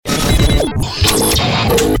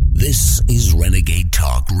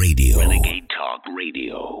Talk Radio. Renegade Talk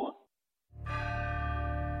Radio.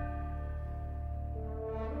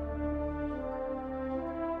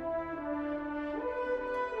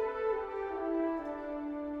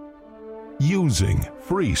 Using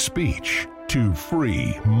free speech to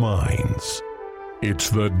free minds. It's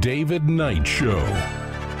the David Knight Show.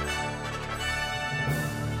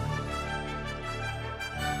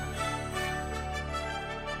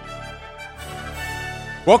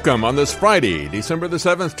 Welcome on this Friday, December the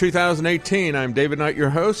 7th, 2018. I'm David Knight,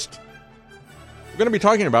 your host. We're going to be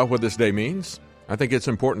talking about what this day means. I think it's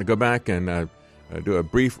important to go back and do a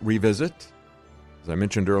brief revisit. As I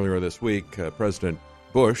mentioned earlier this week, President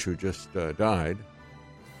Bush, who just died,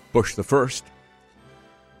 Bush the First,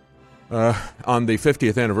 on the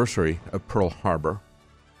 50th anniversary of Pearl Harbor,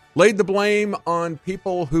 laid the blame on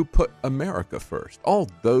people who put America first, all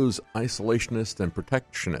those isolationists and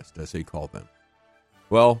protectionists, as he called them.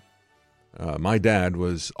 Well, my dad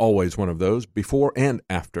was always one of those before and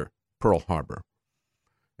after Pearl Harbor.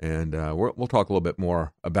 And we'll talk a little bit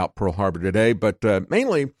more about Pearl Harbor today, but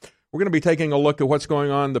mainly we're going to be taking a look at what's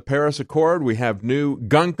going on in the Paris Accord. We have new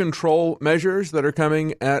gun control measures that are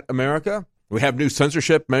coming at America. We have new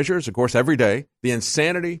censorship measures, of course, every day. The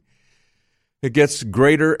insanity, it gets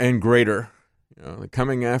greater and greater. You know,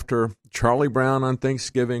 coming after Charlie Brown on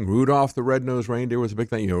Thanksgiving, Rudolph the Red-Nosed Reindeer was a big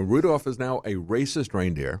thing. You know, Rudolph is now a racist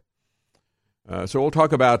reindeer. So we'll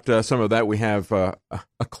talk about some of that. We have a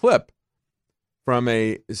clip from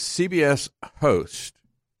a CBS host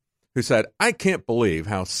who said, I can't believe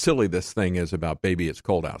how silly this thing is about Baby It's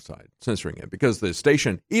Cold Outside, censoring it, because the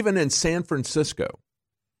station, even in San Francisco,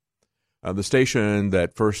 the station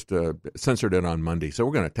that first censored it on Monday. So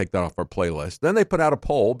we're going to take that off our playlist. Then they put out a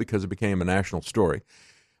poll because it became a national story.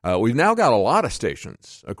 We've now got a lot of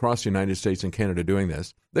stations across the United States and Canada doing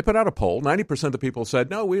this. They put out a poll. 90% of the people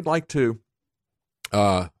said, no, we'd like to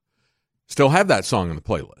still have that song on the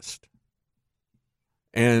playlist.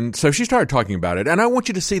 And so she started talking about it. And I want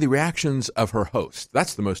you to see the reactions of her host.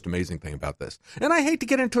 That's the most amazing thing about this. And I hate to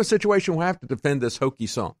get into a situation where I have to defend this hokey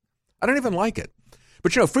song. I don't even like it.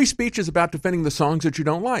 But, you know, free speech is about defending the songs that you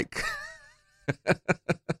don't like.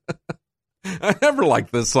 I never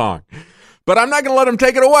liked this song. But I'm not going to let them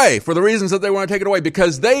take it away for the reasons that they want to take it away,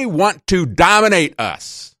 because they want to dominate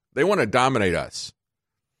us. They want to dominate us.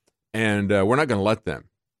 And we're not going to let them.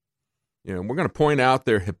 You know, we're going to point out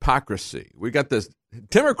their hypocrisy. We got this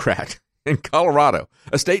Democrat in Colorado,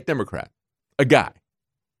 a state Democrat, a guy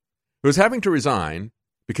who was having to resign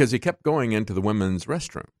because he kept going into the women's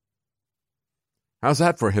restroom. How's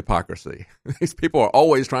that for hypocrisy? These people are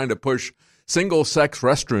always trying to push single-sex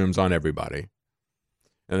restrooms on everybody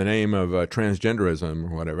in the name of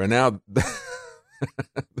transgenderism or whatever. And now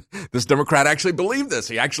this Democrat actually believed this.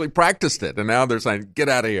 He actually practiced it. And now they're saying, get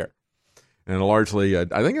out of here. And largely, I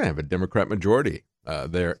think they have a Democrat majority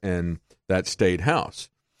there in that state house.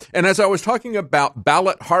 And as I was talking about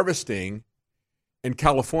ballot harvesting in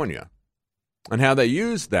California and how they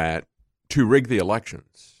use that to rig the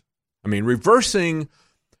elections, I mean, reversing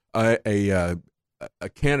a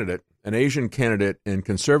candidate, an Asian candidate in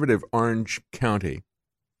conservative Orange County,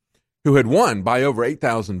 who had won by over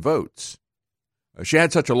 8,000 votes. She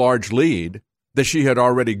had such a large lead that she had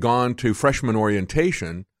already gone to freshman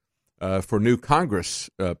orientation for new Congress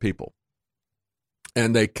people.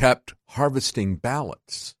 And they kept harvesting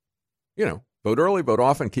ballots. You know, vote early, vote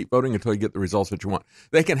often, keep voting until you get the results that you want.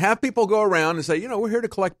 They can have people go around and say, you know, we're here to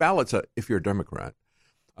collect ballots if you're a Democrat.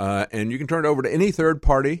 And you can turn it over to any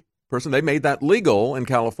third-party person. They made that legal in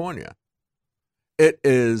California. It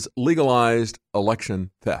is legalized election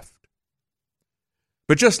theft.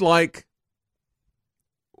 But just like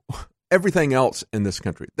everything else in this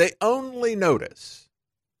country, they only notice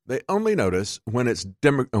when it's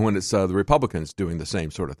the Republicans doing the same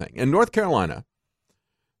sort of thing. In North Carolina,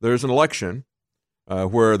 there's an election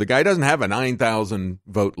where the guy doesn't have a 9,000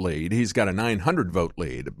 vote lead. He's got a 900 vote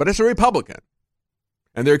lead, but it's a Republican.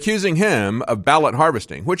 And they're accusing him of ballot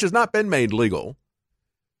harvesting, which has not been made legal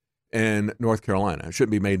in North Carolina. It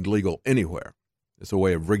shouldn't be made legal anywhere. It's a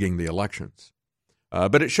way of rigging the elections.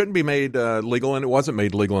 But it shouldn't be made legal, and it wasn't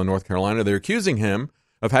made legal in North Carolina. They're accusing him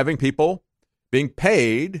of having people being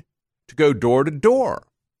paid to go door to door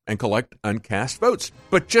and collect uncast votes.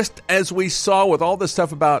 But just as we saw with all this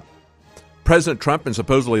stuff about President Trump and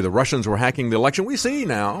supposedly the Russians were hacking the election, we see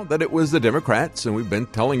now that it was the Democrats, and we've been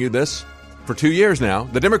telling you this for 2 years now,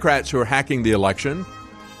 the Democrats who are hacking the election.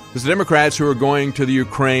 It's the Democrats who are going to the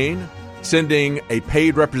Ukraine, sending a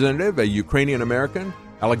paid representative, a Ukrainian American,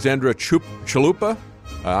 Alexandra Chalupa.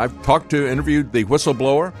 I've interviewed the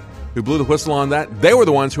whistleblower who blew the whistle on that. They were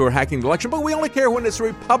the ones who are hacking the election, but we only care when it's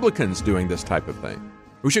Republicans doing this type of thing.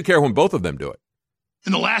 We should care when both of them do it.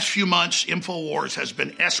 In the last few months, InfoWars has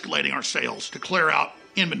been escalating our sales to clear out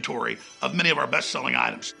inventory of many of our best-selling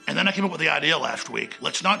items. And then I came up with the idea last week.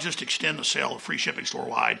 Let's not just extend the sale of free shipping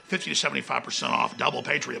store-wide, 50 to 75% off, double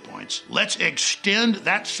Patriot points. Let's extend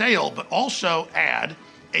that sale, but also add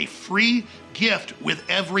a free gift with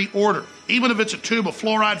every order. Even if it's a tube of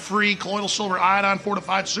fluoride-free colloidal silver iodine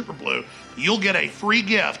fortified super blue, you'll get a free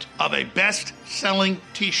gift of a best-selling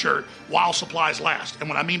t-shirt while supplies last. And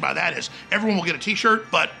what I mean by that is everyone will get a t-shirt,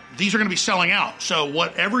 but these are going to be selling out. So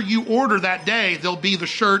whatever you order that day, there'll be the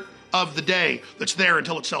shirt of the day that's there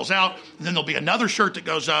until it sells out. And then there'll be another shirt that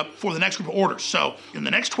goes up for the next group of orders. So in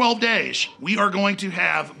the next 12 days, we are going to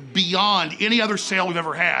have beyond any other sale we've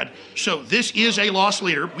ever had. So this is a loss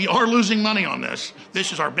leader. We are losing money on this.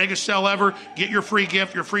 This is our biggest sale ever. Get your free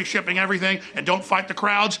gift, your free shipping, everything, and don't fight the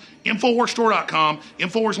crowds. InfoWarsStore.com,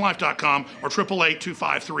 InfoWarsLife.com, or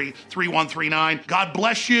 888-253-3139. God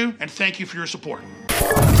bless you, and thank you for your support.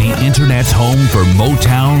 The Internet's home for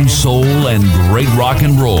Motown, soul, and great rock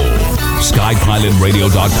and roll.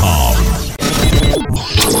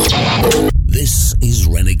 SkyPilotRadio.com. This is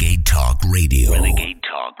Renegade Talk Radio. Renegade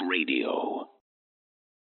Talk Radio.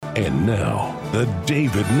 And now, The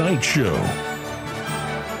David Knight Show.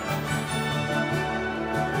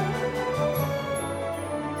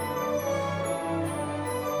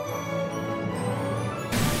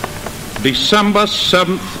 December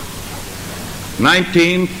 7th,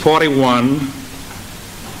 1941,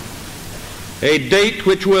 a date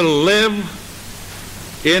which will live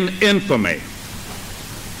in infamy.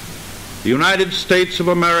 The United States of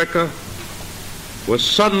America was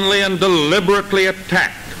suddenly and deliberately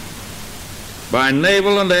attacked by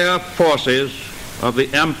naval and air forces of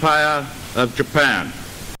the Empire of Japan.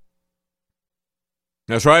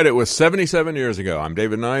 That's right. It was 77 years ago. I'm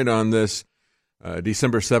David Knight on this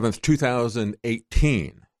December 7th,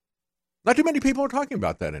 2018. Not too many people are talking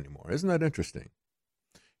about that anymore. Isn't that interesting?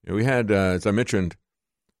 You know, we had, as I mentioned,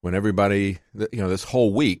 when everybody, this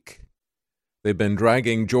whole week, they've been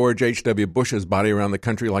dragging George H.W. Bush's body around the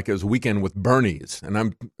country like it was Weekend with Bernie's. And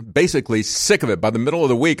I'm basically sick of it. By the middle of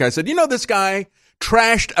the week, I said, this guy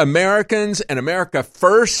trashed Americans and America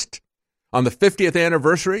first on the 50th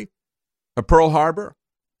anniversary of Pearl Harbor.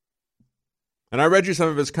 And I read you some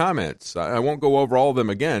of his comments. I won't go over all of them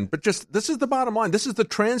again, but just this is the bottom line. This is the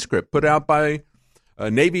transcript put out by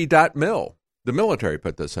Navy.mil. The military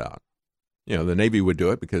put this out. The Navy would do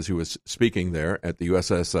it because he was speaking there at the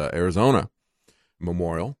USS Arizona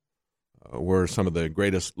Memorial, where some of the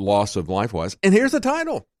greatest loss of life was. And here's the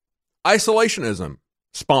title. Isolationism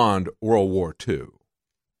spawned World War II.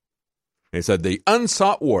 He said the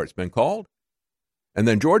unsought war, it's been called. And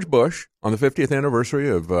then George Bush, on the 50th anniversary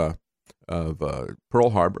of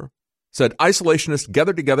Pearl Harbor, said isolationists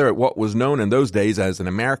gathered together at what was known in those days as an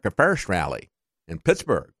America First rally in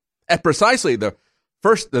Pittsburgh. At precisely the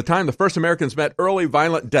time the first Americans met early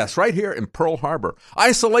violent deaths right here in Pearl Harbor.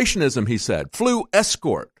 Isolationism, he said, flew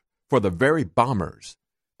escort for the very bombers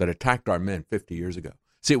that attacked our men 50 years ago.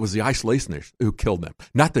 See, it was the isolationists who killed them,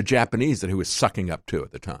 not the Japanese that he was sucking up to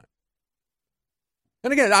at the time.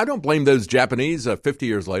 And again, I don't blame those Japanese 50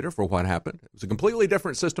 years later for what happened. It was a completely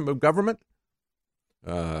different system of government.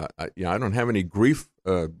 I don't have any grief,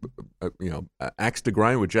 axe to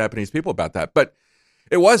grind with Japanese people about that. But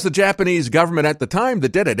it was the Japanese government at the time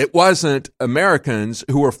that did it. It wasn't Americans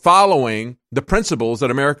who were following the principles that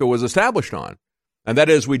America was established on. And that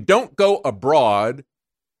is, we don't go abroad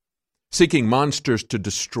seeking monsters to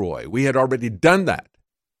destroy. We had already done that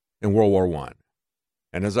in World War I.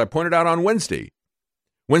 And as I pointed out on Wednesday,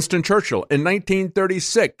 Winston Churchill in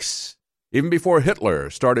 1936, even before Hitler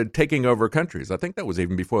started taking over countries, I think that was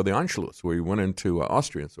even before the Anschluss, where he went into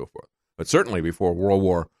Austria and so forth, but certainly before World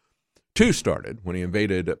War II started, when he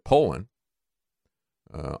invaded Poland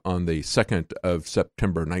on the 2nd of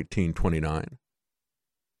September 1929.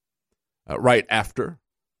 Right after,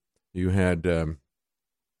 you had the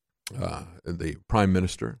prime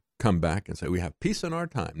minister come back and say, we have peace in our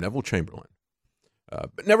time, Neville Chamberlain.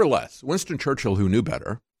 But nevertheless, Winston Churchill, who knew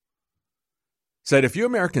better, said if you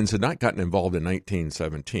Americans had not gotten involved in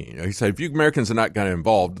 1917, he said if you Americans had not gotten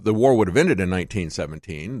involved, the war would have ended in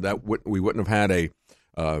 1917. We wouldn't have had a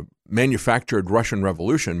manufactured Russian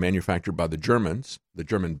Revolution manufactured by the Germans, the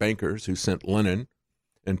German bankers who sent Lenin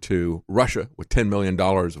into Russia with $10 million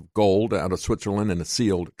of gold out of Switzerland in a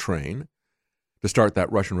sealed train to start that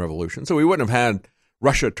Russian Revolution. So we wouldn't have had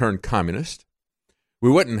Russia turned communist. We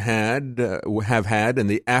wouldn't have had in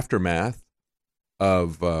the aftermath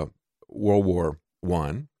of World War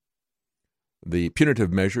I the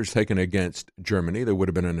punitive measures taken against Germany. They would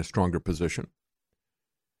have been in a stronger position.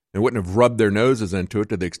 and wouldn't have rubbed their noses into it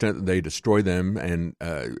to the extent that they destroyed them and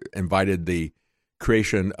invited the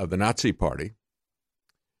creation of the Nazi Party.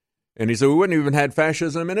 And he said, we wouldn't have even had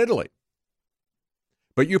fascism in Italy.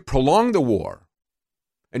 But you prolonged the war,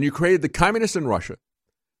 and you created the communists in Russia,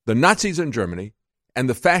 the Nazis in Germany, and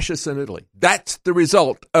the fascists in Italy. That's the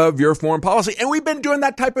result of your foreign policy. And we've been doing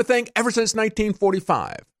that type of thing ever since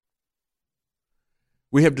 1945.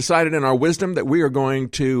 We have decided in our wisdom that we are going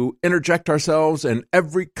to interject ourselves in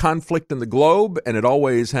every conflict in the globe, and it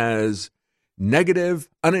always has negative,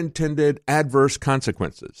 unintended, adverse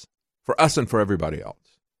consequences for us and for everybody else.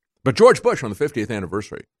 But George Bush, on the 50th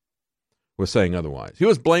anniversary, was saying otherwise. He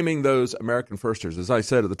was blaming those American firsters. As I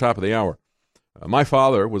said at the top of the hour, my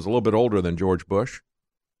father was a little bit older than George Bush.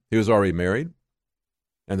 He was already married.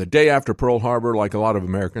 And the day after Pearl Harbor, like a lot of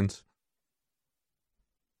Americans,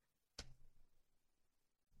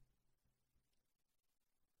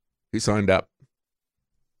 he signed up.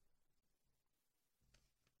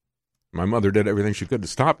 My mother did everything she could to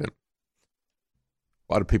stop him.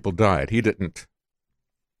 A lot of people died. He didn't.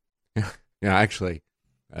 Yeah, actually,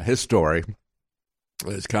 his story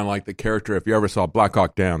is kind of like the character, if you ever saw Black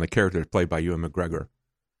Hawk Down, the character is played by Ewan McGregor.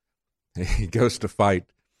 He goes to fight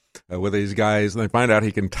with these guys, and they find out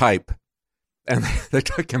he can type, and they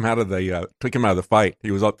took him out of the fight. He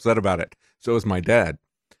was upset about it. So was my dad.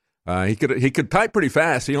 He could type pretty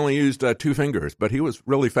fast. He only used 2 fingers, but he was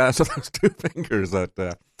really fast with those 2 fingers.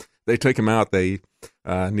 That they took him out. They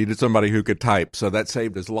needed somebody who could type, so that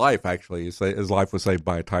saved his life. Actually, his life was saved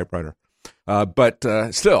by a typewriter.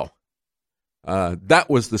 But still, that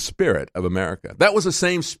was the spirit of America. That was the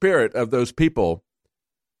same spirit of those people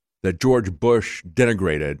that George Bush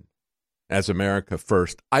denigrated as America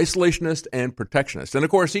first, isolationist and protectionist. And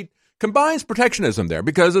of course, he combines protectionism there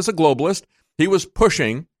because as a globalist, he was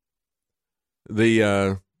pushing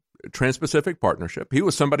the Trans-Pacific Partnership. He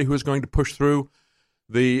was somebody who was going to push through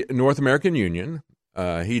the North American Union.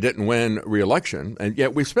 He didn't win re-election, and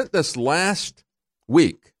yet we spent this last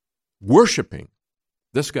week worshiping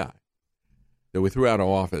this guy that we threw out of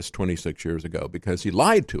office 26 years ago because he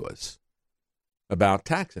lied to us about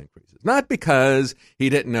tax increases. Not because he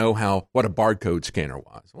didn't know what a barcode scanner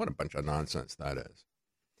was. What a bunch of nonsense that is.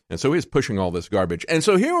 And so he's pushing all this garbage. And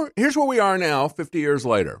so here's where we are now, 50 years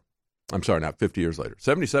later. I'm sorry, not 50 years later,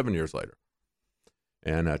 77 years later.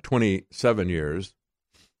 And 27 years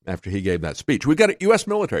after he gave that speech. We got a U.S.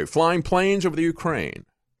 military flying planes over the Ukraine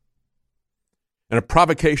and a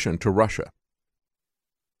provocation to Russia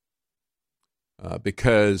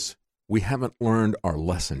because we haven't learned our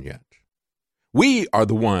lesson yet. We are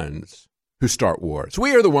the ones who start wars.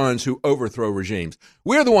 We are the ones who overthrow regimes.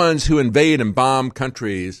 We are the ones who invade and bomb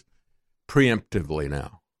countries preemptively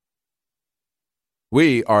now.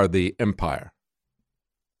 We are the empire.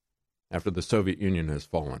 After the Soviet Union has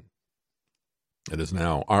fallen, it is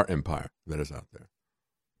now our empire that is out there.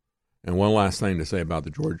 And one last thing to say about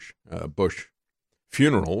the George Bush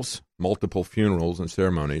funerals, multiple funerals and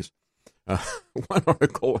ceremonies. One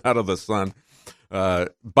article out of The Sun.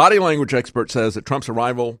 Body language expert says that Trump's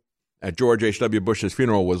arrival at George H.W. Bush's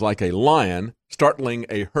funeral was like a lion startling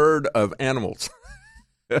a herd of animals.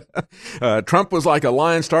 Trump was like a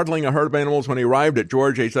lion startling a herd of animals when he arrived at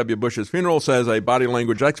George H.W. Bush's funeral, says a body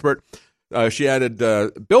language expert. She added,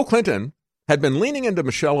 Bill Clinton had been leaning into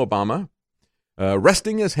Michelle Obama,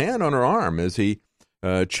 resting his hand on her arm as he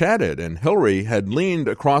chatted, and Hillary had leaned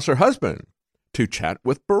across her husband to chat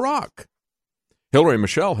with Barack. Hillary and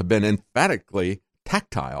Michelle had been emphatically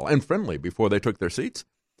tactile and friendly before they took their seats,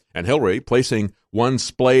 and Hillary placing one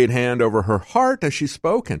splayed hand over her heart as she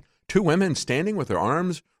spoke, and 2 women standing with their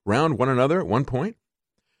arms round one another at one point.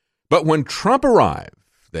 But when Trump arrived,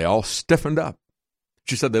 they all stiffened up.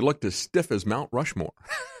 She said they looked as stiff as Mount Rushmore.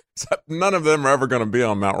 Except none of them are ever going to be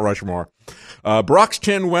on Mount Rushmore. Barack's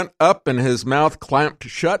chin went up and his mouth clamped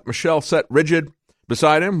shut. Michelle sat rigid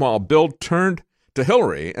beside him while Bill turned to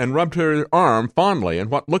Hillary and rubbed her arm fondly in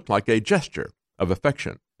what looked like a gesture of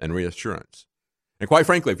affection and reassurance. And quite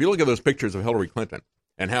frankly, if you look at those pictures of Hillary Clinton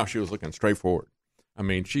and how she was looking straight forward, I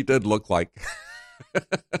mean, she did look like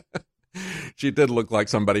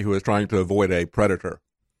somebody who was trying to avoid a predator.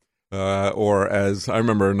 Or as I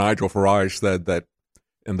remember Nigel Farage said that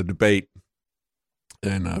in the debate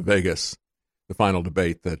in Vegas, the final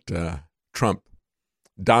debate, that Trump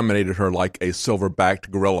dominated her like a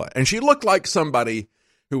silverbacked gorilla. And she looked like somebody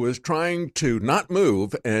who was trying to not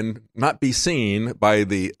move and not be seen by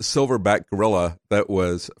the silverback gorilla that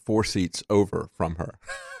was 4 seats over from her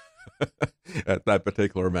at that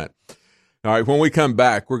particular event. All right, when we come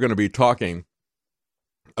back, we're going to be talking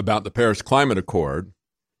about the Paris Climate Accord.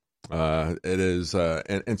 It is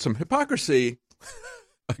and some hypocrisy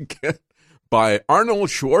again by Arnold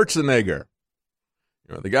Schwarzenegger.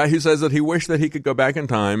 You know, the guy who says that he wished that he could go back in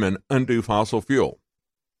time and undo fossil fuel.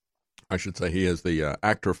 I should say he is the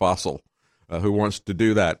actor Fossil who wants to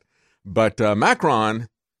do that. But Macron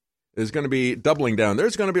is going to be doubling down.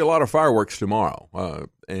 There's going to be a lot of fireworks tomorrow,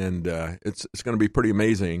 and it's going to be pretty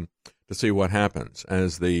amazing to see what happens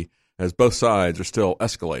as both sides are still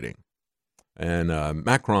escalating. And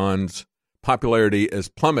Macron's popularity is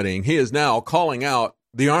plummeting. He is now calling out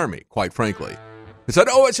the army, quite frankly. He said,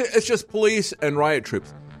 it's just police and riot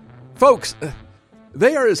troops. Folks,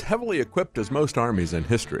 they are as heavily equipped as most armies in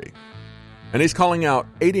history. And he's calling out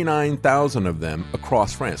 89,000 of them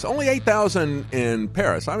across France. Only 8,000 in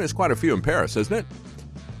Paris. I mean, it's quite a few in Paris, isn't it?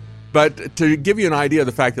 But to give you an idea of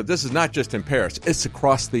the fact that this is not just in Paris, it's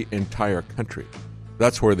across the entire country.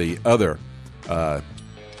 That's where the other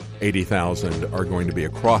 80,000 are going to be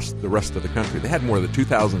across the rest of the country. They had more than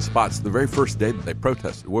 2,000 spots the very first day that they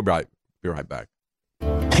protested. We'll be right back.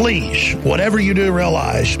 Please, whatever you do,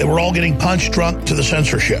 realize that we're all getting punched drunk to the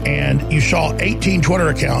censorship. And you saw 18 Twitter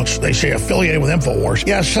accounts, they say affiliated with InfoWars.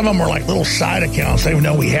 Yeah, some of them were like little side accounts. They didn't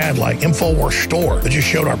even know we had, like InfoWars Store that just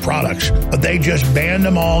showed our products. But they just banned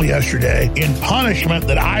them all yesterday in punishment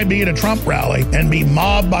that I be at a Trump rally and be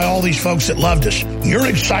mobbed by all these folks that loved us. Your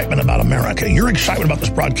excitement about America, your excitement about this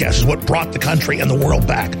broadcast is what brought the country and the world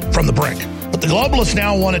back from the brink. But the globalists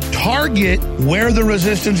now want to target where the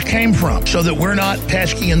resistance came from so that we're not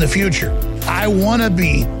pesky in the future. I want to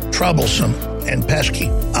be troublesome and pesky.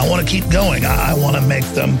 I want to keep going. I want to make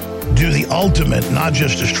them do the ultimate, not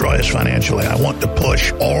just destroy us financially. I want to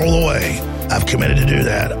push all the way. I've committed to do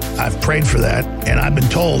that. I've prayed for that, and I've been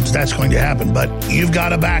told that's going to happen. But you've got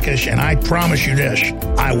to back us, and I promise you this.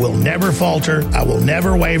 I will never falter. I will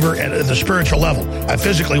never waver at the spiritual level. I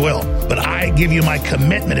physically will. But I give you my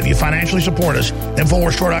commitment, if you financially support us,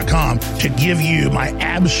 InfoWarsStore.com, to give you my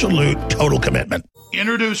absolute total commitment.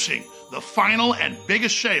 Introducing the final and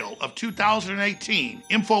biggest sale of 2018,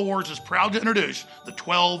 InfoWars is proud to introduce the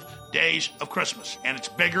 12 Days of Christmas, and it's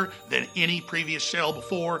bigger than any previous sale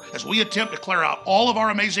before as we attempt to clear out all of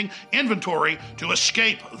our amazing inventory to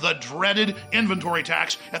escape the dreaded inventory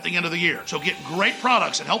tax at the end of the year. So get great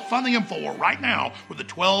products and help fund the InfoWar right now with the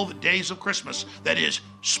 12 Days of Christmas that is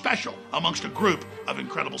special amongst a group of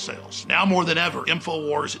incredible sales. Now more than ever,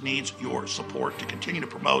 InfoWars needs your support to continue to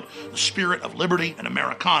promote the spirit of liberty and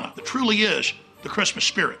Americana that truly is the Christmas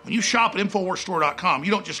spirit. When you shop at InfoWarsStore.com, you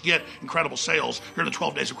don't just get incredible sales during the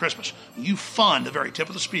 12 Days of Christmas. You fund the very tip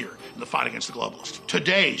of the spear in the fight against the globalists.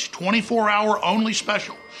 Today's 24-hour only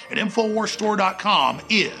special at InfoWarsStore.com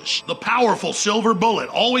is the powerful Silver Bullet.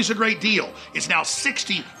 Always a great deal. It's now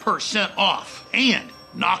 60% off. And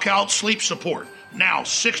Knockout Sleep Support, now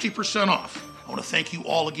 60% off. I want to thank you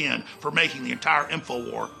all again for making the entire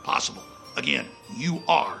InfoWar possible. Again, you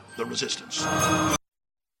are the resistance.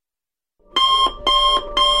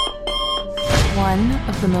 One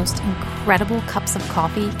of the most incredible cups of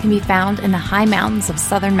coffee can be found in the high mountains of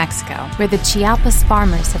southern Mexico, where the Chiapas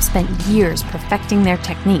farmers have spent years perfecting their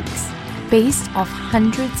techniques. Based off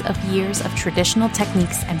hundreds of years of traditional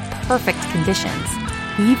techniques and perfect conditions,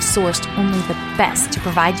 we've sourced only the best to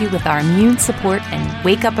provide you with our immune support and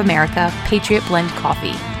Wake Up America Patriot Blend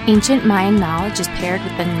coffee. Ancient Mayan knowledge is paired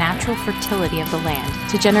with the natural fertility of the land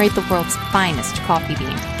to generate the world's finest coffee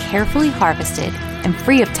bean, carefully harvested and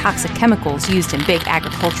free of toxic chemicals used in big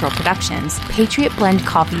agricultural productions. Patriot Blend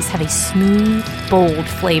coffees have a smooth, bold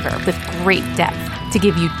flavor with great depth to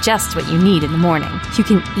give you just what you need in the morning. You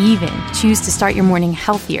can even choose to start your morning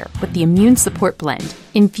healthier with the Immune Support Blend,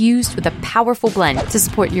 infused with a powerful blend to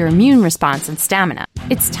support your immune response and stamina.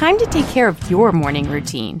 It's time to take care of your morning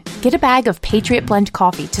routine. Get a bag of Patriot Blend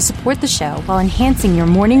coffee to support the show while enhancing your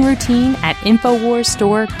morning routine at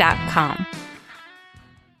InfoWarsStore.com.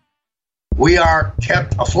 We are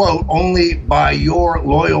kept afloat only by your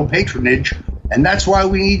loyal patronage, and that's why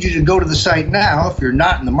we need you to go to the site now. If you're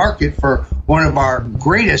not in the market for one of our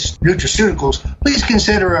greatest nutraceuticals, please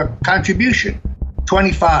consider a contribution.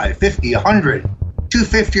 $25, $50, $100,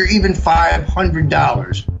 $250, or even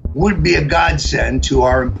 $500 would be a godsend to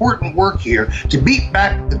our important work here to beat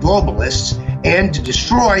back the globalists and to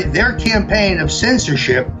destroy their campaign of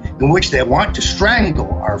censorship in which they want to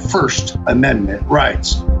strangle our First Amendment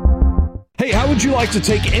rights. Hey, how would you like to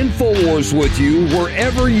take InfoWars with you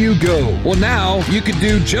wherever you go? Well, now you can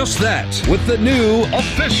do just that with the new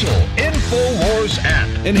official InfoWars app.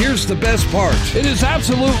 And here's the best part. It is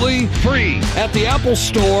absolutely free. At the Apple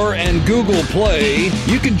Store and Google Play,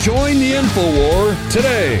 you can join the InfoWar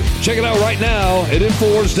today. Check it out right now at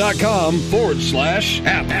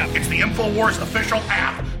InfoWars.com/app. It's the InfoWars official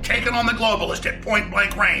app. taking on the globalist at point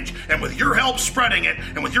blank range. And with your help spreading it,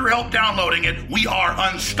 and with your help downloading it, we are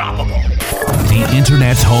unstoppable. The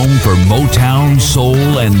Internet's home for Motown, soul,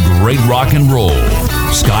 and great rock and roll.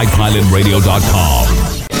 SkyPilotRadio.com.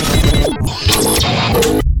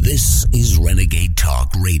 This is Renegade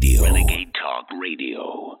Talk Radio. Renegade Talk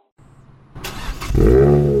Radio.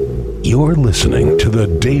 You're listening to The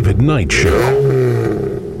David Knight Show.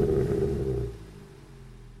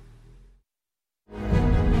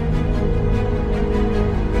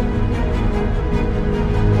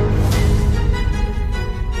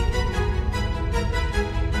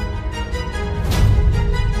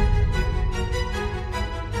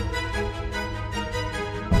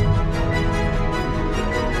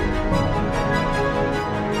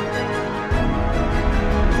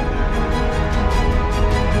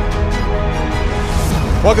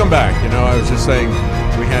 Welcome back. I was just saying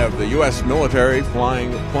we have the U.S. military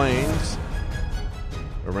flying planes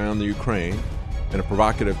around the Ukraine in a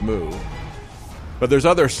provocative move. But there's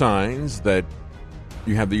other signs that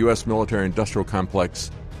you have the U.S. military-industrial complex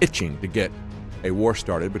itching to get a war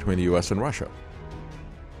started between the U.S. and Russia.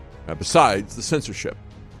 Besides the censorship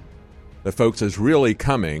that, folks, is really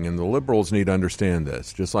coming, and the liberals need to understand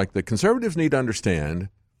this, just like the conservatives need to understand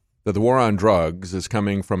that the war on drugs is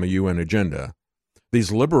coming from a UN agenda.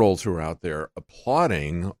 These liberals who are out there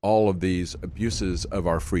applauding all of these abuses of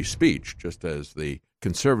our free speech, just as the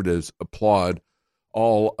conservatives applaud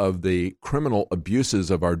all of the criminal abuses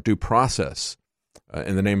of our due process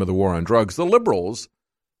in the name of the war on drugs, the liberals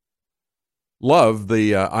love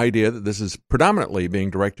the idea that this is predominantly being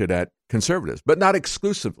directed at conservatives, but not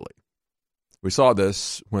exclusively. We saw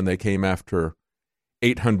this when they came after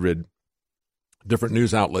 800 different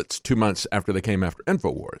news outlets 2 months after they came after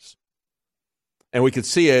InfoWars. And we could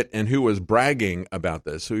see it in who was bragging about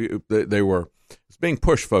this. They were being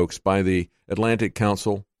pushed, folks, by the Atlantic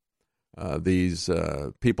Council, these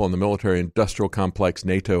people in the military-industrial complex,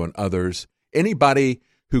 NATO and others. Anybody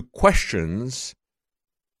who questions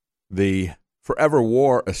the forever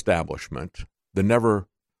war establishment, the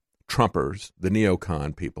never-Trumpers, the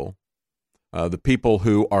neocon people, the people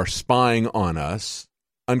who are spying on us,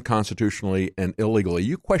 unconstitutionally and illegally.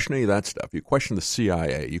 You question any of that stuff. You question the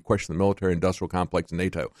CIA. You question the military-industrial complex,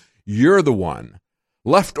 NATO. You're the one,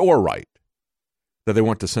 left or right, that they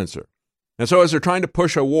want to censor. And so as they're trying to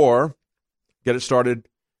push a war, get it started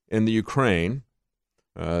in the Ukraine,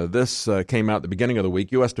 this came out at the beginning of the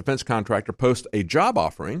week. U.S. defense contractor posts a job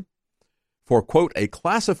offering for, quote, a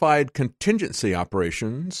classified contingency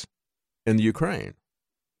operations in the Ukraine.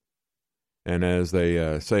 And as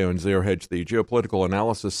they say on Zero Hedge, the geopolitical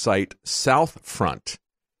analysis site Southfront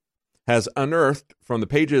has unearthed from the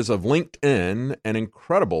pages of LinkedIn an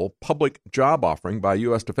incredible public job offering by a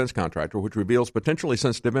U.S. defense contractor, which reveals potentially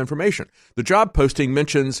sensitive information. The job posting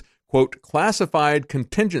mentions, quote, classified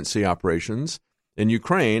contingency operations in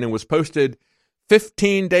Ukraine, and was posted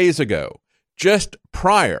 15 days ago, just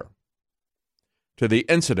prior to the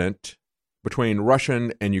incident between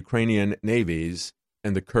Russian and Ukrainian navies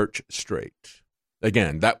and the Kerch Strait.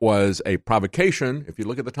 Again, that was a provocation, if you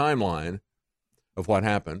look at the timeline of what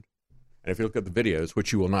happened, and if you look at the videos,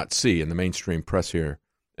 which you will not see in the mainstream press here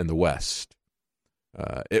in the West.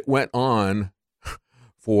 It went on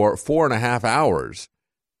for 4.5 hours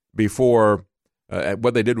before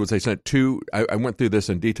what they did was they sent two, I went through this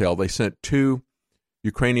in detail, they sent 2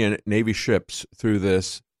 Ukrainian Navy ships through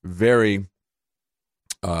this very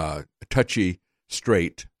touchy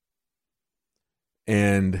strait.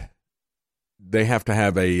 And they have to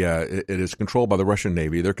have it is controlled by the Russian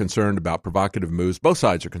Navy. They're concerned about provocative moves. Both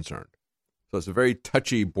sides are concerned. So it's a very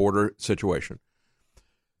touchy border situation.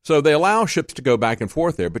 So they allow ships to go back and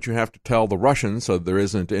forth there, but you have to tell the Russians, so there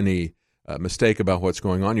isn't any mistake about what's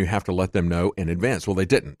going on, you have to let them know in advance. Well, they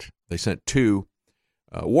didn't. They sent 2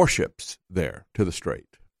 warships there to the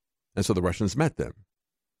strait. And so the Russians met them,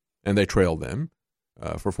 and they trailed them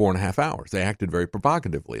for 4.5 hours. They acted very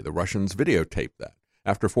provocatively. The Russians videotaped that.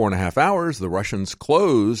 After 4.5 hours, the Russians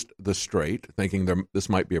closed the strait, thinking this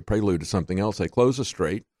might be a prelude to something else. They closed the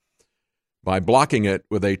strait by blocking it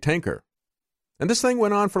with a tanker. And this thing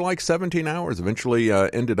went on for like 17 hours, eventually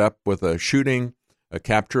ended up with a shooting, a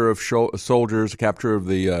capture of soldiers, a capture of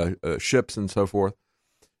the ships and so forth.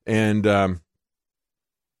 And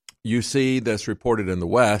you see this reported in the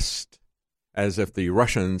West as if the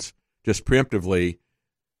Russians just preemptively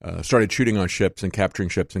started shooting on ships and capturing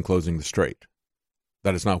ships and closing the strait.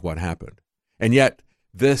 That is not what happened. And yet,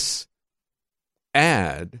 this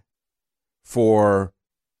ad for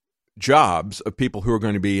jobs of people who are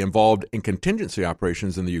going to be involved in contingency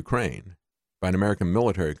operations in the Ukraine by an American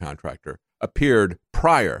military contractor appeared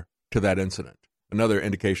prior to that incident. Another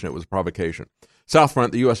indication it was a provocation.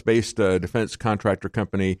 Southfront, the U.S.-based defense contractor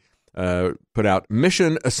company, put out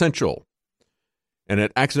Mission Essential, and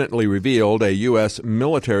it accidentally revealed a U.S.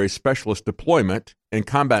 military specialist deployment in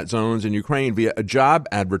combat zones in Ukraine via a job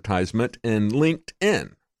advertisement in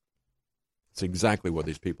LinkedIn. It's exactly what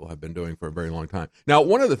these people have been doing for a very long time. Now,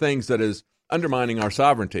 one of the things that is undermining our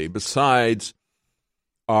sovereignty, besides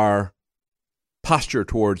our posture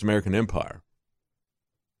towards American empire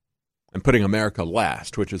and putting America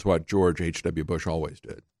last, which is what George H.W. Bush always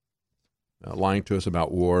did, lying to us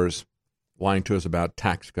about wars, lying to us about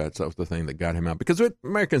tax cuts. That was the thing that got him out. Because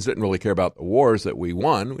Americans didn't really care about the wars that we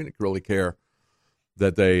won. We didn't really care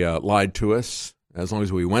that they lied to us as long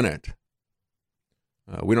as we win it.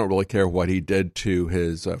 We don't really care what he did to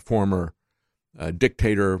his former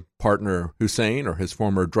dictator partner Hussein or his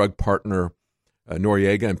former drug partner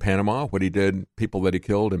Noriega in Panama, what he did, people that he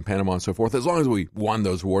killed in Panama and so forth. As long as we won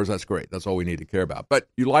those wars, that's great. That's all we need to care about. But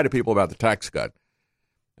you lie to people about the tax cut,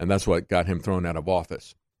 and that's what got him thrown out of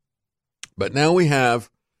office. But now we have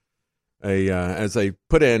as they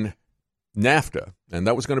put in NAFTA, and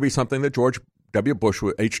that was going to be something that George H.W.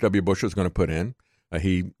 Bush was going to put in.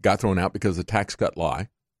 He got thrown out because of the tax cut lie.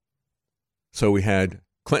 So we had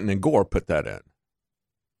Clinton and Gore put that in.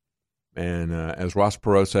 And as Ross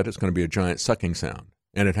Perot said, it's going to be a giant sucking sound.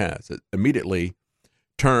 And it has. It immediately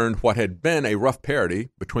turned what had been a rough parity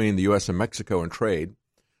between the U.S. and Mexico in trade.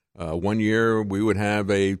 1 year we would have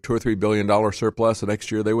a $2 or $3 billion surplus. The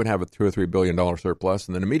next year they would have a $2 or $3 billion surplus.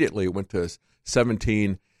 And then immediately it went to a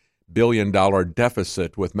 $17 billion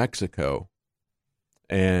deficit with Mexico.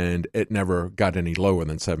 And it never got any lower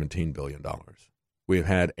than $17 billion. We've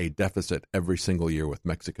had a deficit every single year with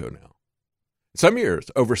Mexico now. Some years,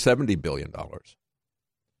 over $70 billion.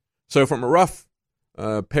 So from a rough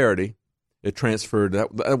parity, it transferred,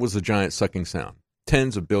 that was a giant sucking sound.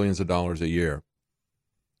 Tens of billions of dollars a year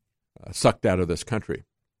sucked out of this country.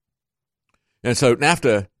 And so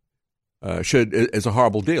NAFTA is a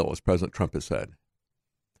horrible deal, as President Trump has said.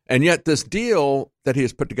 And yet this deal that he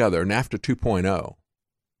has put together, NAFTA 2.0,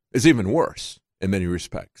 is even worse in many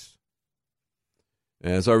respects.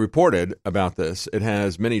 As I reported about this, it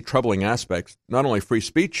has many troubling aspects, not only free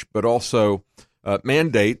speech, but also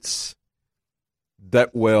mandates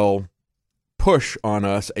that will push on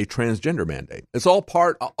us a transgender mandate. It's all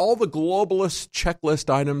the globalist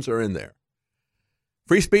checklist items are in there.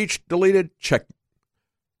 Free speech deleted, check.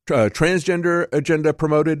 Transgender agenda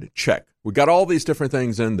promoted, check. We got all these different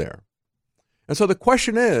things in there. And so the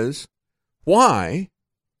question is, why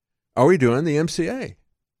are we doing the MCA?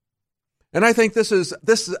 And I think this is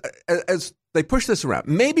as they push this around.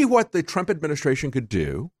 Maybe what the Trump administration could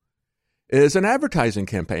do is an advertising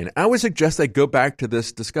campaign. I would suggest they go back to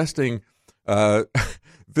this disgusting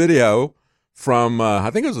video from, I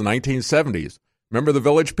think it was the 1970s. Remember the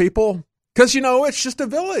Village People? Because, it's just a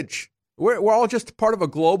village. We're all just part of a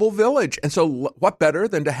global village. And so what better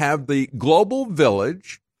than to have the global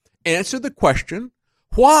village answer the question,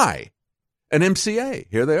 why an MCA?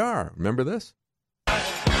 Here they are. Remember this?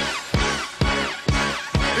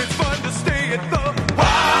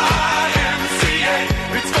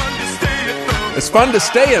 It's fun to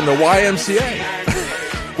stay in the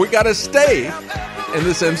YMCA. We got to stay in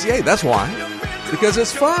this MCA. That's why. Because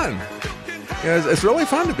it's fun. It's really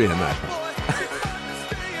fun to be in that.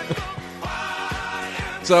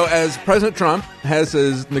 So as President Trump has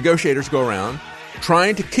his negotiators go around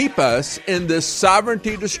trying to keep us in this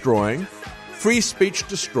sovereignty-destroying, free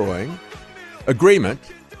speech-destroying agreement,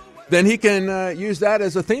 then he can use that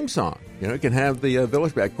as a theme song. He can have the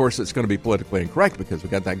village back. Of course, it's going to be politically incorrect because we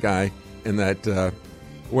got that guy in that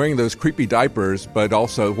wearing those creepy diapers, but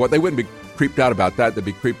also they wouldn't be creeped out about that. They'd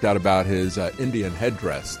be creeped out about his Indian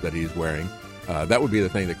headdress that he's wearing. That would be the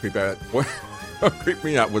thing that creeped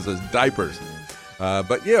me out was his diapers.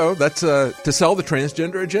 But that's to sell the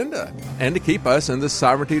transgender agenda and to keep us in this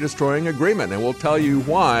sovereignty-destroying agreement. And we'll tell you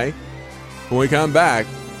why when we come back.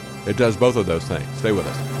 It does both of those things. Stay with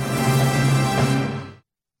us.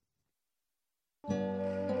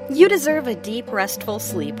 You deserve a deep, restful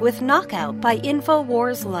sleep with Knockout by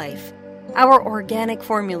InfoWars Life. Our organic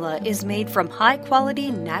formula is made from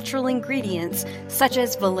high-quality natural ingredients such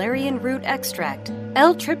as valerian root extract,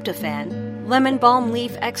 L-tryptophan, lemon balm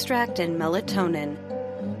leaf extract, and melatonin.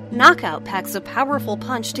 Knockout packs a powerful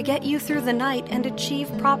punch to get you through the night and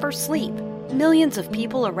achieve proper sleep. Millions of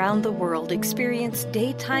people around the world experience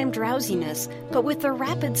daytime drowsiness, but with the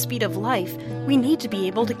rapid speed of life, we need to be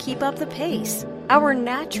able to keep up the pace. Our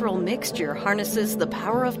natural mixture harnesses the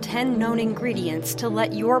power of 10 known ingredients to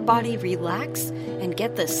let your body relax and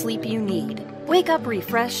get the sleep you need. Wake up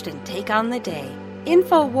refreshed and take on the day.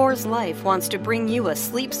 InfoWars Life wants to bring you a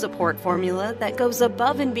sleep support formula that goes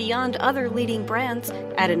above and beyond other leading brands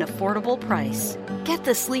at an affordable price. Get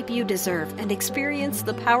the sleep you deserve and experience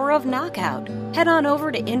the power of knockout. Head on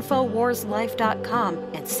over to InfoWarsLife.com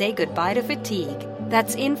and say goodbye to fatigue.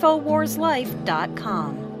 That's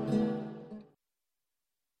InfoWarsLife.com.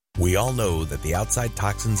 We all know that the outside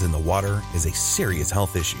toxins in the water is a serious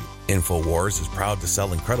health issue. InfoWars is proud to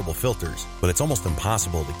sell incredible filters, but it's almost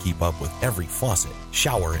impossible to keep up with every faucet,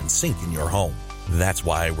 shower, and sink in your home. That's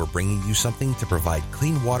why we're bringing you something to provide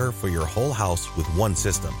clean water for your whole house with one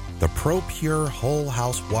system. The ProPure Whole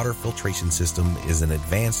House Water Filtration System is an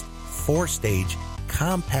advanced 4-stage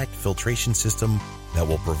compact filtration system that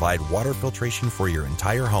will provide water filtration for your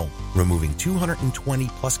entire home, removing 220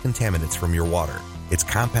 plus contaminants from your water. It's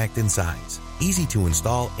compact in size, easy to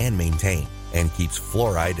install and maintain, and keeps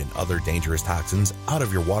fluoride and other dangerous toxins out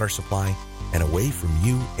of your water supply and away from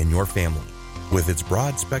you and your family. With its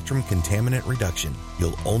broad spectrum contaminant reduction,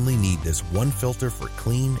 you'll only need this one filter for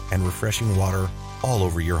clean and refreshing water all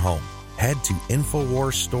over your home. Head to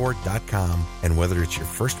InfoWarsStore.com, and whether it's your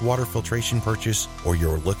first water filtration purchase or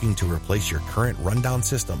you're looking to replace your current rundown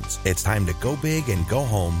systems, it's time to go big and go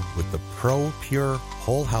home with the ProPure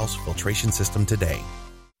Whole House Filtration System today.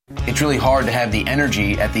 It's really hard to have the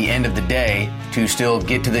energy at the end of the day to still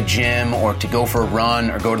get to the gym or to go for a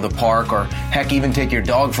run or go to the park or heck, even take your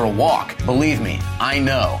dog for a walk. Believe me, I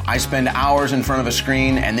know. I spend hours in front of a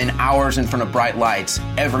screen and then hours in front of bright lights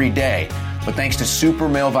every day. But thanks to Super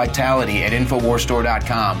Male Vitality at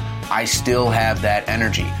InfoWarsStore.com, I still have that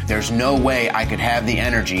energy. There's no way I could have the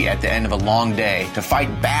energy at the end of a long day to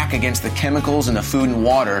fight back against the chemicals in the food and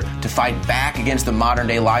water, to fight back against the modern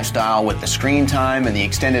day lifestyle with the screen time and the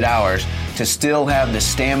extended hours, to still have the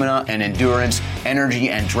stamina and endurance, energy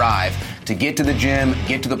and drive to get to the gym,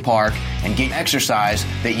 get to the park, and get exercise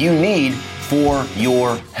that you need for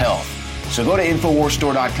your health. So go to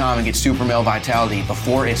InfoWarsStore.com and get Super Male Vitality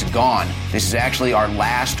before it's gone. This is actually our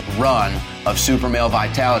last run of Super Male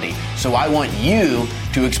Vitality. So I want you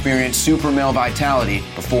to experience Super Male Vitality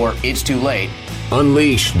before it's too late.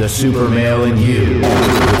 Unleash the super male in you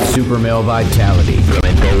with Super Male Vitality from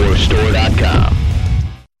InfoWarsStore.com.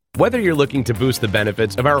 Whether you're looking to boost the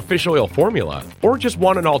benefits of our fish oil formula or just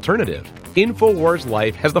want an alternative, InfoWars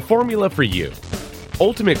Life has the formula for you.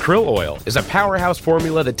 Ultimate Krill Oil is a powerhouse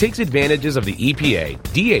formula that takes advantages of the EPA,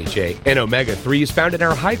 DHA, and omega-3s found in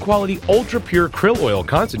our high-quality, ultra-pure krill oil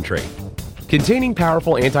concentrate. Containing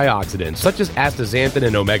powerful antioxidants such as astaxanthin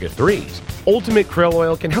and omega-3s, Ultimate Krill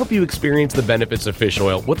Oil can help you experience the benefits of fish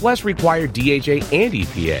oil with less required DHA and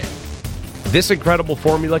EPA. This incredible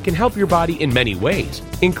formula can help your body in many ways,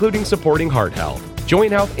 including supporting heart health,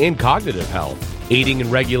 joint health, and cognitive health, aiding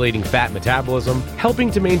in regulating fat metabolism,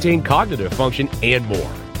 helping to maintain cognitive function, and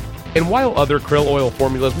more. And while other krill oil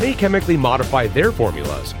formulas may chemically modify their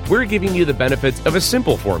formulas, we're giving you the benefits of a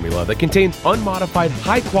simple formula that contains unmodified,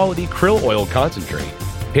 high-quality krill oil concentrate.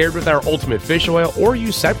 Paired with our Ultimate Fish Oil or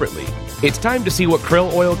used separately, it's time to see what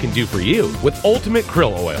krill oil can do for you with Ultimate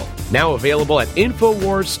Krill Oil, now available at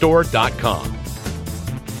InfoWarsStore.com.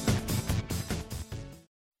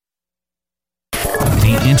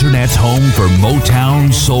 The Internet's home for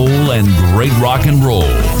Motown, soul, and great rock and roll.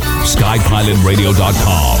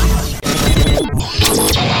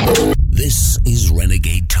 SkyPilotRadio.com. This is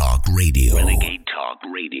Renegade Talk Radio. Renegade Talk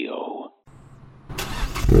Radio.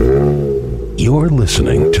 You're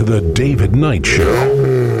listening to The David Knight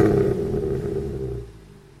Show.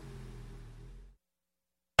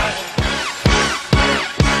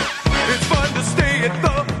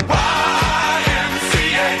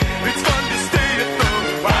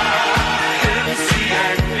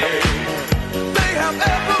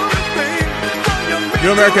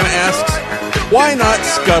 New American asks, why not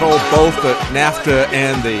scuttle both the NAFTA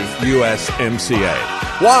and the USMCA?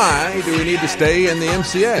 Why do we need to stay in the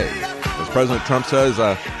MCA? As President Trump says,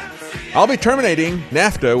 I'll be terminating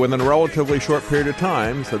NAFTA within a relatively short period of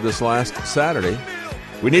time, said this last Saturday.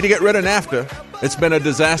 We need to get rid of NAFTA. It's been a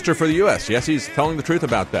disaster for the U.S. Yes, he's telling the truth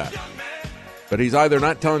about that. But he's either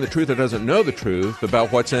not telling the truth or doesn't know the truth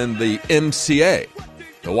about what's in the MCA,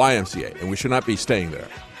 the YMCA, and we should not be staying there.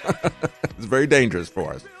 It's very dangerous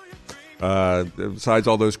for us. Besides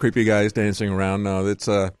all those creepy guys dancing around, there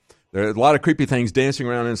are a lot of creepy things dancing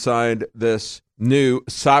around inside this new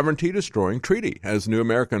sovereignty-destroying treaty, as New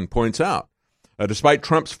American points out. Despite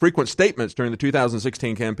Trump's frequent statements during the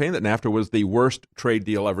 2016 campaign that NAFTA was the worst trade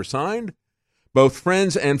deal ever signed, both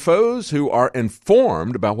friends and foes who are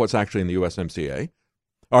informed about what's actually in the USMCA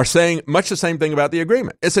are saying much the same thing about the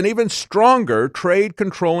agreement. It's an even stronger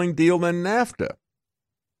trade-controlling deal than NAFTA.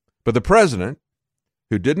 But the president,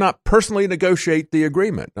 who did not personally negotiate the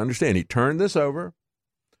agreement. Understand, he turned this over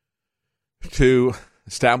to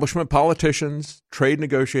establishment politicians, trade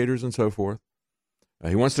negotiators, and so forth.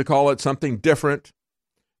 He wants to call it something different.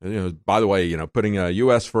 By the way, putting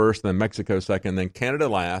U.S. first, then Mexico second, then Canada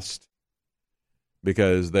last,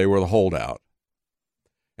 because they were the holdout.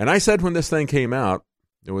 And I said when this thing came out,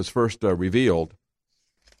 it was first revealed.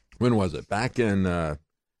 When was it? Back in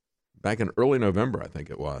early November, I think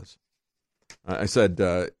it was. I said,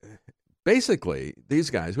 basically, these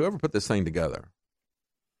guys, whoever put this thing together,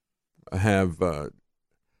 have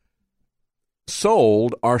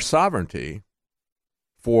sold our sovereignty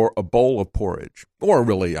for a bowl of porridge, or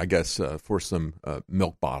really, I guess, for some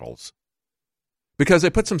milk bottles. Because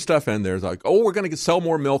they put some stuff in there, it's like, we're going to sell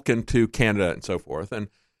more milk into Canada and so forth. And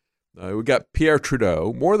we got Pierre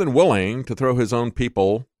Trudeau more than willing to throw his own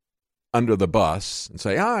people under the bus and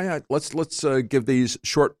say, let's give these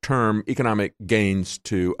short-term economic gains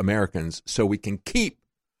to Americans so we can keep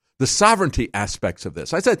the sovereignty aspects of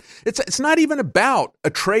this. I said, it's not even about a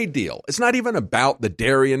trade deal. It's not even about the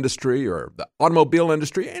dairy industry or the automobile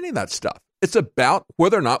industry, any of that stuff. It's about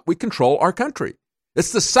whether or not we control our country.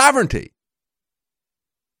 It's the sovereignty.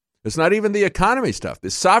 It's not even the economy stuff.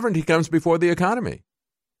 The sovereignty comes before the economy.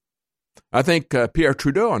 I think Pierre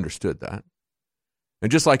Trudeau understood that.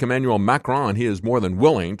 And just like Emmanuel Macron, he is more than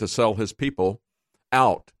willing to sell his people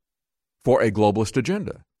out for a globalist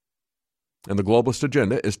agenda. And the globalist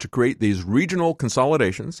agenda is to create these regional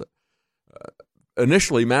consolidations,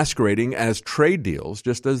 initially masquerading as trade deals,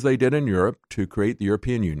 just as they did in Europe to create the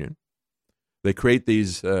European Union. They create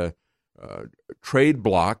these trade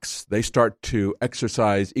blocs. They start to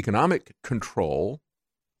exercise economic control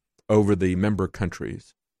over the member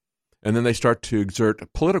countries. And then they start to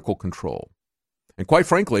exert political control. And quite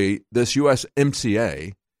frankly, this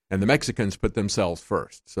USMCA and the Mexicans put themselves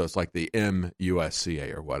first. So it's like the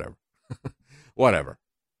MUSCA or whatever. Whatever.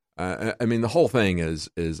 I mean, the whole thing is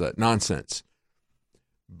nonsense.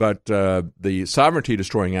 But the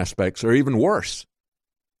sovereignty-destroying aspects are even worse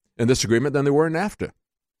in this agreement than they were in NAFTA.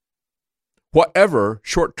 Whatever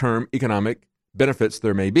short-term economic benefits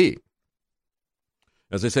there may be.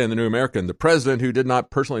 As they say in the New American, the president who did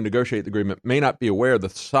not personally negotiate the agreement may not be aware of the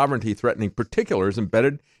sovereignty-threatening particulars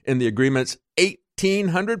embedded in the agreement's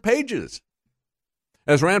 1,800 pages.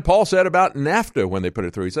 As Rand Paul said about NAFTA when they put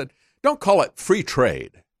it through, he said, don't call it free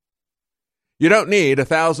trade. You don't need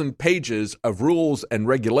 1,000 pages of rules and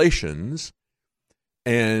regulations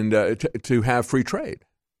and to have free trade.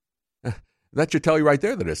 That should tell you right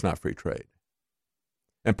there that it's not free trade.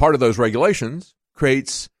 And part of those regulations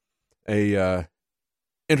creates a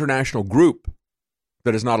international group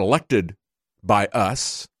that is not elected by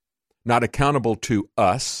us, not accountable to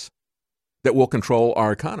us, that will control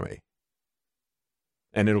our economy.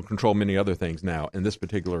 And it'll control many other things now in this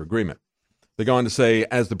particular agreement. They go on to say,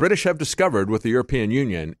 as the British have discovered with the European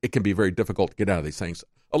Union, it can be very difficult to get out of these things.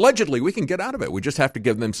 Allegedly, we can get out of it. We just have to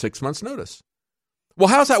give them 6 months' notice. Well,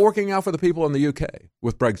 how's that working out for the people in the UK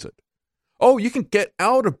with Brexit? Oh, you can get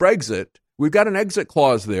out of Brexit. We've got an exit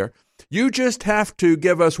clause there. You just have to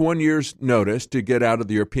give us 1 year's notice to get out of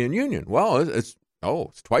the European Union. Well, it's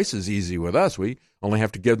twice as easy with us. We only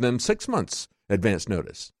have to give them 6 months advance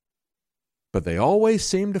notice. But they always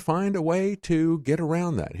seem to find a way to get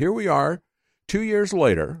around that. Here we are, 2 years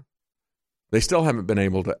later. They still haven't been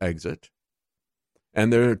able to exit.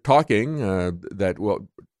 And they're talking that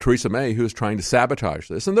Theresa May, who is trying to sabotage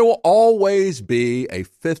this. And there will always be a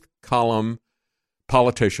fifth column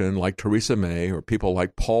politician like Theresa May or people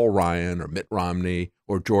like Paul Ryan or Mitt Romney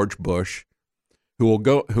or George Bush who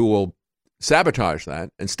will sabotage that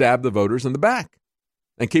and stab the voters in the back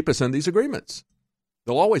and keep us in these agreements.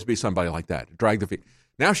 There'll always be somebody like that, drag the feet.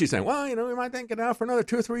 Now she's saying, well, we might think it out for another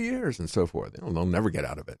 2 or 3 years and so forth. They'll never get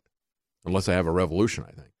out of it unless they have a revolution,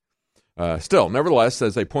 I think. Still, nevertheless,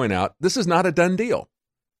 as they point out, this is not a done deal.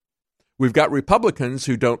 We've got Republicans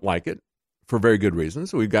who don't like it for very good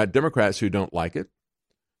reasons. We've got Democrats who don't like it.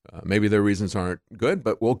 Maybe their reasons aren't good,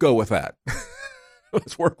 but we'll go with that.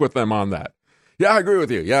 Let's work with them on that. Yeah, I agree with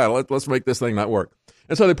you. Yeah, let's make this thing not work.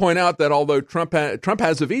 And so they point out that although Trump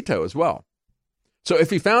has a veto as well. So if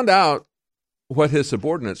he found out what his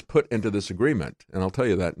subordinates put into this agreement, and I'll tell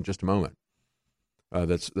you that in just a moment,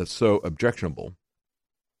 that's so objectionable,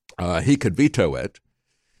 he could veto it,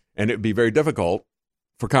 and it would be very difficult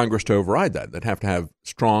for Congress to override that. They'd have to have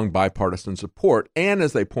strong bipartisan support. And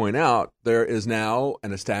as they point out, there is now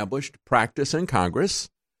an established practice in Congress,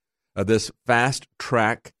 this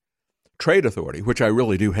fast-track trade authority, which I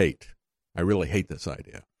really do hate. I really hate this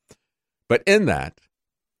idea. But in that,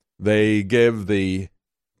 they give the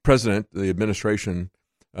president, the administration,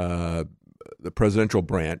 the presidential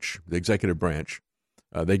branch, the executive branch,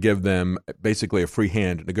 they give them basically a free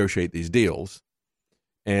hand to negotiate these deals.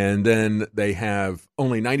 And then they have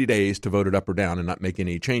only 90 days to vote it up or down and not make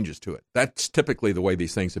any changes to it. That's typically the way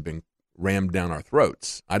these things have been rammed down our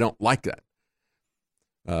throats. I don't like that.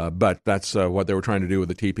 But that's what they were trying to do with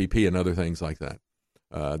the TPP and other things like that.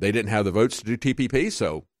 They didn't have the votes to do TPP,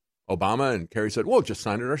 so Obama and Kerry said, we'll just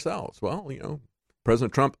sign it ourselves. Well,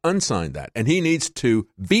 President Trump unsigned that, and he needs to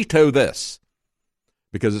veto this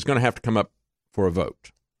because it's going to have to come up for a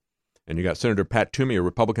vote. And you got Senator Pat Toomey, a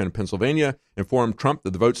Republican in Pennsylvania, informed Trump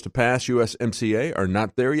that the votes to pass USMCA are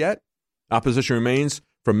not there yet. Opposition remains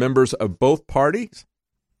from members of both parties.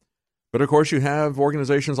 But, of course, you have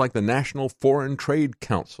organizations like the National Foreign Trade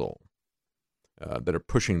Council that are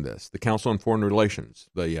pushing this, the Council on Foreign Relations,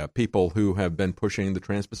 the people who have been pushing the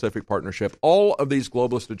Trans-Pacific Partnership, all of these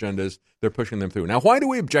globalist agendas, they're pushing them through. Now, why do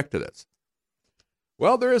we object to this?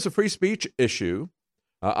 Well, there is a free speech issue.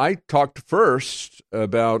 I talked first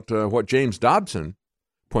about what James Dobson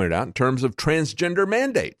pointed out in terms of transgender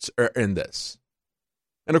mandates in this.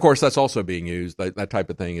 And, of course, that's also being used. That type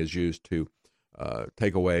of thing is used to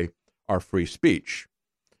take away our free speech.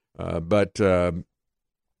 But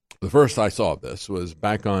the first I saw of this was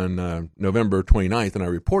back on November 29th, and I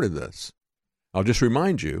reported this. I'll just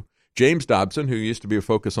remind you, James Dobson, who used to be a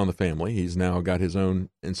Focus on the Family, he's now got his own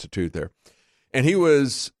institute there, and he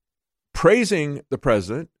was praising the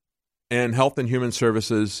president and Health and Human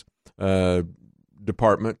Services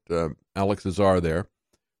Department, Alex Azar there,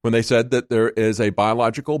 when they said that there is a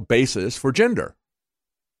biological basis for gender.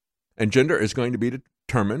 And gender is going to be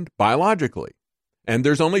determined biologically. And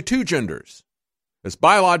there's only two genders. It's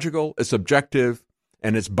biological, it's objective,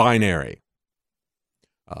 and it's binary.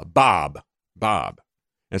 Bob.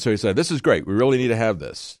 And so he said, this is great. We really need to have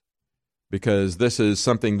this because this is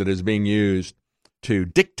something that is being used to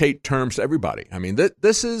dictate terms to everybody. I mean,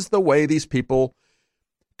 this is the way these people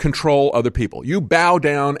control other people. You bow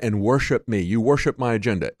down and worship me. You worship my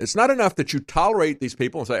agenda. It's not enough that you tolerate these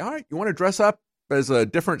people and say, all right, you want to dress up as a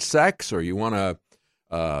different sex or you want to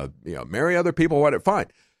marry other people, whatever, fine.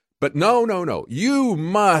 But no. You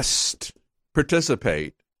must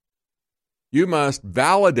participate. You must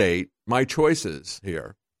validate my choices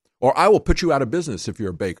here, or I will put you out of business if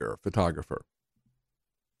you're a baker or photographer.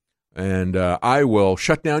 And I will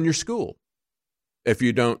shut down your school if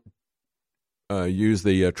you don't use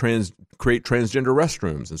the create transgender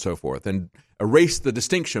restrooms and so forth and erase the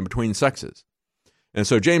distinction between sexes. And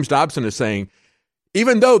so James Dobson is saying,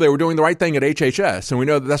 even though they were doing the right thing at HHS, and we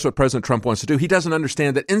know that that's what President Trump wants to do, he doesn't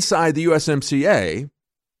understand that inside the USMCA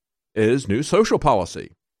is new social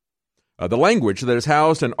policy. The language that is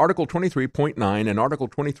housed in Article 23.9 and Article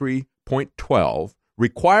 23.12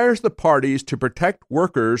 requires the parties to protect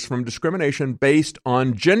workers from discrimination based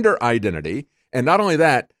on gender identity. And not only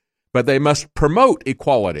that, but they must promote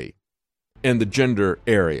equality in the gender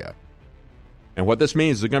area. And what this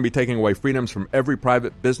means is they're going to be taking away freedoms from every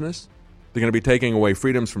private business. They're going to be taking away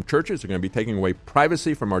freedoms from churches. They're going to be taking away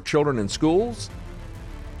privacy from our children in schools.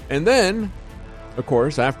 And then, of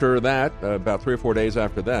course, after that, about 3 or 4 days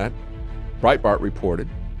after that, Breitbart reported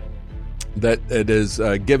that it is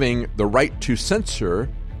giving the right to censor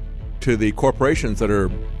to the corporations that are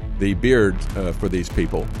the beard for these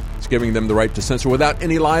people. It's giving them the right to censor without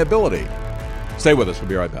any liability. Stay with us. We'll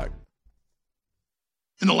be right back.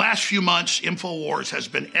 In the last few months, InfoWars has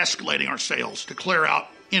been escalating our sales to clear out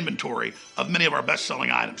inventory of many of our best-selling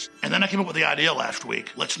items. And then I came up with the idea last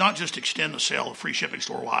week. Let's not just extend the sale of free shipping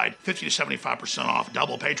store-wide, 50 to 75% off,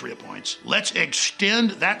 double Patriot points. Let's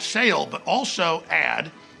extend that sale, but also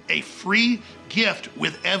add a free gift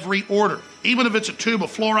with every order. Even if it's a tube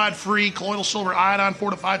of fluoride-free colloidal silver iodine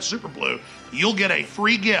fortified super blue, you'll get a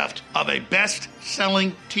free gift of a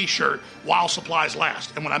best-selling t-shirt while supplies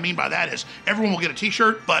last. And what I mean by that is everyone will get a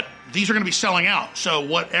t-shirt, but these are going to be selling out. So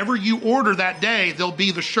whatever you order that day, there'll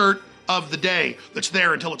be the shirt of the day that's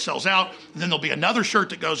there until it sells out. And then there'll be another shirt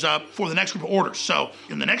that goes up for the next group of orders. So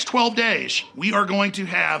in the next 12 days, we are going to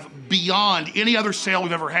have beyond any other sale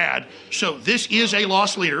we've ever had. So this is a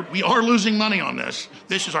loss leader. We are losing money on this.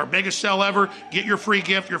 This is our biggest sale ever. Get your free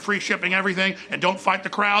gift, your free shipping, everything, and don't fight the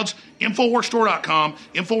crowds. InfoWarsStore.com,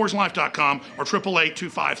 InfoWarsLife.com, or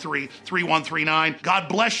 888-253-3139. God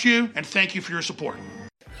bless you, and thank you for your support.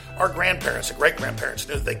 Our grandparents and great-grandparents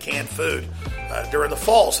knew that they canned food during the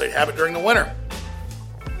fall, so they'd have it during the winter.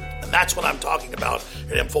 And that's what I'm talking about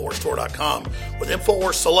at InfoWarsStore.com with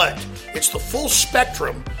InfoWars Select. It's the full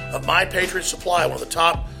spectrum of My Patriot Supply, one of the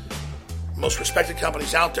top, most respected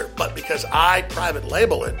companies out there. But because I private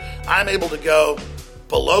label it, I'm able to go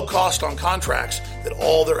below cost on contracts that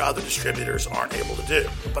all their other distributors aren't able to do.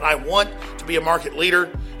 But I want to be a market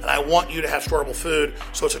leader, and I want you to have storable food,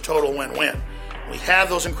 so it's a total win-win. We have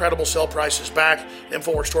those incredible sale prices back at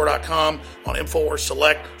InfoWarsStore.com on InfoWars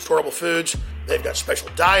Select Storable Foods. They've got special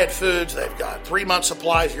diet foods. They've got 3-month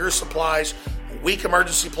supplies, year supplies, week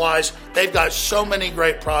emergency supplies. They've got so many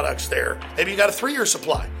great products there. Maybe you got a 3-year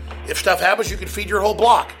supply. If stuff happens, you can feed your whole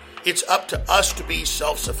block. It's up to us to be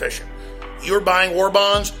self-sufficient. You're buying war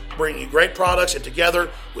bonds, bringing you great products, and together,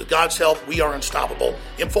 with God's help, we are unstoppable.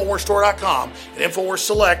 InfoWarsStore.com and InfoWars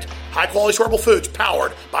Select, high-quality storable foods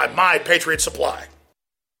powered by My Patriot Supply.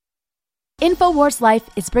 InfoWars Life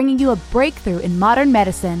is bringing you a breakthrough in modern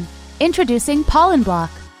medicine. Introducing Pollen Block.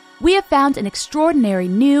 We have found an extraordinary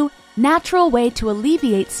new, natural way to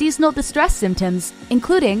alleviate seasonal distress symptoms,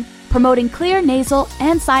 including promoting clear nasal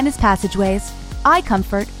and sinus passageways, eye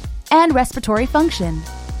comfort, and respiratory function.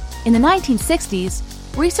 In the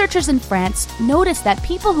 1960s, researchers in France noticed that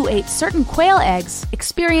people who ate certain quail eggs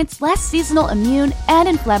experienced less seasonal immune and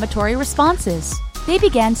inflammatory responses. They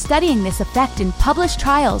began studying this effect in published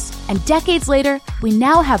trials, and decades later, we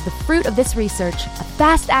now have the fruit of this research, a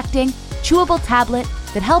fast-acting, chewable tablet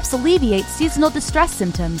that helps alleviate seasonal distress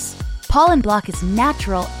symptoms. Pollen Block is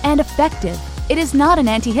natural and effective. It is not an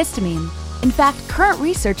antihistamine. In fact, current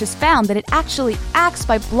research has found that it actually acts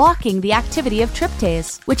by blocking the activity of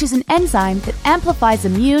tryptase, which is an enzyme that amplifies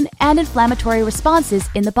immune and inflammatory responses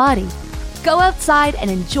in the body. Go outside and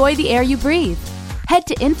enjoy the air you breathe. Head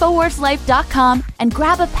to InfoWarsLife.com and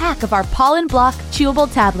grab a pack of our Pollen Block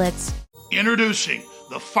chewable tablets. Introducing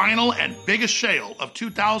the final and biggest sale of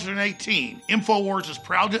 2018, InfoWars is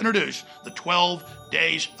proud to introduce the 12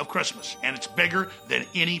 Days of Christmas, and it's bigger than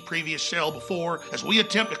any previous sale before as we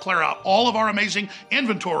attempt to clear out all of our amazing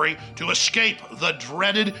inventory to escape the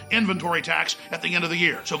dreaded inventory tax at the end of the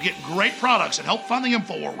year. So get great products and help fund the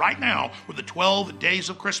InfoWar right now with the 12 Days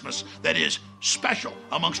of Christmas that is special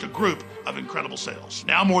amongst a group of incredible sales.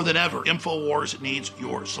 Now more than ever, InfoWars needs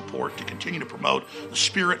your support to continue to promote the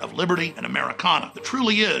spirit of liberty and Americana that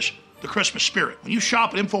truly is the Christmas spirit. When you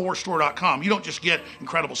shop at InfoWarsStore.com, you don't just get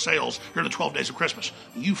incredible sales during the 12 days of Christmas.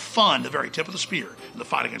 You fund the very tip of the spear in the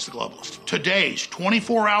fight against the globalists. Today's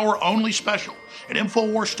 24-hour only special at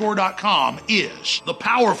InfoWarsStore.com is the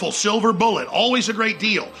powerful Silver Bullet. Always a great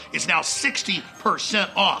deal. It's now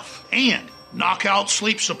 60% off. And Knockout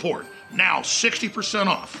Sleep Support, now 60%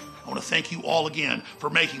 off. I want to thank you all again for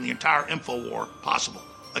making the entire InfoWar possible.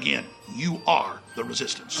 Again, you are the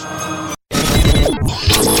resistance.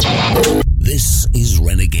 This is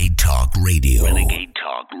Renegade Talk Radio. Renegade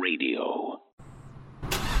Talk Radio.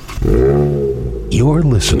 You're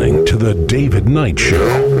listening to The David Knight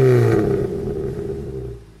Show.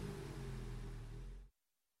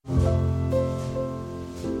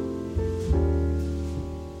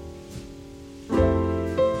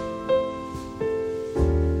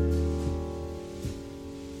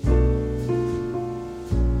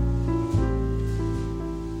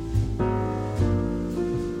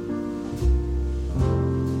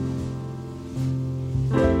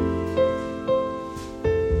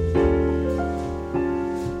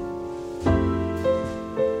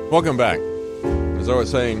 Welcome back. As I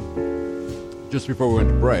was saying just before we went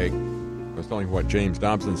to break, I was telling you what James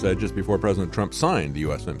Dobson said just before President Trump signed the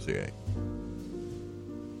USMCA.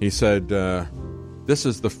 He said, this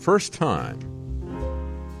is the first time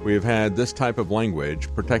we have had this type of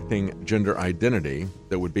language protecting gender identity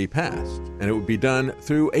that would be passed, and it would be done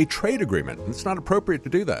through a trade agreement. And it's not appropriate to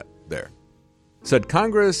do that there. Said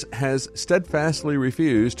Congress has steadfastly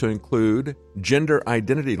refused to include gender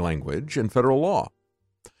identity language in federal law.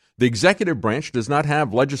 The executive branch does not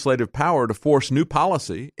have legislative power to force new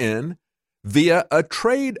policy in via a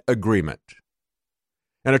trade agreement.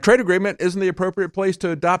 And a trade agreement isn't the appropriate place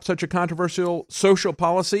to adopt such a controversial social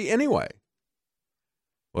policy anyway.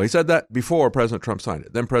 Well, he said that before President Trump signed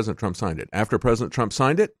it. Then President Trump signed it. After President Trump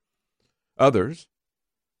signed it, others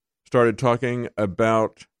started talking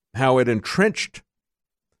about how it entrenched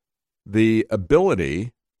the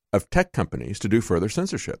ability of tech companies to do further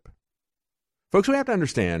censorship. Folks, we have to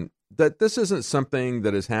understand that this isn't something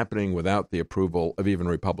that is happening without the approval of even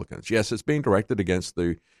Republicans. Yes, it's being directed against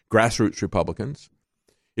the grassroots Republicans,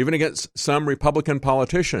 even against some Republican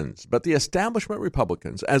politicians, but the establishment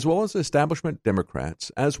Republicans, as well as the establishment Democrats,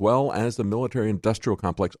 as well as the military-industrial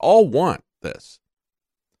complex, all want this.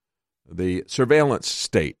 The surveillance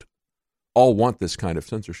state all want this kind of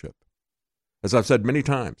censorship. As I've said many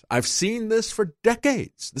times, I've seen this for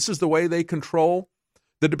decades. This is the way they control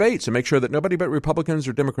the debates and make sure that nobody but Republicans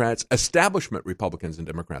or Democrats, establishment Republicans and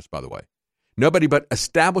Democrats, by the way, nobody but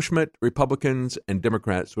establishment Republicans and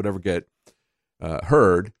Democrats would ever get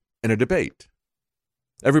heard in a debate.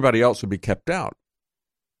 Everybody else would be kept out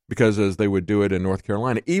because as they would do it in North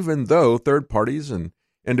Carolina, even though third parties and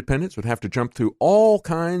independents would have to jump through all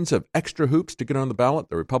kinds of extra hoops to get on the ballot.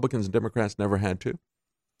 The Republicans and Democrats never had to.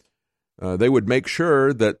 They would make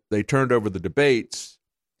sure that they turned over the debates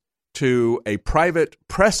to a private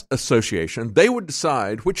press association. They would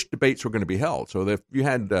decide which debates were going to be held. So if you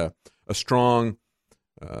had a strong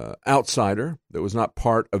outsider that was not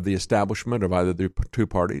part of the establishment of either the two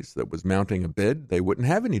parties that was mounting a bid, they wouldn't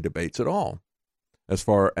have any debates at all as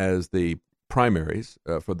far as the primaries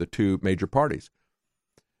for the two major parties.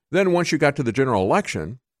 Then once you got to the general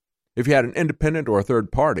election, if you had an independent or a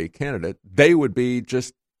third party candidate, they would be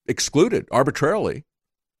just excluded arbitrarily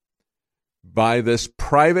by this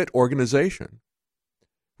private organization,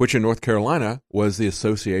 which in North Carolina was the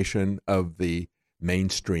Association of the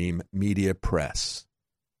Mainstream Media Press.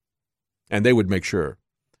 And they would make sure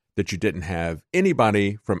that you didn't have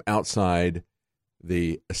anybody from outside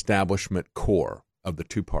the establishment core of the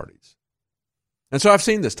two parties. And so I've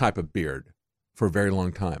seen this type of beard for a very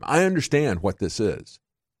long time. I understand what this is,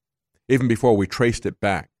 even before we traced it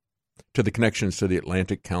back to the connections to the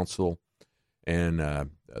Atlantic Council and the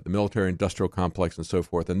military-industrial complex and so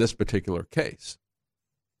forth in this particular case.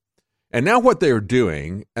 And now what they're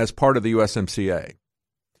doing as part of the USMCA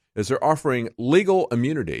is they're offering legal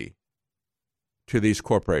immunity to these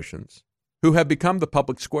corporations who have become the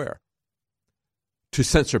public square to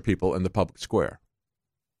censor people in the public square.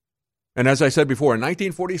 And as I said before, in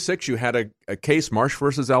 1946, you had a case, Marsh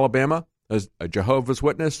versus Alabama, as a Jehovah's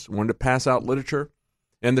Witness wanted to pass out literature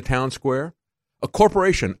in the town square. A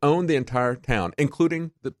corporation owned the entire town,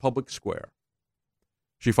 including the public square.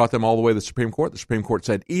 She fought them all the way to the Supreme Court. The Supreme Court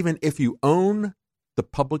said, even if you own the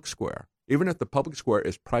public square, even if the public square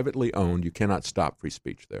is privately owned, you cannot stop free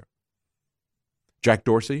speech there. Jack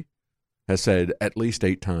Dorsey has said at least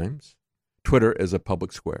 8 times, Twitter is a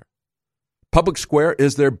public square. Public square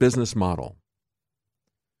is their business model.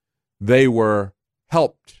 They were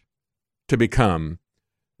helped to become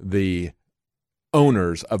the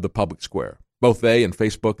owners of the public square. Both they and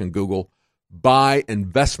Facebook and Google by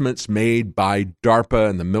investments made by DARPA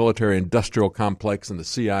and the military-industrial complex and the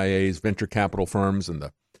CIA's venture capital firms and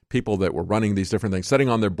the people that were running these different things, sitting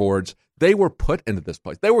on their boards. They were put into this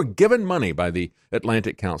place. They were given money by the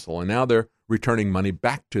Atlantic Council, and now they're returning money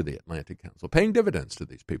back to the Atlantic Council, paying dividends to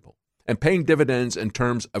these people, and paying dividends in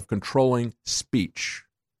terms of controlling speech.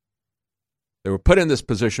 They were put in this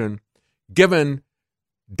position, given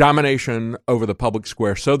domination over the public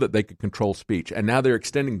square so that they could control speech. And now they're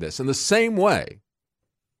extending this in the same way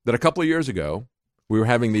that a couple of years ago, we were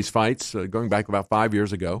having these fights, going back about 5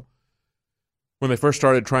 years ago, when they first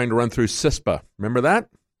started trying to run through CISPA. Remember that?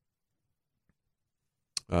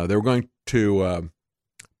 They were going to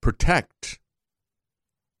protect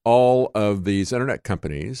all of these internet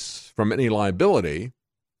companies from any liability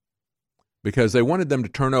because they wanted them to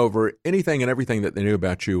turn over anything and everything that they knew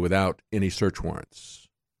about you without any search warrants.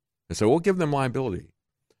 And so we'll give them liability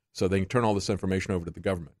so they can turn all this information over to the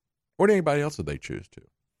government or to anybody else that they choose to.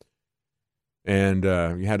 And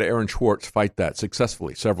you had Aaron Schwartz fight that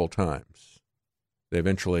successfully several times. They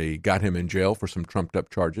eventually got him in jail for some trumped-up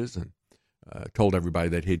charges and told everybody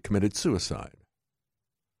that he'd committed suicide.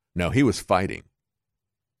 No, he was fighting.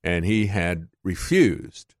 And he had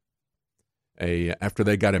refused, after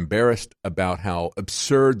they got embarrassed about how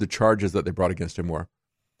absurd the charges that they brought against him were,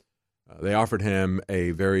 they offered him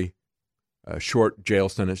a very short jail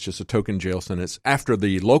sentence, just a token jail sentence, after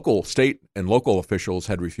the local, state, and local officials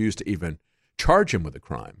had refused to even charge him with a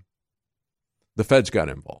crime. The feds got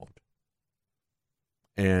involved.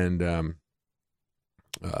 And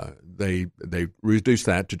they reduced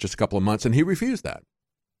that to just a couple of months, and he refused that.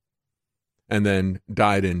 And then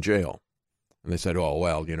died in jail. And they said, oh,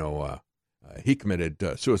 well, he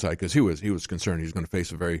committed suicide because he was concerned he was going to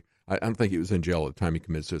face a very, I don't think he was in jail at the time he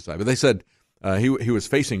committed suicide, but they said he was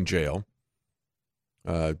facing jail,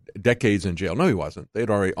 decades in jail. No, he wasn't. They'd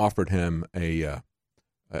already offered him a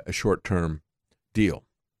short-term deal.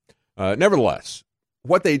 Nevertheless,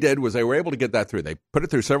 what they did was they were able to get that through. They put it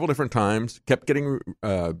through several different times, kept getting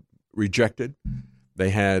rejected. They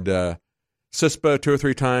had CISPA 2 or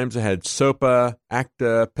 3 times. They had SOPA,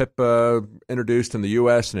 ACTA, PIPA introduced in the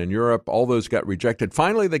U.S. and in Europe. All those got rejected.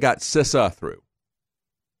 Finally, they got CISA through.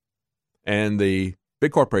 And the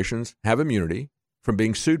big corporations have immunity from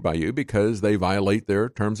being sued by you because they violate their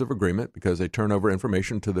terms of agreement, because they turn over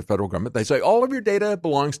information to the federal government. They say all of your data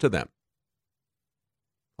belongs to them.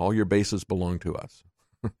 All your bases belong to us.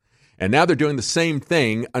 And now they're doing the same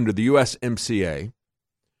thing under the USMCA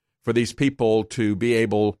for these people to be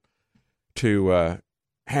able to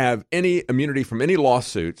have any immunity from any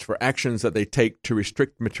lawsuits for actions that they take to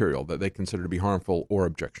restrict material that they consider to be harmful or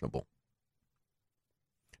objectionable.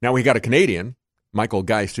 Now, we got a Canadian, Michael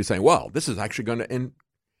Geist, who's saying, well, this is actually going to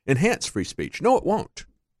enhance free speech. No, it won't.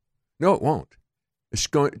 No, it won't. It's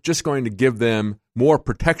just going to give them more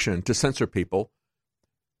protection to censor people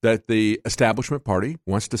that the establishment party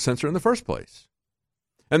wants to censor in the first place.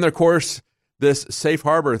 And, of course, this safe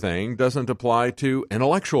harbor thing doesn't apply to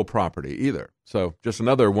intellectual property either. So just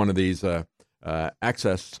another one of these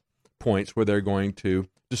access points where they're going to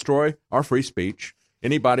destroy our free speech.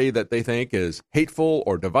 Anybody that they think is hateful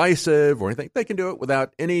or divisive or anything, they can do it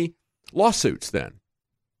without any lawsuits then.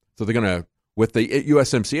 So they're going to, with the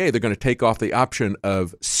USMCA, they're going to take off the option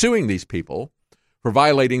of suing these people for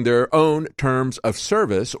violating their own terms of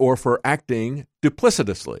service or for acting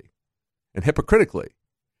duplicitously and hypocritically,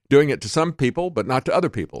 doing it to some people but not to other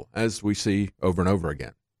people, as we see over and over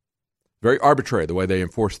again. Very arbitrary the way they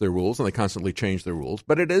enforce their rules, and they constantly change their rules,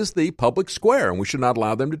 but it is the public square, and we should not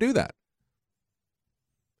allow them to do that.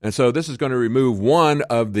 And so this is going to remove one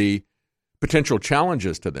of the potential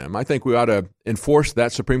challenges to them. I think we ought to enforce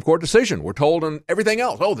that Supreme Court decision. We're told in everything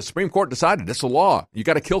else, oh, the Supreme Court decided it's a law. You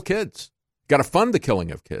got to kill kids. You got to fund the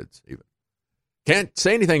killing of kids even. Can't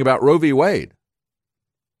say anything about Roe v. Wade.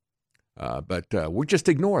 But we just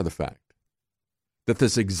ignore the fact that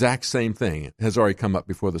this exact same thing has already come up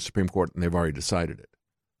before the Supreme Court, and they've already decided it.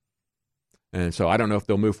 And so I don't know if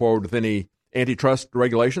they'll move forward with any antitrust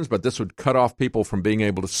regulations, but this would cut off people from being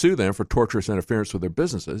able to sue them for torturous interference with their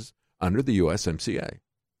businesses under the USMCA.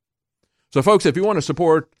 So, folks, if you want to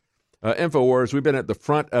support InfoWars, we've been at the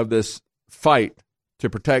front of this fight to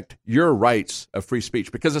protect your rights of free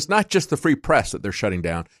speech, because it's not just the free press that they're shutting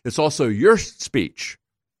down. It's also your speech.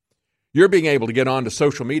 You're being able to get onto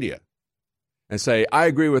social media and say, I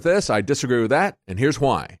agree with this, I disagree with that, and here's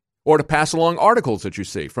why. Or to pass along articles that you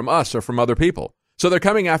see from us or from other people. So they're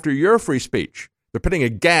coming after your free speech. They're putting a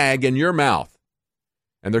gag in your mouth,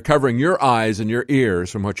 and they're covering your eyes and your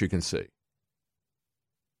ears from what you can see.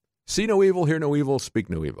 See no evil, hear no evil, speak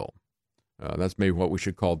no evil. That's maybe what we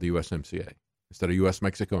should call the USMCA instead of U.S.,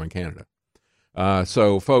 Mexico, and Canada.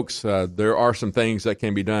 So, folks, there are some things that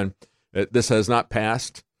can be done. This has not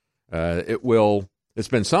passed. It's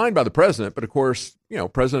been signed by the president, but of course,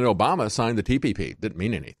 President Obama signed the TPP. It didn't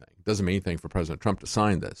mean anything. It doesn't mean anything for President Trump to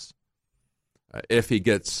sign this. If he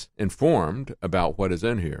gets informed about what is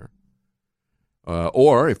in here,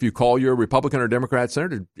 or if you call your Republican or Democrat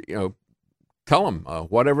senator, tell them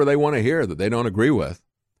whatever they want to hear that they don't agree with.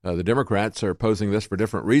 The Democrats are opposing this for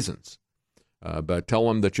different reasons, but tell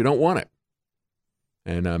them that you don't want it,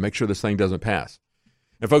 and make sure this thing doesn't pass.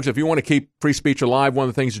 And folks, if you want to keep free speech alive, one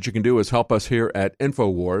of the things that you can do is help us here at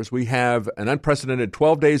InfoWars. We have an unprecedented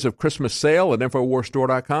 12 days of Christmas sale at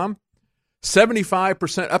InfoWarsStore.com.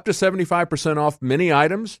 75%, up to 75% off many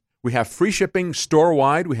items. We have free shipping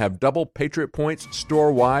store-wide. We have double Patriot Points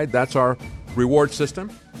store-wide. That's our reward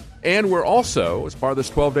system. And we're also, as part of this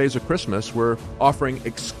 12 days of Christmas, we're offering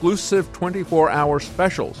exclusive 24-hour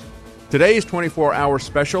specials. Today's 24-hour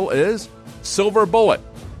special is Silver Bullet,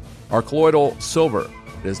 our colloidal silver.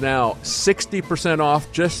 It is now 60%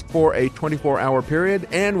 off just for a 24-hour period.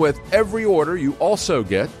 And with every order, you also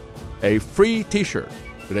get a free T-shirt.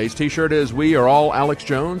 Today's T-shirt is We Are All Alex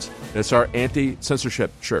Jones. It's our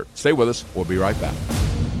anti-censorship shirt. Stay with us. We'll be right back.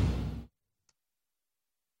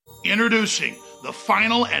 Introducing the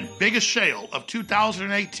final and biggest sale of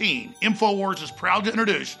 2018. InfoWars is proud to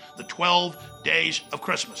introduce the 12 days of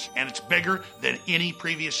Christmas, and it's bigger than any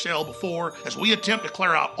previous sale before as we attempt to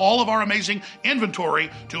clear out all of our amazing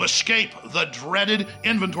inventory to escape the dreaded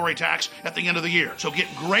inventory tax at the end of the year. So get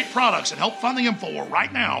great products and help fund the InfoWar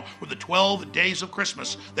right now with the 12 days of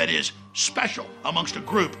Christmas that is special amongst a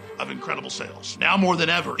group of incredible sales. Now more than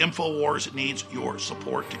ever, InfoWars needs your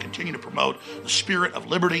support to continue to promote the spirit of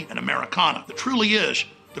liberty and Americana that truly is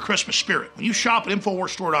the Christmas spirit. When you shop at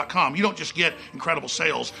InfoWarsStore.com, you don't just get incredible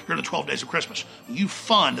sales during the 12 days of Christmas. You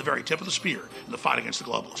fund the very tip of the spear in the fight against the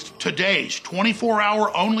globalists. Today's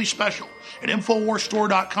 24-hour only special at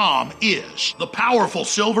InfoWarsStore.com is the powerful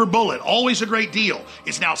Silver Bullet. Always a great deal.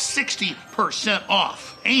 It's now 60%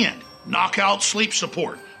 off. And Knockout Sleep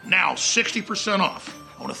Support, now 60% off.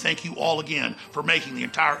 I want to thank you all again for making the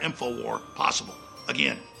entire InfoWar possible.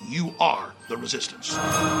 Again, you are the resistance.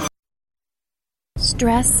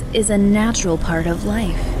 Stress is a natural part of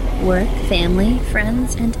life. Work, family,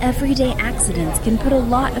 friends, and everyday accidents can put a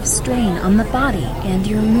lot of strain on the body and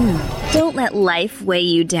your mood. Don't let life weigh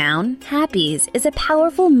you down. Happies is a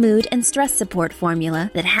powerful mood and stress support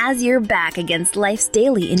formula that has your back against life's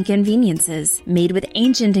daily inconveniences. Made with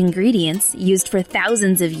ancient ingredients used for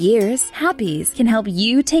thousands of years, Happies can help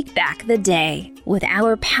you take back the day. With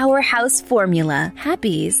our powerhouse formula,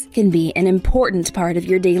 Happies can be an important part of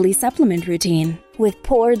your daily supplement routine. With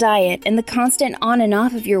poor diet and the constant on and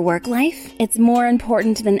off of your work life, it's more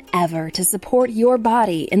important than ever to support your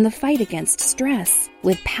body in the fight against stress.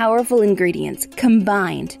 With powerful ingredients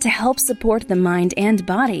combined to help support the mind and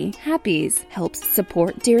body, Happies helps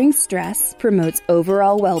support during stress, promotes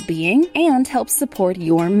overall well-being, and helps support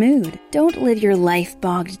your mood. Don't live your life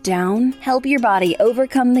bogged down. Help your body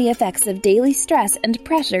overcome the effects of daily stress and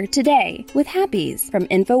pressure today with Happies from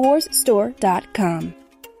InfoWarsStore.com.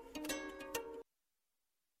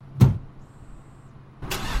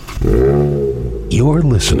 You're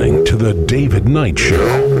listening to The David Knight Show.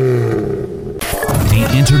 The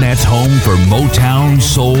Internet's home for Motown,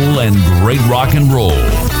 soul, and great rock and roll.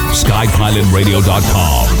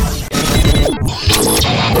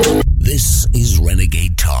 SkyPilotRadio.com. This is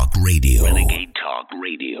Renegade Talk Radio. Renegade Talk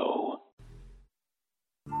Radio.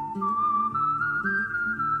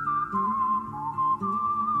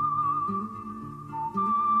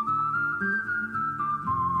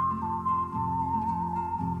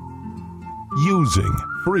 Using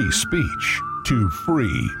free speech to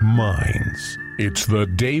free minds. It's The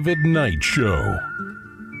David Knight Show.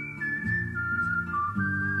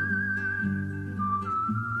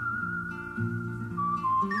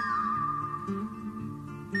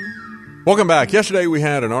 Welcome back. Yesterday we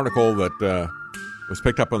had an article that was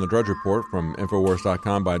picked up on the Drudge Report from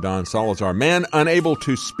Infowars.com by Don Salazar. Man unable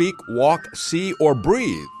to speak, walk, see, or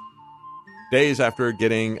breathe days after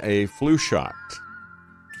getting a flu shot.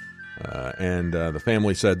 And the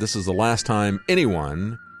family said, this is the last time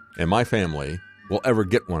anyone in my family will ever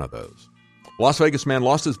get one of those. Las Vegas man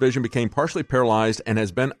lost his vision, became partially paralyzed, and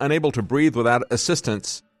has been unable to breathe without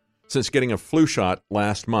assistance since getting a flu shot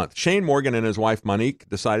last month. Shane Morgan and his wife Monique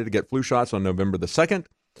decided to get flu shots on November the 2nd.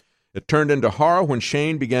 It turned into horror when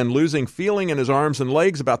Shane began losing feeling in his arms and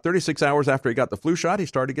legs. About 36 hours after he got the flu shot, he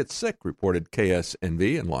started to get sick, reported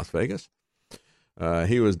KSNV in Las Vegas.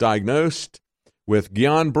 He was diagnosed with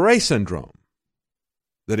Guillain-Barré syndrome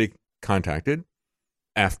that he contacted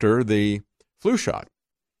after the flu shot.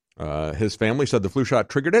 His family said the flu shot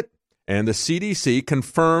triggered it, and the CDC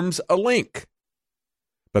confirms a link,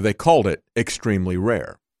 but they called it extremely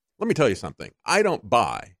rare. Let me tell you something. I don't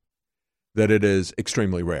buy that it is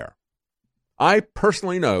extremely rare. I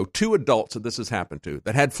personally know 2 adults that this has happened to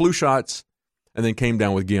that had flu shots and then came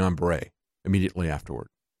down with Guillain-Barré immediately afterward.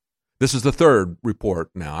 This is the 3rd report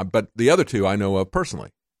now, but the other 2 I know of personally.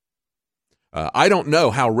 I don't know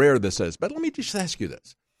how rare this is, but let me just ask you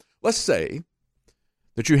this. Let's say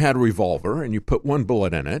that you had a revolver and you put 1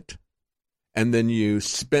 bullet in it, and then you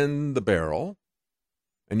spin the barrel,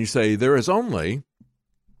 and you say there is only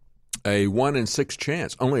a 1 in 6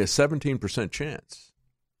 chance, only a 17% chance,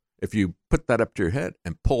 if you put that up to your head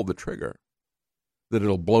and pull the trigger, that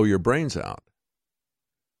it'll blow your brains out.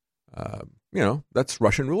 That's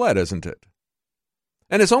Russian roulette, isn't it?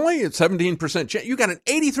 And it's only a 17% chance. You got an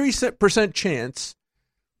 83% chance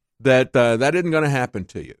that that isn't going to happen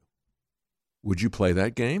to you. Would you play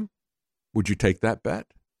that game? Would you take that bet?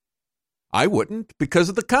 I wouldn't, because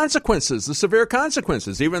of the consequences, the severe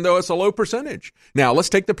consequences, even though it's a low percentage. Now, let's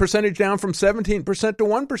take the percentage down from 17% to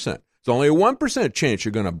 1%. It's only a 1% chance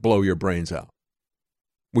you're going to blow your brains out.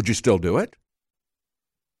 Would you still do it?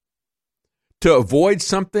 To avoid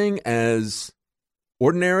something as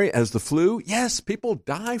ordinary as the flu? Yes, people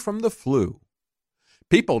die from the flu.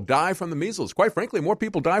 People die from the measles. Quite frankly, more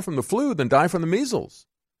people die from the flu than die from the measles.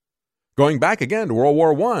 Going back again to World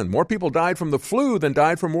War I, more people died from the flu than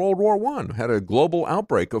died from World War I. Had a global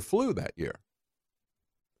outbreak of flu that year.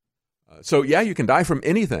 So, yeah, you can die from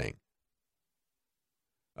anything.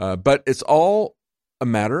 But it's all a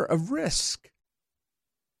matter of risk.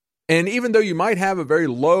 And even though you might have a very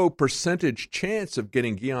low percentage chance of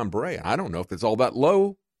getting Guillain-Barré, I don't know if it's all that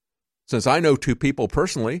low, since I know 2 people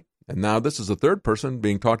personally, and now this is the 3rd person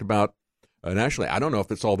being talked about nationally. I don't know if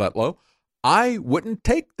it's all that low. I wouldn't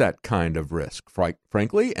take that kind of risk,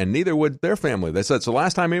 frankly, and neither would their family. They said it's the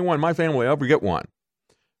last time anyone in my family ever get one.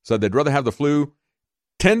 Said they'd rather have the flu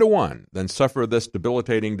 10-1 than suffer this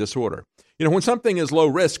debilitating disorder. You know, when something is low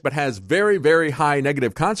risk but has very, very high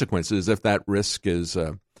negative consequences, if that risk is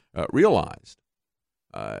realized,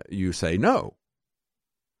 you say no.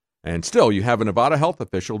 And still, you have a Nevada health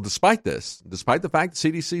official, despite the fact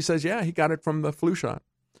the CDC says, yeah, he got it from the flu shot.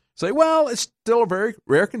 say, well, it's still a very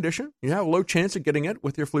rare condition. You have a low chance of getting it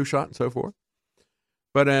with your flu shot and so forth.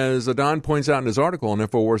 But as Don points out in his article on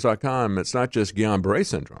Infowars.com, it's not just Guillain-Barré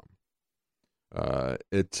syndrome.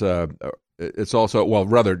 It's also,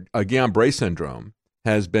 Guillain-Barré syndrome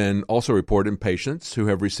has been also reported in patients who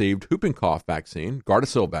have received whooping cough vaccine,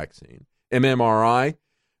 Gardasil vaccine, MMRI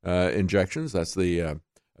injections, that's the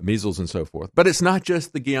measles and so forth. But it's not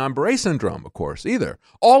just the Guillain-Barré syndrome, of course, either.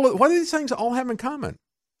 What do these things all have in common?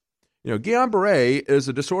 Guillain-Barré is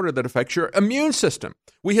a disorder that affects your immune system.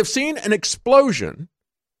 We have seen an explosion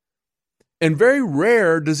in very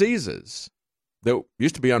rare diseases that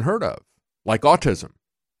used to be unheard of, like autism,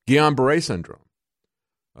 Guillain-Barré syndrome,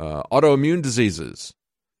 autoimmune diseases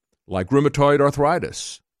like rheumatoid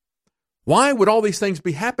arthritis. Why would all these things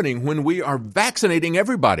be happening when we are vaccinating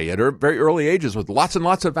everybody at very early ages with lots and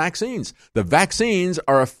lots of vaccines? The vaccines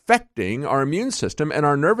are affecting our immune system and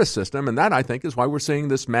our nervous system, and that, I think, is why we're seeing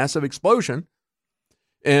this massive explosion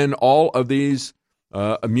in all of these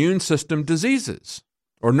immune system diseases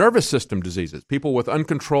or nervous system diseases, people with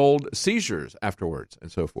uncontrolled seizures afterwards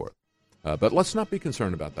and so forth. But let's not be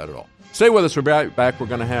concerned about that at all. Stay with us. We're back. We're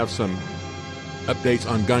going to have some updates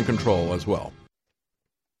on gun control as well.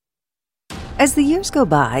 As the years go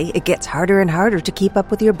by, it gets harder and harder to keep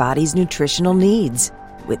up with your body's nutritional needs.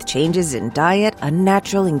 With changes in diet,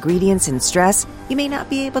 unnatural ingredients, and stress, you may not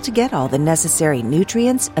be able to get all the necessary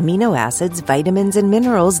nutrients, amino acids, vitamins, and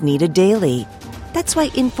minerals needed daily. That's why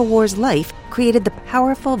InfoWars Life created the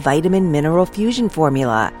powerful Vitamin Mineral Fusion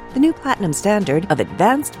formula. The new platinum standard of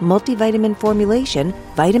advanced multivitamin formulation,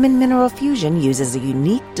 Vitamin Mineral Fusion uses a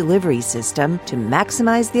unique delivery system to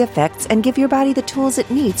maximize the effects and give your body the tools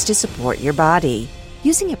it needs to support your body.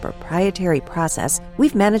 Using a proprietary process,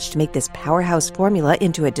 we've managed to make this powerhouse formula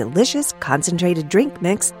into a delicious, concentrated drink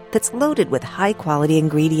mix that's loaded with high-quality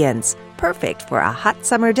ingredients. Perfect for a hot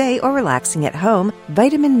summer day or relaxing at home,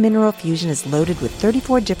 Vitamin Mineral Fusion is loaded with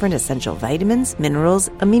 34 different essential vitamins, minerals,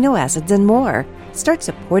 amino acids, and more. Start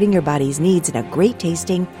supporting your body's needs in a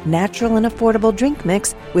great-tasting, natural, and affordable drink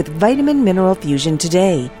mix with Vitamin Mineral Fusion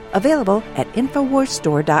today. Available at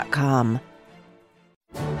InfoWarsStore.com.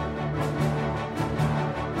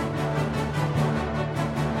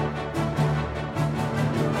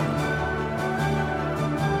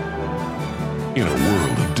 In a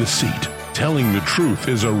world of deceit, telling the truth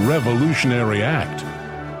is a revolutionary act.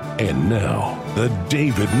 And now, The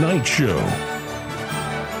David Knight Show.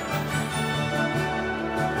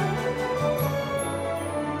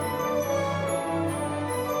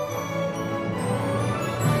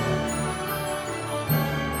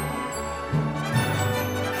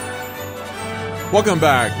 Welcome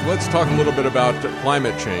back. Let's talk a little bit about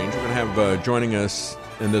climate change. We're going to have joining us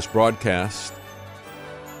in this broadcast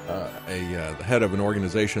the head of an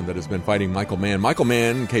organization that has been fighting Michael Mann. Michael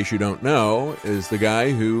Mann, in case you don't know, is the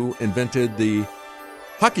guy who invented the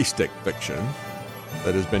hockey stick fiction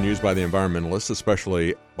that has been used by the environmentalists,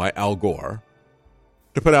 especially by Al Gore,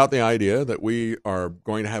 to put out the idea that we are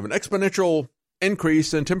going to have an exponential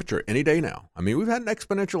increase in temperature any day now. I mean, we've had an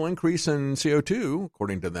exponential increase in CO2,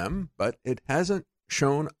 according to them, but it hasn't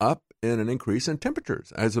shown up in an increase in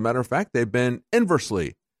temperatures. As a matter of fact, they've been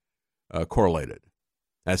inversely correlated.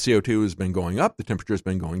 As CO2 has been going up, the temperature has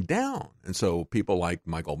been going down. And so people like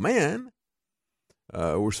Michael Mann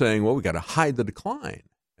were saying, well, we got to hide the decline,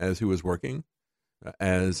 as he was working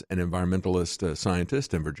as an environmentalist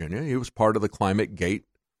scientist in Virginia. He was part of the Climate Gate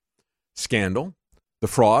scandal, the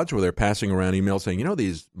frauds where they're passing around emails saying,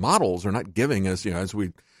 these models are not giving us, as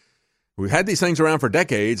we've had these things around for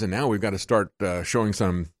decades, and now we've got to start showing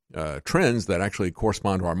some trends that actually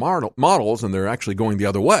correspond to our models, and they're actually going the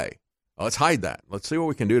other way. Let's hide that. Let's see what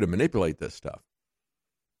we can do to manipulate this stuff.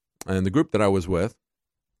 And the group that I was with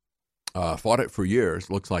fought it for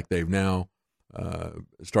years. Looks like they've now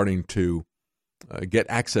starting to get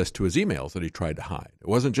access to his emails that he tried to hide. It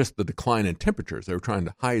wasn't just the decline in temperatures. They were trying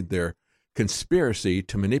to hide their conspiracy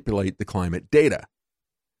to manipulate the climate data.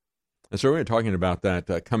 And so we're talking about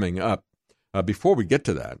that coming up. Before we get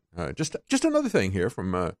to that, just another thing here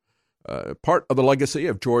from part of the legacy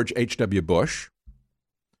of George H.W. Bush.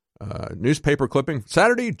 Newspaper clipping,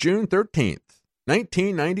 Saturday, June 13th,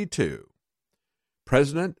 1992.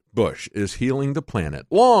 President Bush is healing the planet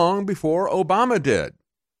long before Obama did.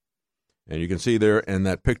 And you can see there in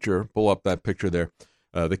that picture, pull up that picture there,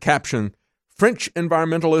 the caption, French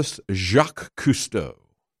environmentalist Jacques Cousteau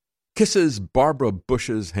kisses Barbara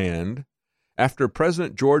Bush's hand after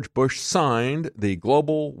President George Bush signed the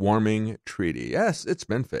Global Warming Treaty. Yes, it's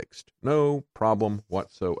been fixed. No problem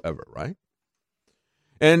whatsoever, right?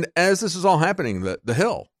 And as this is all happening, the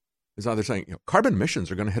Hill is now they're saying carbon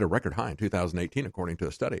emissions are going to hit a record high in 2018, according to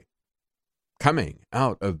a study coming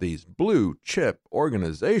out of these blue chip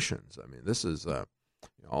organizations. I mean, this is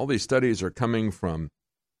all these studies are coming from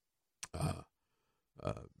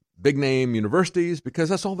big name universities because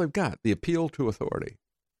that's all they've got. The appeal to authority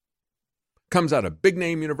comes out of big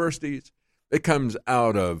name universities. It comes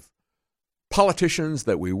out of politicians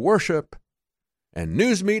that we worship and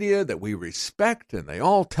news media that we respect, and they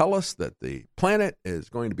all tell us that the planet is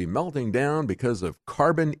going to be melting down because of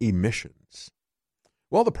carbon emissions.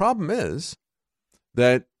 Well, the problem is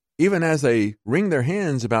that even as they wring their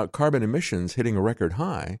hands about carbon emissions hitting a record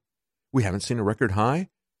high, we haven't seen a record high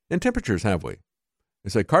in temperatures, have we? They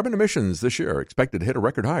say carbon emissions this year are expected to hit a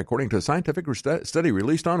record high, according to a scientific study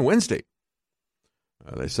released on Wednesday.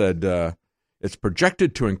 They said it's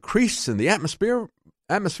projected to increase in the atmosphere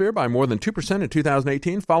by more than 2% in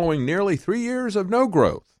 2018, following nearly 3 years of no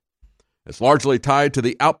growth. It's largely tied to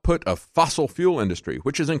the output of fossil fuel industry,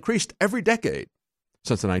 which has increased every decade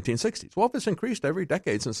since the 1960s. Well, if it's increased every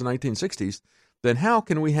decade since the 1960s, then how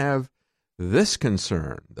can we have this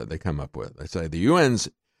concern that they come up with? They say the UN's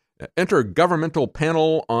Intergovernmental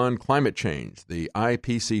Panel on Climate Change, the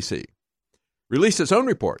IPCC, released its own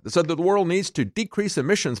report that said that the world needs to decrease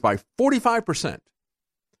emissions by 45%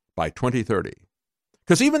 by 2030.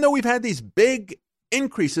 Because even though we've had these big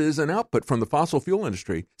increases in output from the fossil fuel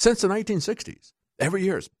industry since the 1960s, every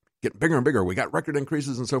year it's getting bigger and bigger. We got record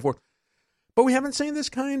increases and so forth. But we haven't seen this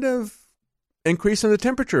kind of increase in the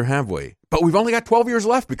temperature, have we? But we've only got 12 years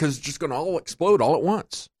left because it's just going to all explode all at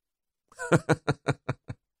once.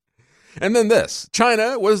 And then this,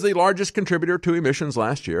 China was the largest contributor to emissions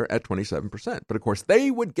last year at 27%. But of course,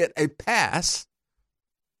 they would get a pass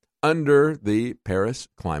under the Paris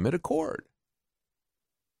Climate Accord.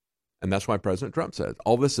 And that's why President Trump said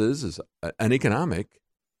all this is an economic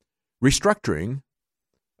restructuring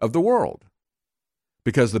of the world.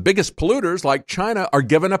 Because the biggest polluters like China are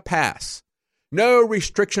given a pass. No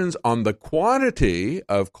restrictions on the quantity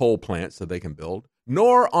of coal plants that they can build,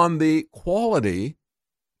 nor on the quality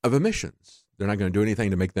of emissions. They're not going to do anything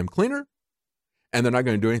to make them cleaner, and they're not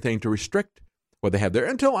going to do anything to restrict what they have there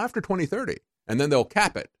until after 2030. And then they'll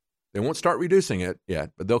cap it. They won't start reducing it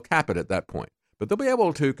yet, but they'll cap it at that point. But they'll be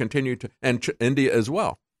able to continue to, and India as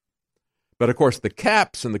well. But of course, the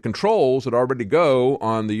caps and the controls that already go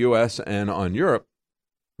on the U.S. and on Europe,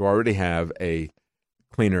 who already have a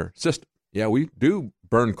cleaner system. Yeah, we do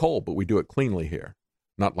burn coal, but we do it cleanly here,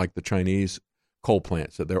 not like the Chinese coal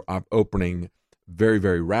plants that they're opening very,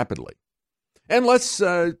 very rapidly. And let's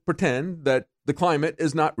pretend that the climate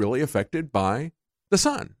is not really affected by the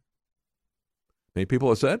sun. Many people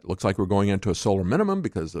have said it looks like we're going into a solar minimum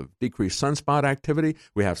because of decreased sunspot activity.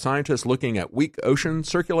 We have scientists looking at weak ocean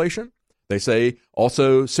circulation. They say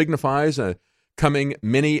also signifies a coming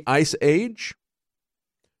mini ice age.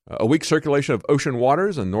 A weak circulation of ocean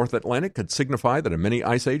waters in North Atlantic could signify that a mini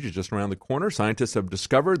ice age is just around the corner. Scientists have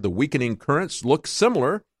discovered the weakening currents look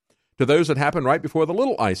similar to those that happened right before the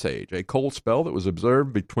Little Ice Age, a cold spell that was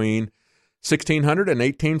observed between 1600 and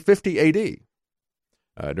 1850 AD.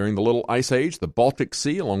 During the Little Ice Age, the Baltic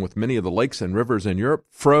Sea, along with many of the lakes and rivers in Europe,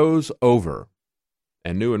 froze over.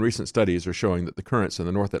 And new and recent studies are showing that the currents in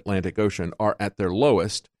the North Atlantic Ocean are at their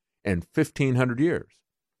lowest in 1,500 years.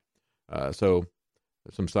 So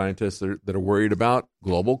there's some scientists that are worried about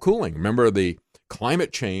global cooling. Remember the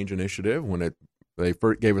climate change initiative when they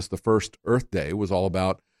first gave us the first Earth Day was all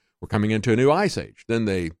about we're coming into a new ice age. Then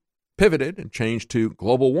they pivoted and changed to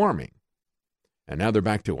global warming. And now they're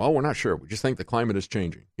back to, well, we're not sure. We just think the climate is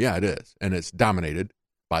changing. Yeah, it is. And it's dominated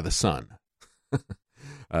by the sun.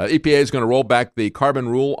 EPA is going to roll back the carbon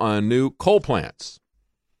rule on new coal plants.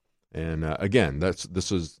 And again,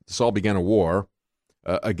 this all began a war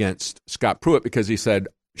against Scott Pruitt because he said,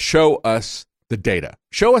 show us the data.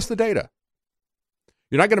 Show us the data.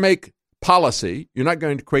 You're not going to make policy. You're not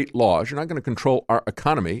going to create laws. You're not going to control our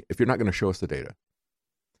economy if you're not going to show us the data.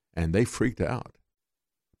 And they freaked out.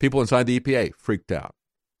 People inside the EPA freaked out.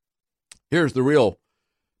 Here's the real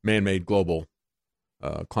man-made global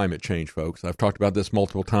climate change, folks. I've talked about this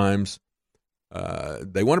multiple times.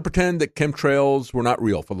 They want to pretend that chemtrails were not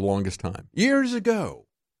real for the longest time. Years ago,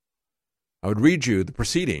 I would read you the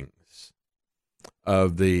proceedings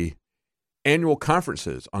of the annual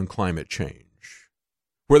conferences on climate change,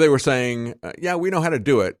 where they were saying, yeah, we know how to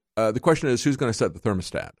do it. The question is, who's going to set the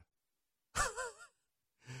thermostat?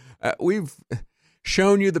 We've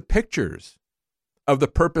shown you the pictures of the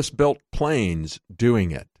purpose-built planes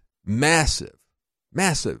doing it. Massive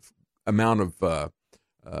amount of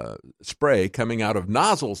spray coming out of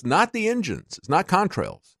nozzles, not the engines. It's not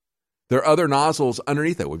contrails. There are other nozzles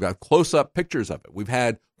underneath it. We've got close-up pictures of it. We've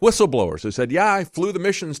had whistleblowers who said, yeah, I flew the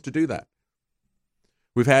missions to do that.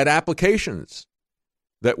 We've had applications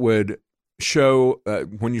that would show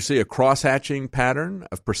when you see a cross-hatching pattern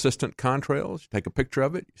of persistent contrails, you take a picture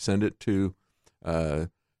of it, you send it to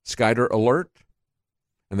Skyder Alert,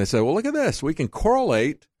 and they say, well, look at this. We can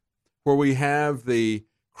correlate where we have the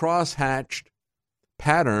cross-hatched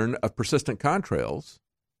pattern of persistent contrails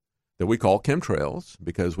that we call chemtrails,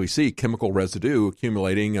 because we see chemical residue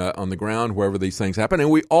accumulating on the ground wherever these things happen. And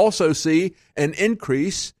we also see an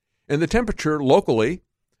increase in the temperature locally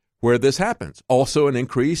where this happens. Also an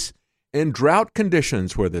increase in drought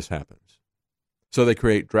conditions where this happens. So they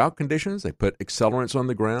create drought conditions. They put accelerants on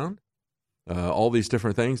the ground, all these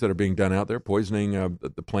different things that are being done out there, poisoning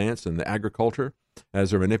the plants and the agriculture as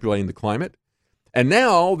they're manipulating the climate. And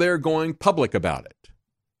now they're going public about it.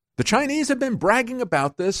 The Chinese have been bragging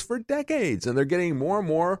about this for decades, and they're getting more and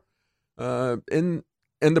more in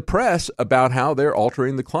the press about how they're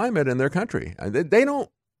altering the climate in their country. They don't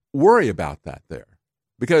worry about that there,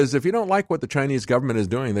 because if you don't like what the Chinese government is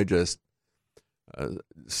doing, they just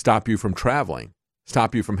stop you from traveling,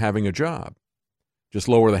 stop you from having a job, just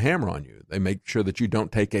lower the hammer on you. They make sure that you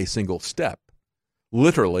don't take a single step,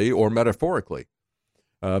 literally or metaphorically.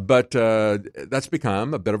 But that's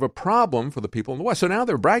become a bit of a problem for the people in the West. So now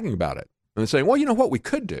they're bragging about it. And they're saying, well, you know what we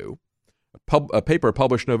could do? A paper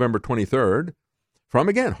published November 23rd from,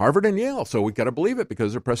 again, Harvard and Yale. So we've got to believe it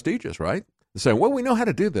because they're prestigious, right? They're saying, well, we know how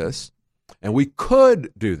to do this, and we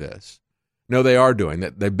could do this. No, they are doing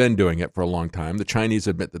it. They've been doing it for a long time. The Chinese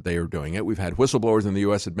admit that they are doing it. We've had whistleblowers in the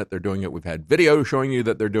U.S. admit they're doing it. We've had videos showing you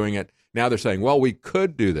that they're doing it. Now they're saying, well, we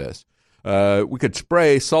could do this. We could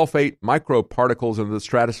spray sulfate microparticles into the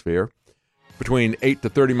stratosphere between 8 to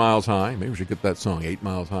 30 miles high. Maybe we should get that song, 8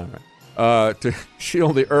 miles high, right? To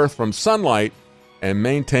shield the Earth from sunlight and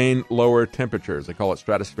maintain lower temperatures. They call it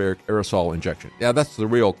stratospheric aerosol injection. Yeah, that's the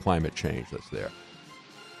real climate change that's there.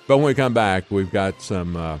 But when we come back, we've got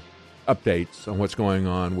some updates on what's going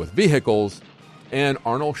on with vehicles and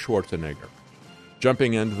Arnold Schwarzenegger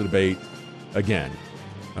jumping into the debate again.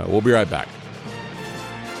 We'll be right back.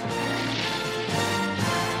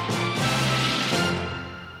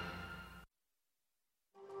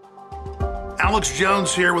 Alex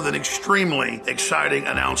Jones here with an extremely exciting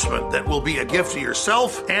announcement that will be a gift to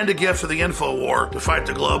yourself and a gift to the InfoWar to fight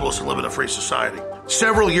the globalists and live in a free society.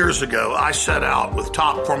 Several years ago, I set out with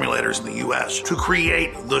top formulators in the U.S. to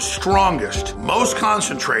create the strongest, most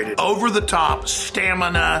concentrated, over-the-top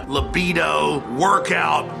stamina, libido,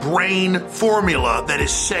 workout, brain formula that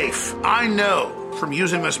is safe. I know from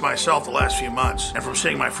using this myself the last few months and from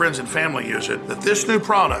seeing my friends and family use it, that this new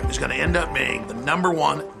product is going to end up being the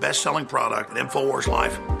 #1 best-selling product at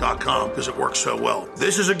InfoWarsLife.com because it works so well.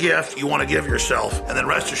 This is a gift you want to give yourself, and then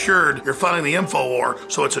rest assured you're funding the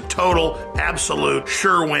InfoWar, so it's a total, absolute,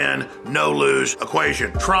 sure win, no-lose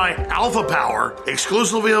equation. Try Alpha Power,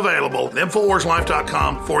 exclusively available at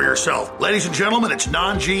InfoWarsLife.com for yourself. Ladies and gentlemen, it's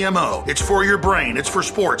non-GMO. It's for your brain. It's for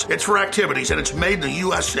sports. It's for activities, and it's made in the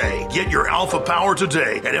USA. Get your Alpha Power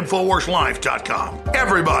today at InfoWarsLife.com.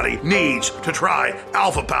 Everybody needs to try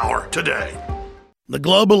Alpha Power today. The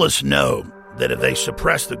globalists know that if they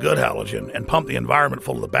suppress the good halogen and pump the environment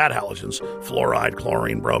full of the bad halogens, fluoride,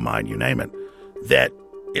 chlorine, bromide, you name it, that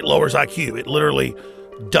it lowers IQ. It literally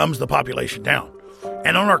dumbs the population down.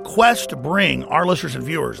 And on our quest to bring our listeners and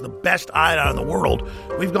viewers the best iodine in the world,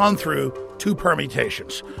 we've gone through 2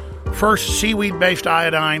 permutations. First, seaweed-based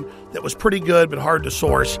iodine that was pretty good but hard to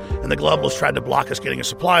source, and the globalists tried to block us getting a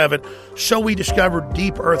supply of it. So we discovered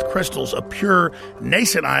deep earth crystals of pure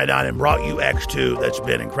nascent iodine and brought you X2 that's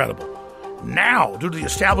been incredible. Now, due to the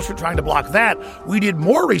establishment trying to block that, we did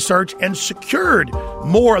more research and secured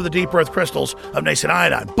more of the deep earth crystals of nascent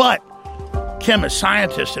iodine. But chemists,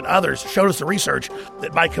 scientists, and others showed us the research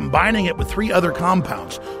that by combining it with 3 other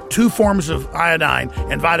compounds, 2 forms of iodine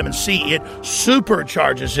and vitamin C, it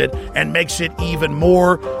supercharges it and makes it even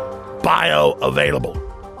more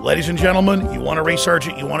bioavailable. Ladies and gentlemen, you want to research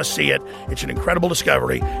it, you want to see it. It's an incredible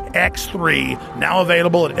discovery. X3, now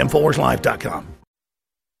available at InfoWarsLife.com.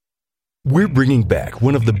 We're bringing back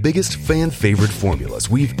one of the biggest fan-favorite formulas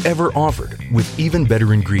we've ever offered with even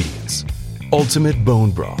better ingredients. Ultimate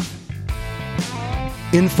Bone Broth.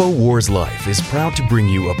 InfoWars Life is proud to bring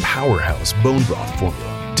you a powerhouse bone broth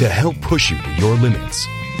formula to help push you to your limits.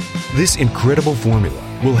 This incredible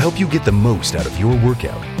formula will help you get the most out of your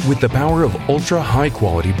workout with the power of ultra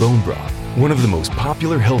high-quality bone broth, one of the most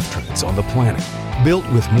popular health trends on the planet. Built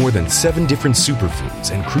with more than 7 different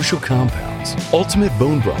superfoods and crucial compounds, Ultimate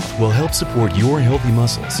Bone Broth will help support your healthy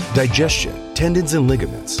muscles, digestion, tendons, and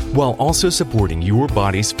ligaments, while also supporting your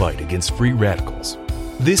body's fight against free radicals.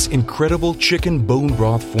 This incredible chicken bone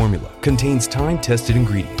broth formula contains time-tested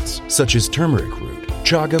ingredients such as turmeric root,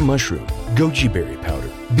 chaga mushroom, goji berry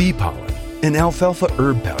powder, bee pollen, and alfalfa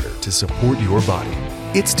herb powder to support your body.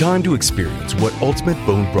 It's time to experience what Ultimate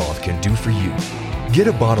Bone Broth can do for you. Get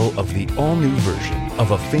a bottle of the all-new version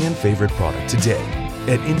of a fan-favorite product today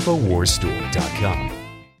at InfoWarsStore.com.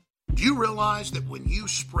 Do you realize that when you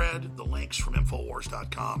spread the links from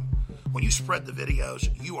InfoWars.com, when you spread the videos,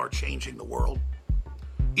 you are changing the world?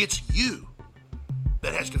 It's you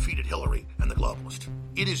that has defeated Hillary and the globalists.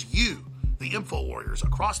 It is you, the info warriors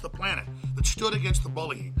across the planet, that stood against the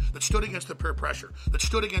bullying, that stood against the peer pressure, that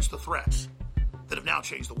stood against the threats, that have now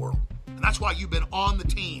changed the world. And that's why you've been on the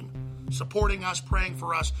team, supporting us, praying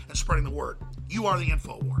for us, and spreading the word. You are the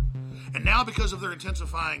info war. And now, because of their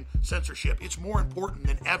intensifying censorship, it's more important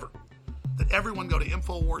than ever that everyone go to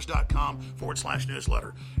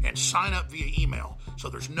Infowars.com/newsletter and sign up via email. So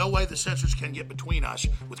there's no way the censors can get between us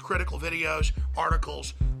with critical videos,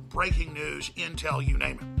 articles, breaking news, intel, you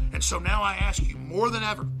name it. And so now I ask you more than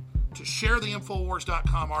ever to share the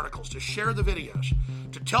Infowars.com articles, to share the videos,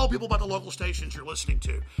 to tell people about the local stations you're listening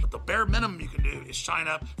to. But the bare minimum you can do is sign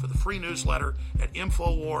up for the free newsletter at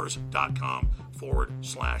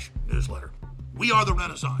Infowars.com/newsletter. We are the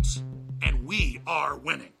Renaissance, and we are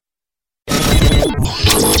winning.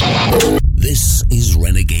 This is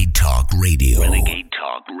Renegade Talk Radio. Renegade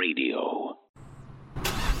Talk Radio.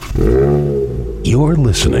 You're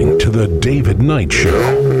listening to The David Knight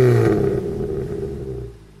Show.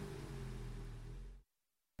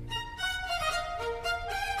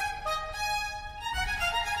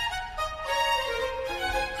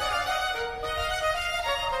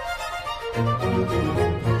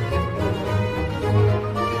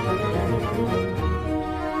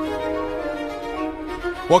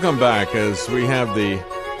 Welcome back as we have the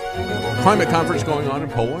climate conference going on in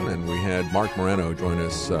Poland, and we had Mark Moreno join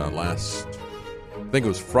us last, I think it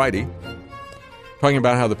was Friday, talking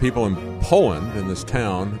about how the people in Poland, in this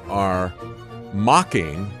town, are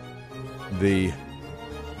mocking the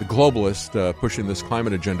globalists pushing this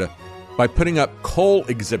climate agenda by putting up coal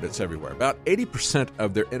exhibits everywhere. About 80%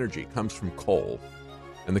 of their energy comes from coal,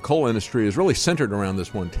 and the coal industry is really centered around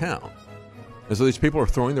this one town. And so these people are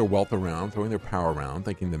throwing their wealth around, throwing their power around,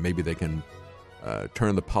 thinking that maybe they can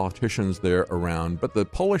turn the politicians there around. But the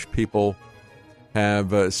Polish people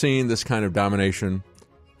have seen this kind of domination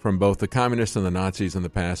from both the communists and the Nazis in the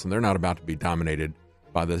past, and they're not about to be dominated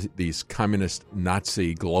by these communist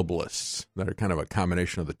Nazi globalists that are kind of a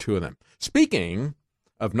combination of the two of them. Speaking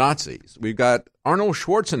of Nazis, we've got Arnold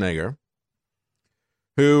Schwarzenegger,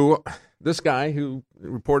 this guy who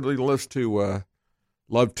reportedly loved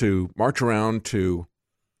to march around to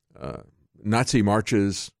Nazi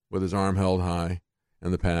marches with his arm held high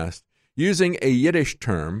in the past, using a Yiddish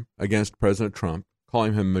term against President Trump,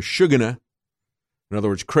 calling him Meshuggah, in other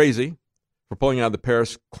words, crazy, for pulling out of the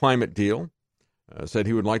Paris climate deal. Said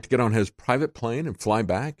he would like to get on his private plane and fly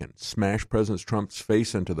back and smash President Trump's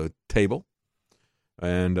face into the table.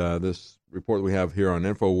 And this report that we have here on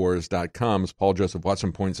Infowars.com, as Paul Joseph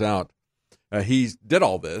Watson points out, he did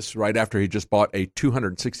all this right after he just bought a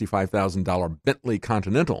 $265,000 Bentley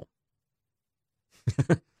Continental.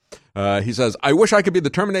 He says, I wish I could be the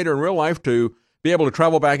Terminator in real life to be able to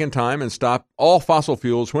travel back in time and stop all fossil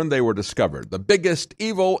fuels when they were discovered. The biggest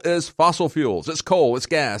evil is fossil fuels. It's coal, it's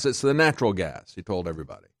gas, it's the natural gas, he told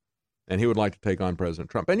everybody. And he would like to take on President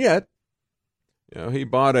Trump. And yet, he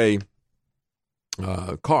bought a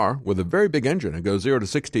car with a very big engine. It goes 0 to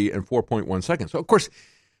 60 in 4.1 seconds. So, of course,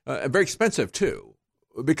 very expensive, too,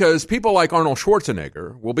 because people like Arnold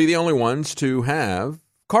Schwarzenegger will be the only ones to have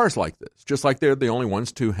cars like this, just like they're the only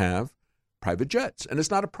ones to have private jets. And it's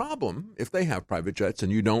not a problem if they have private jets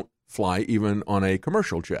and you don't fly even on a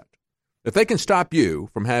commercial jet. If they can stop you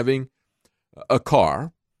from having a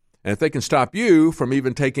car, and if they can stop you from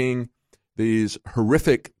even taking these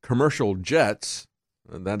horrific commercial jets,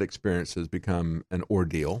 that experience has become an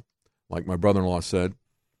ordeal. Like my brother-in-law said,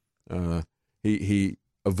 he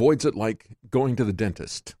avoids it like going to the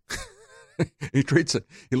dentist. He looks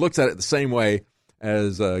at it the same way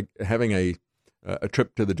as having a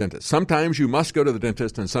trip to the dentist. Sometimes you must go to the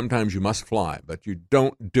dentist and sometimes you must fly, but you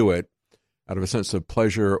don't do it out of a sense of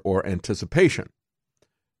pleasure or anticipation.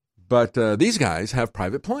 But these guys have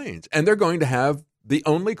private planes, and they're going to have the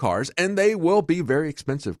only cars, and they will be very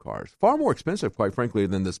expensive cars. Far more expensive, quite frankly,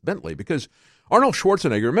 than this Bentley, because Arnold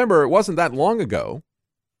Schwarzenegger, remember, it wasn't that long ago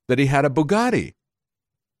that he had a Bugatti.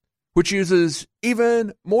 which uses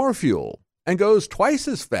even more fuel and goes twice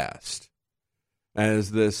as fast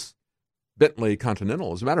as this Bentley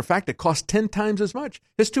Continental. As a matter of fact, it costs 10 times as much.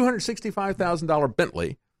 His $265,000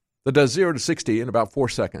 Bentley that does 0 to 60 in about 4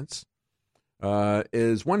 seconds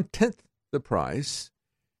is 1/10 the price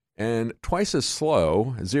and twice as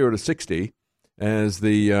slow, 0 to 60, as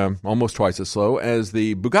the almost twice as slow as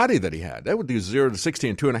the Bugatti that he had. That would do 0 to 60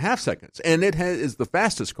 in 2.5 seconds, and it is the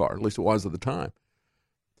fastest car, at least it was at the time.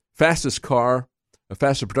 Fastest car,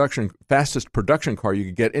 fastest production car you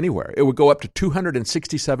could get anywhere. It would go up to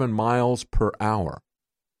 267 miles per hour,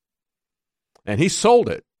 and he sold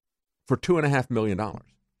it for $2.5 million.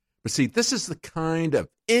 But see, this is the kind of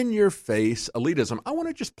in-your-face elitism. I want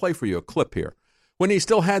to just play for you a clip here. When he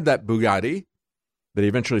still had that Bugatti that he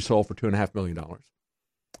eventually sold for $2.5 million,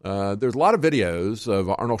 there's a lot of videos of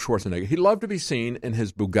Arnold Schwarzenegger. He loved to be seen in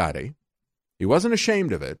his Bugatti. He wasn't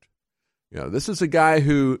ashamed of it. You know, this is a guy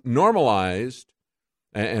who normalized,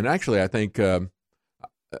 and actually I think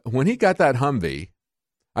when he got that Humvee,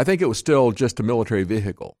 I think it was still just a military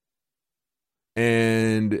vehicle.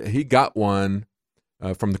 And he got one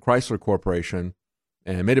from the Chrysler Corporation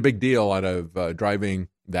and made a big deal out of driving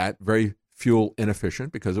that, very fuel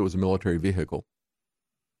inefficient because it was a military vehicle.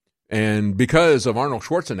 And because of Arnold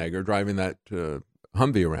Schwarzenegger driving that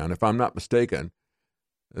Humvee around, if I'm not mistaken,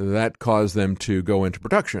 that caused them to go into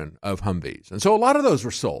production of Humvees. And so a lot of those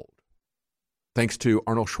were sold thanks to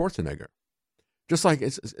Arnold Schwarzenegger. Just like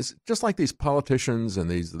it's just like these politicians and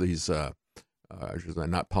these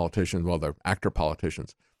not politicians, well, they're actor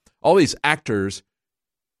politicians. All these actors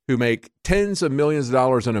who make tens of millions of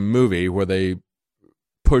dollars in a movie where they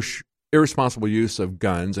push irresponsible use of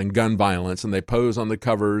guns and gun violence, and they pose on the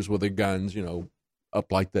covers with the guns, you know,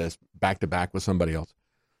 up like this, back to back with somebody else.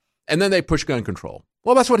 And then they push gun control.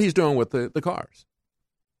 Well, that's what he's doing with the cars.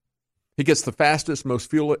 He gets the fastest, most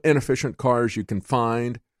fuel-inefficient cars you can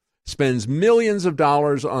find, spends millions of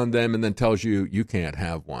dollars on them, and then tells you you can't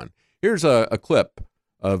have one. Here's a clip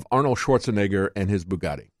of Arnold Schwarzenegger and his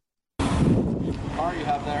Bugatti. Car you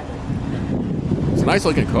have there? It's a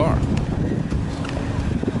nice-looking car.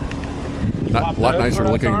 A lot nicer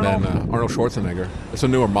looking than Arnold Schwarzenegger. It's a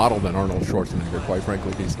newer model than Arnold Schwarzenegger, quite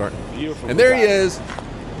frankly. He's starting. And there he is.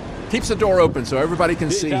 Keeps the door open so everybody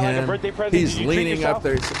can see him. He's leaning up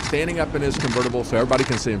there, standing up in his convertible so everybody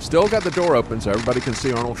can see him. Still got the door open so everybody can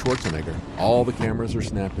see Arnold Schwarzenegger. All the cameras are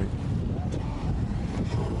snapping.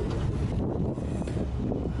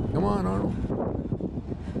 Come on, Arnold.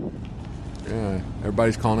 Yeah,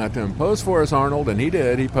 everybody's calling out to him, pose for us, Arnold, and he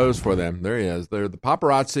did. He posed for them. There he is. They're the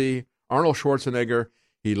paparazzi. Arnold Schwarzenegger,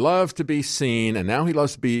 he loves to be seen, and now he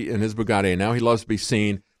loves to be in his Bugatti, and now he loves to be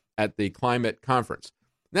seen at the climate conference.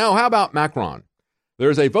 Now, how about Macron?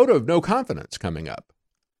 There's a vote of no confidence coming up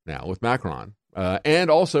now with Macron,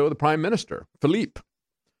 and also the Prime Minister, Philippe.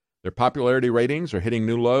 Their popularity ratings are hitting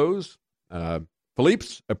new lows.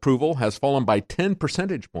 Philippe's approval has fallen by 10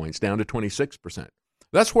 percentage points, down to 26%.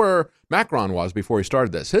 That's where Macron was before he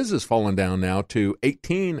started this. His has fallen down now to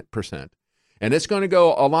 18%, and it's going to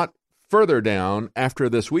go a lot further down after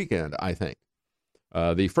this weekend, I think.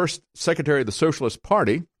 The first secretary of the Socialist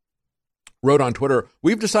Party wrote on Twitter,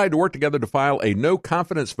 "We've decided to work together to file a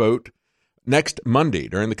no-confidence vote next Monday.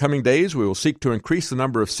 During the coming days, we will seek to increase the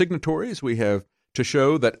number of signatories we have to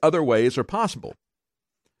show that other ways are possible."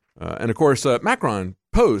 And, of course, Macron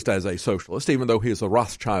posed as a socialist, even though he is a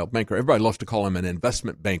Rothschild banker. Everybody loves to call him an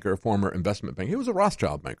investment banker, former investment banker. He was a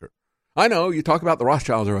Rothschild banker. I know, you talk about the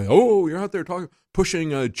Rothschilds, they're like, oh, you're out there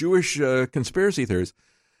pushing Jewish conspiracy theories.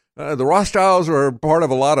 The Rothschilds are part of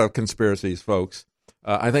a lot of conspiracies, folks.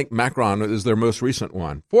 I think Macron is their most recent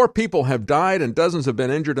one. 4 people have died and dozens have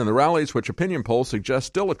been injured in the rallies, which opinion polls suggest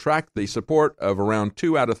still attract the support of around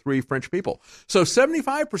 2 out of 3 French people. So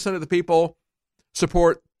 75% of the people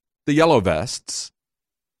support the yellow vests,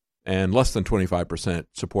 and less than 25%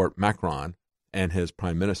 support Macron and his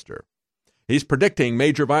prime minister. He's predicting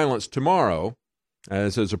major violence tomorrow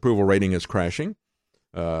as his approval rating is crashing.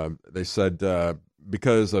 They said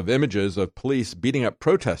because of images of police beating up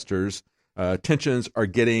protesters, tensions are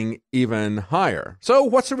getting even higher. So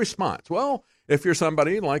what's the response? Well, if you're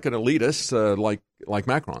somebody like an elitist like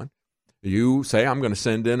Macron, you say, I'm going to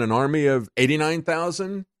send in an army of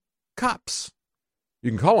 89,000 cops. You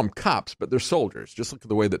can call them cops, but they're soldiers. Just look at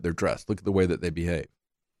the way that they're dressed. Look at the way that they behave.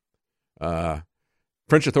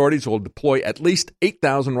 French authorities will deploy at least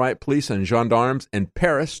 8,000 riot police and gendarmes in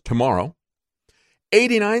Paris tomorrow.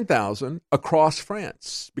 89,000 across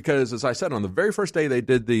France. Because, as I said, on the very first day they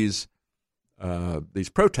did these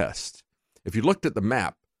protests, if you looked at the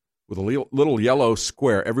map with a little yellow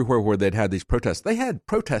square everywhere where they'd had these protests. They had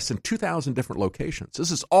protests in 2,000 different locations.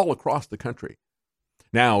 This is all across the country.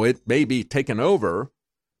 Now, it may be taken over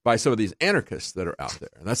by some of these anarchists that are out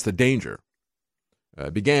there, and that's the danger.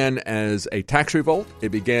 It began as a tax revolt. It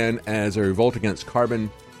began as a revolt against carbon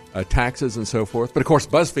taxes and so forth. But, of course,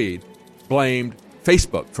 BuzzFeed blamed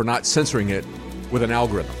Facebook for not censoring it with an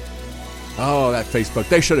algorithm. Oh, that Facebook.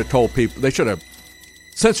 They should have told people, they should have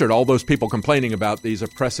censored all those people complaining about these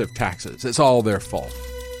oppressive taxes. It's all their fault.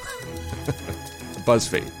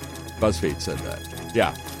 BuzzFeed said that.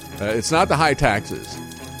 Yeah, it's not the high taxes.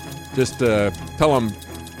 Just tell them,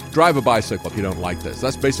 drive a bicycle if you don't like this.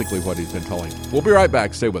 That's basically what he's been telling. We'll be right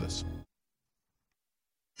back. Stay with us.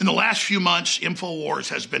 In the last few months, InfoWars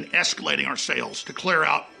has been escalating our sales to clear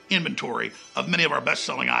out inventory of many of our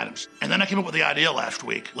best-selling items. And then I came up with the idea last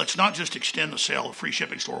week. Let's not just extend the sale of free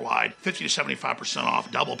shipping store-wide, 50 to 75%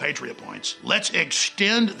 off, double Patriot points. Let's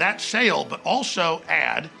extend that sale, but also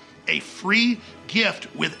add a free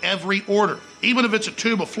gift with every order. Even if it's a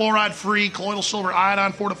tube of fluoride-free colloidal silver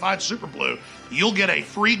iodine fortified super blue, you'll get a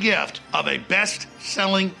free gift of a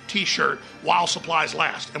best-selling t-shirt while supplies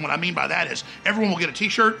last. And what I mean by that is everyone will get a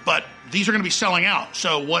t-shirt, but these are going to be selling out.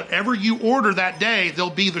 So whatever you order that day,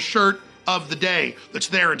 there'll be the shirt of the day that's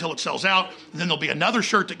there until it sells out. And then there'll be another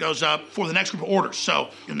shirt that goes up for the next group of orders. So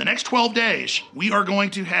in the next 12 days, we are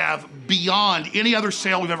going to have beyond any other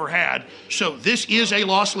sale we've ever had. So this is a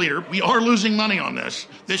loss leader. We are losing money on this.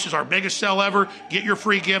 This is our biggest sale ever. Get your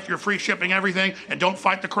free gift, your free shipping, everything, and don't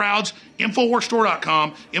fight the crowds.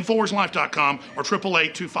 InfoWarsStore.com, InfoWarsLife.com, or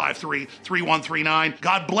 888-253-3139.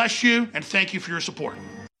 God bless you, and thank you for your support.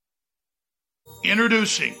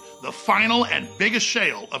 Introducing the final and biggest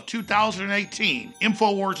sale of 2018,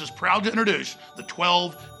 InfoWars is proud to introduce the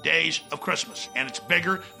 12 Days of Christmas. And it's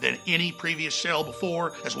bigger than any previous sale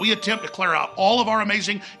before as we attempt to clear out all of our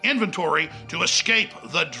amazing inventory to escape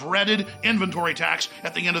the dreaded inventory tax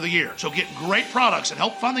at the end of the year. So get great products and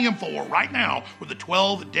help fund the InfoWar right now with the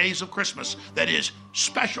 12 Days of Christmas that is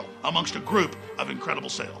special amongst a group of incredible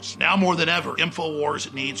sales. Now more than ever,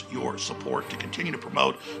 InfoWars needs your support to continue to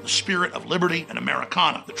promote the spirit of liberty and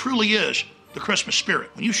Americana that truly is the Christmas spirit.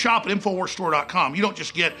 When you shop at InfoWarsStore.com, you don't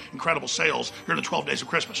just get incredible sales during the 12 days of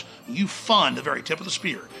Christmas. You fund the very tip of the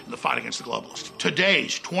spear in the fight against the globalists.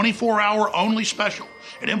 Today's 24-hour only special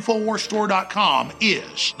at InfoWarsStore.com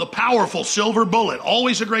is the powerful Silver Bullet.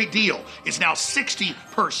 Always a great deal. It's now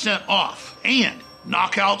 60% off. And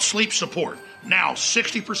Knockout Sleep Support, now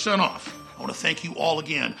 60% off. I want to thank you all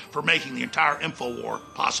again for making the entire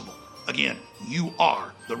InfoWar possible. Again, you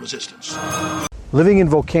are the resistance. Living in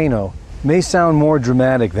Volcano may sound more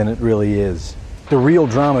dramatic than it really is. The real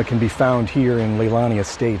drama can be found here in Leilani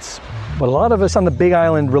Estates. But a lot of us on the Big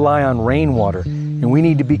Island rely on rainwater, and we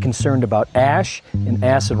need to be concerned about ash and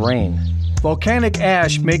acid rain. Volcanic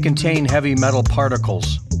ash may contain heavy metal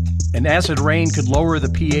particles, and acid rain could lower the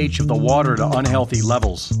pH of the water to unhealthy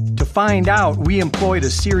levels. To find out, we employed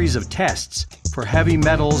a series of tests for heavy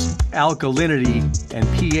metals, alkalinity, and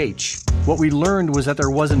pH. What we learned was that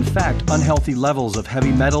there was in fact unhealthy levels of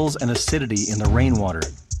heavy metals and acidity in the rainwater.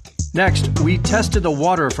 Next, we tested the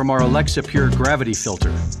water from our Alexa Pure gravity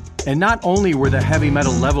filter. And not only were the heavy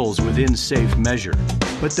metal levels within safe measure,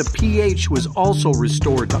 but the pH was also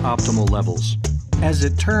restored to optimal levels. As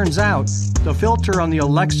it turns out, the filter on the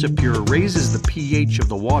Alexa Pure raises the pH of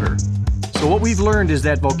the water. So what we've learned is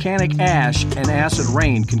that volcanic ash and acid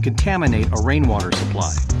rain can contaminate a rainwater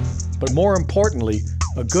supply. But more importantly,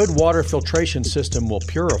 a good water filtration system will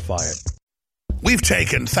purify it. We've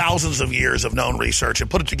taken thousands of years of known research and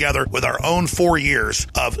put it together with our own 4 years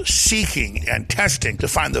of seeking and testing to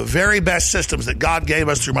find the very best systems that God gave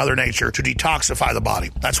us through Mother Nature to detoxify the body.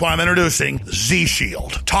 That's why I'm introducing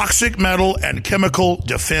Z-Shield, Toxic Metal and Chemical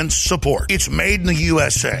Defense Support. It's made in the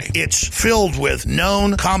USA. It's filled with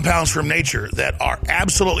known compounds from nature that are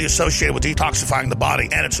absolutely associated with detoxifying the body,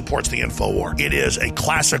 and it supports the InfoWar. It is a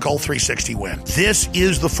classical 360 win. This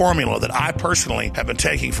is the formula that I personally have been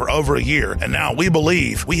taking for over a year, and now we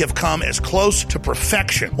believe we have come as close to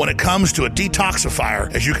perfection when it comes to a detoxifier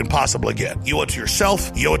as you can possibly get. You owe it to yourself,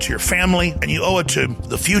 you owe it to your family, and you owe it to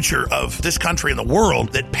the future of this country and the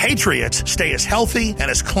world that patriots stay as healthy and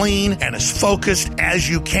as clean and as focused as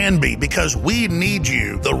you can be, because we need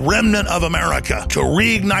you, the remnant of America, to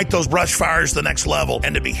reignite those brush fires to the next level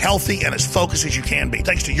and to be healthy and as focused as you can be.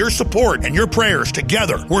 Thanks to your support and your prayers,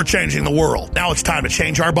 together, we're changing the world. Now it's time to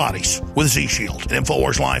change our bodies with Z-Shield at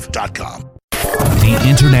InfoWarsLife.com. The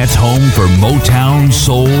Internet's home for Motown,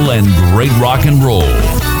 soul, and great rock and roll.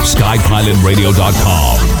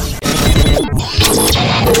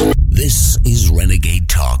 SkyPilotRadio.com. This is Renegade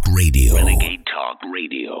Talk Radio. Renegade Talk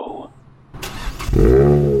Radio.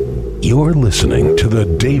 You're listening to The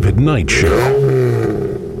David Knight Show.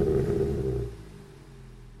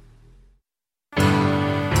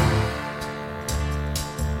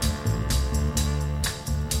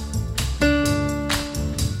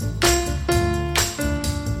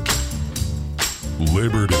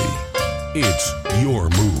 Liberty. It's your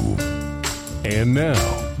move. And now,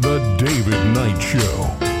 The David Knight Show.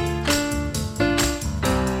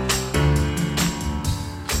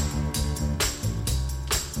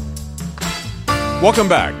 Welcome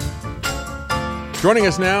back. Joining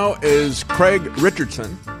us now is Craig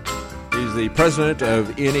Richardson. He's the president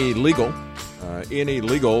of E&E Legal. E&E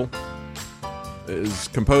Legal is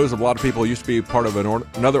composed of a lot of people who used to be part of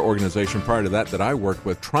another organization prior to that I worked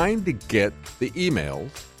with, trying to get the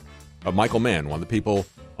emails of Michael Mann, one of the people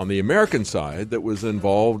on the American side that was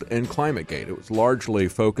involved in ClimateGate. It was largely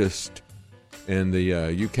focused in the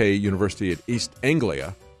UK University at East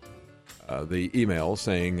Anglia. The email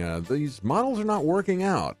saying, these models are not working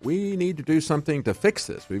out. We need to do something to fix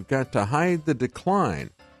this. We've got to hide the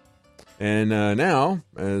decline. And now,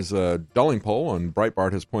 as Dullingpole on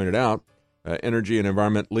Breitbart has pointed out, Energy and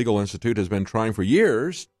Environment Legal Institute has been trying for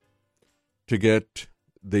years to get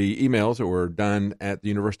the emails that were done at the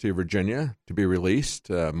University of Virginia to be released.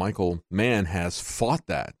 Michael Mann has fought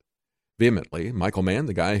that vehemently. Michael Mann,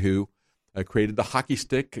 the guy who created the hockey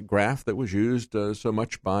stick graph that was used so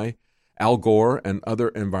much by Al Gore and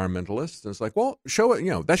other environmentalists. And it's like, well, show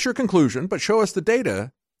it, that's your conclusion, but show us the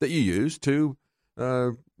data that you used to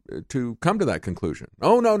come to that conclusion.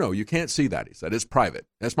 Oh, no, you can't see that, he said. It's private.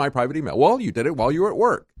 That's my private email. Well, you did it while you were at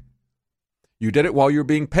work. You did it while you were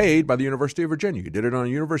being paid by the University of Virginia. You did it on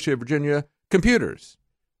University of Virginia computers.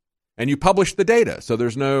 And you published the data, so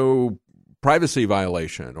there's no privacy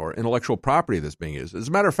violation or intellectual property that's being used. As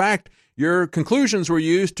a matter of fact, your conclusions were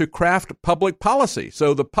used to craft public policy,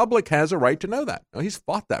 so the public has a right to know that. Now, he's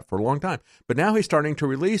fought that for a long time, but now he's starting to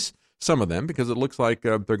release some of them because it looks like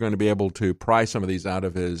they're going to be able to pry some of these out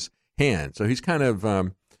of his hand. So he's kind of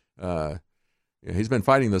he's been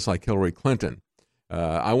fighting this like Hillary Clinton.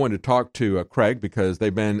 I wanted to talk to Craig because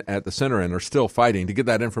they've been at the center and are still fighting to get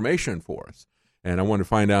that information for us. And I want to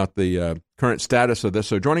find out the current status of this.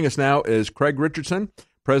 So joining us now is Craig Richardson,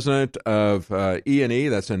 president of E&E,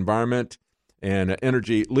 that's Environment and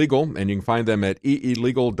Energy Legal, and you can find them at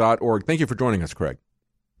eelegal.org. Thank you for joining us, Craig.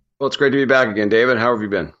 Well, it's great to be back again, David. How have you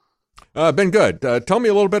been? Been good. Tell me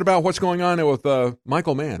a little bit about what's going on with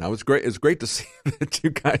Michael Mann. It's great to see that you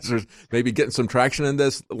guys are maybe getting some traction in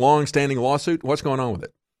this long-standing lawsuit. What's going on with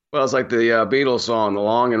it? Well, it's like the Beatles song, "The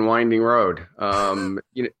Long and Winding Road."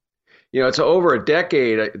 It's over a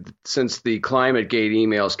decade since the ClimateGate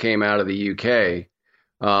emails came out of the UK,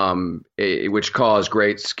 which caused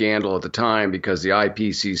great scandal at the time because the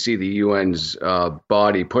IPCC, the UN's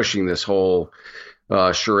body pushing this whole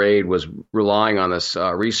charade, was relying on this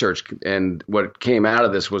research. And what came out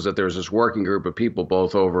of this was that there was this working group of people,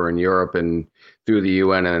 both over in Europe and through the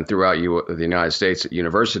UN and throughout the United States at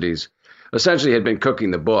universities, essentially had been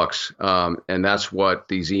cooking the books. And that's what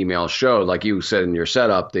these emails showed. Like you said in your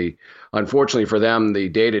setup, unfortunately for them, the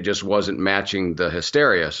data just wasn't matching the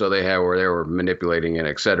hysteria. So they were manipulating it,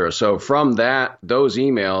 et cetera. So from those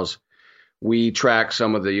emails, we track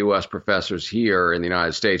some of the U.S. professors here in the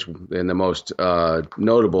United States, and the most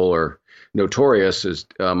notable or notorious is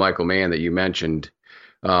Michael Mann that you mentioned.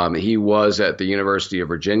 He was at the University of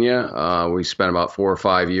Virginia. We spent about 4 or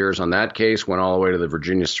 5 years on that case, went all the way to the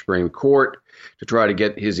Virginia Supreme Court to try to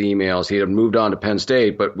get his emails. He had moved on to Penn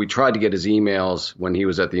State, but we tried to get his emails when he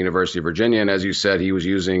was at the University of Virginia. And as you said, he was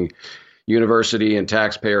using university and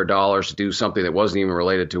taxpayer dollars to do something that wasn't even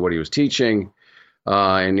related to what he was teaching.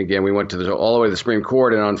 And again, we went all the way to the Supreme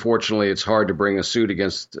Court, and unfortunately, it's hard to bring a suit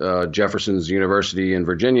against Jefferson's University in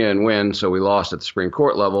Virginia and win, so we lost at the Supreme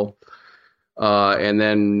Court level. And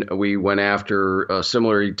then we went after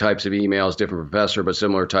similar types of emails, different professor, but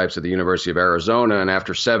similar types at the University of Arizona. And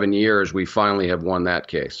after 7 years, we finally have won that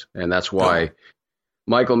case. And that's why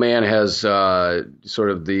Michael Mann has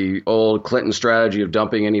sort of the old Clinton strategy of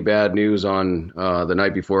dumping any bad news on the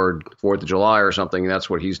night before 4th of July or something.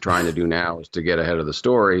 That's what he's trying to do now, is to get ahead of the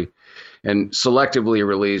story and selectively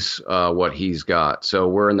release what he's got. So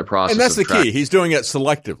we're in the process. And that's the key. He's doing it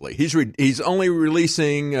selectively. He's only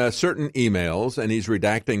releasing certain emails, and he's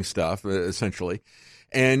redacting stuff, essentially.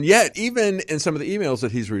 And yet, even in some of the emails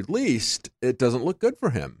that he's released, it doesn't look good for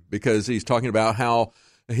him, because he's talking about how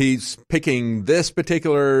he's picking this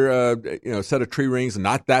particular set of tree rings and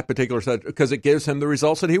not that particular set, because it gives him the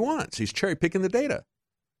results that he wants. He's cherry picking the data.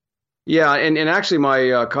 Yeah, and actually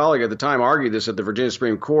my colleague at the time argued this at the Virginia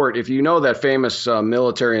Supreme Court. If you know that famous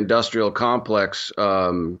military-industrial complex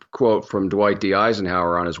quote from Dwight D.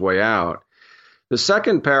 Eisenhower on his way out, the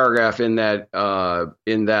second paragraph in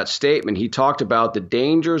that statement, he talked about the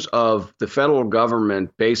dangers of the federal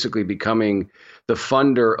government basically becoming the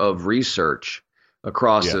funder of research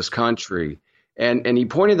across this country. And he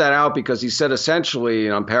pointed that out because he said essentially,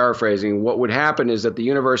 and I'm paraphrasing, what would happen is that the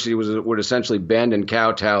university would essentially bend and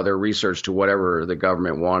kowtow their research to whatever the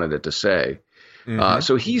government wanted it to say.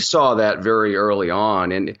 So he saw that very early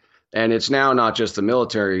on. And it's now not just the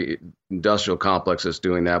military industrial complex that's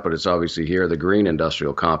doing that, but it's obviously here the green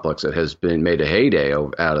industrial complex that has been made a heyday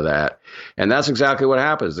out of that. And that's exactly what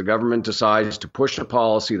happens. The government decides to push a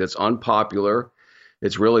policy that's unpopular.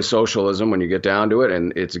 It's really socialism when you get down to it,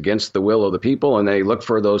 and it's against the will of the people, and they look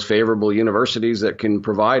for those favorable universities that can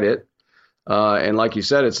provide it. And like you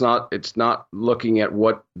said, it's not looking at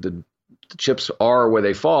what the chips are where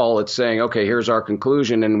they fall. It's saying, okay, here's our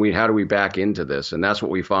conclusion, and how do we back into this? And that's what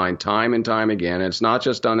we find time and time again. And it's not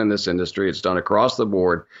just done in this industry. It's done across the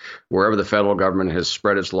board, wherever the federal government has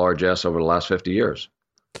spread its largesse over the last 50 years.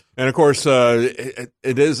 And, of course, it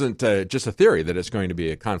isn't just a theory that it's going to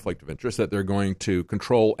be a conflict of interest, that they're going to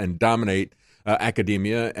control and dominate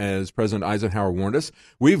academia, as President Eisenhower warned us.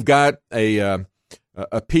 We've got a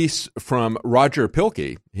piece from Roger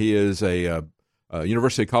Pilkey. He is a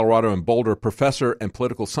University of Colorado in Boulder professor and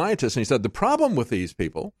political scientist, and he said the problem with these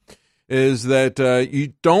people is that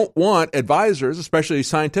you don't want advisors, especially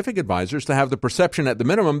scientific advisors, to have the perception at the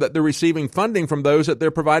minimum that they're receiving funding from those that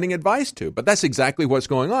they're providing advice to. But that's exactly what's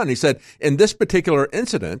going on. He said, in this particular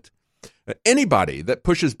incident, anybody that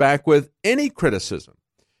pushes back with any criticism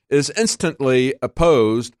is instantly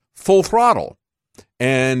opposed full throttle.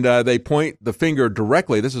 And they point the finger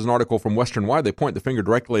directly. This is an article from Western Wire. They point the finger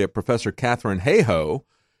directly at Professor Katharine Hayhoe,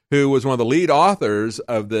 who was one of the lead authors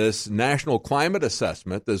of this national climate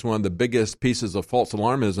assessment. That's one of the biggest pieces of false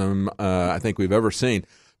alarmism I think we've ever seen.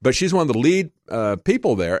 But she's one of the lead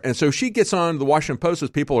people there. And so she gets on the Washington Post as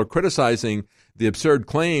people are criticizing the absurd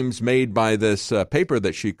claims made by this paper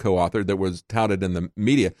that she co-authored that was touted in the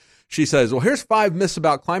media. She says, well, here's 5 myths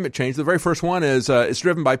about climate change. The very first one is it's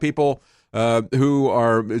driven by people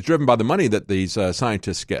it's driven by the money that these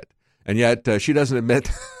scientists get. And yet she doesn't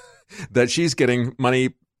admit that she's getting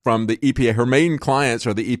money from the EPA. Her main clients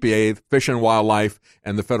are the EPA, Fish and Wildlife,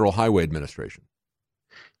 and the Federal Highway Administration.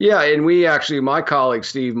 Yeah, and my colleague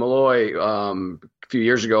Steve Malloy, a few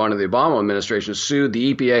years ago under the Obama administration, sued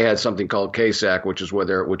the EPA. Had something called KSAC,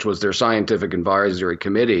 which was their scientific advisory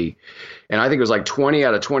committee. And I think it was like 20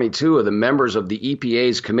 out of 22 of the members of the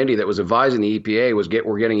EPA's committee that was advising the EPA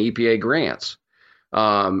were getting EPA grants.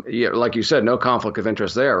 Like you said, no conflict of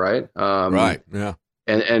interest there, right? Right, yeah.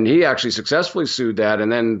 And he actually successfully sued that,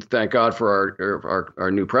 and then thank God for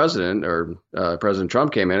our new president, or President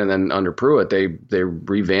Trump came in, and then under Pruitt they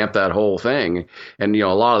revamped that whole thing, and a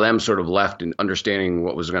lot of them sort of left in understanding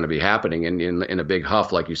what was going to be happening, and in a big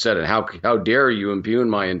huff, like you said, and how dare you impugn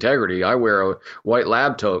my integrity? I wear a white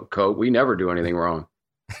lab coat. We never do anything wrong.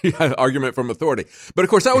 Argument from authority. But of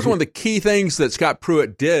course, that was one of the key things that Scott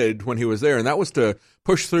Pruitt did when he was there, and that was to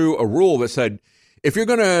push through a rule that said, if you're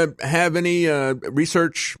going to have any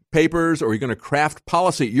research papers or you're going to craft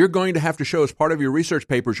policy, you're going to have to show as part of your research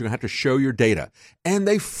papers, you're going to have to show your data. And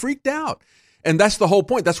they freaked out. And that's the whole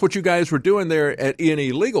point. That's what you guys were doing there at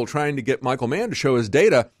E&E Legal, trying to get Michael Mann to show his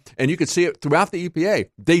data. And you could see it throughout the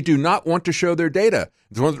EPA. They do not want to show their data.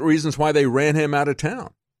 It's one of the reasons why they ran him out of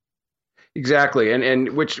town. Exactly.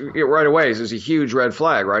 And which right away is a huge red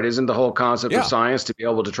flag, right? Isn't the whole concept of science to be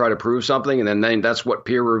able to try to prove something? And then that's what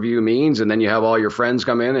peer review means. And then you have all your friends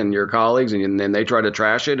come in and your colleagues, and then they try to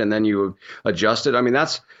trash it, and then you adjust it. I mean,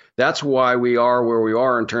 that's why we are where we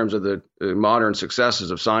are in terms of the modern successes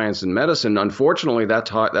of science and medicine. Unfortunately,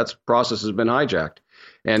 that process has been hijacked.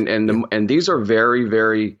 And these are very,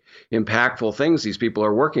 very impactful things these people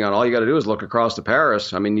are working on. All you got to do is look across to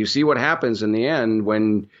Paris. I mean, you see what happens in the end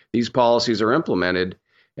when these policies are implemented.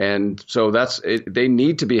 And so they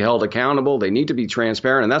need to be held accountable. They need to be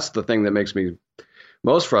transparent. And that's the thing that makes me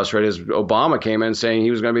most frustrated is Obama came in saying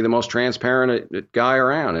he was going to be the most transparent guy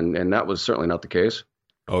around. And that was certainly not the case.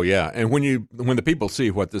 Oh, yeah. And when the people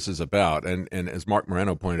see what this is about, and as Mark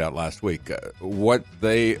Moreno pointed out last week, what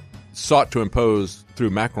they sought to impose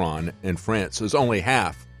through Macron in France is only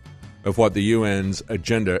half of what the UN's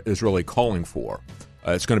agenda is really calling for.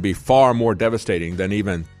 It's going to be far more devastating than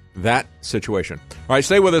even that situation. All right,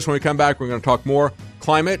 stay with us. When we come back, we're going to talk more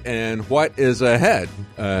climate and what is ahead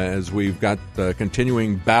as we've got the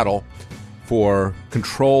continuing battle for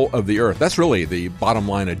control of the earth. That's really the bottom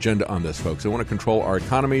line agenda on this, folks. They want to control our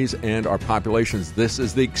economies and our populations. This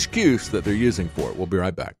is the excuse that they're using for it. We'll be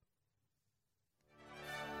right back.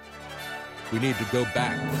 We need to go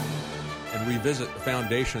back and revisit the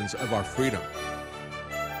foundations of our freedom.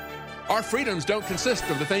 Our freedoms don't consist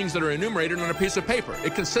of the things that are enumerated on a piece of paper.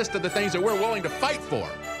 It consists of the things that we're willing to fight for.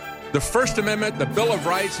 The First Amendment, the Bill of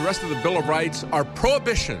Rights, the rest of the Bill of Rights are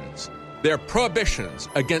prohibitions. They're prohibitions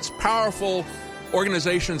against powerful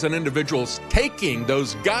organizations and individuals taking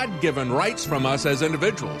those God-given rights from us as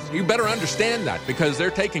individuals. You better understand that, because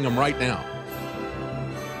they're taking them right now.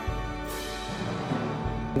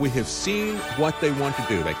 We have seen what they want to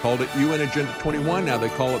do. They called it UN Agenda 21. Now they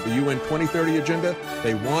call it the UN 2030 Agenda.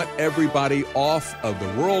 They want everybody off of the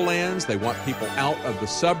rural lands. They want people out of the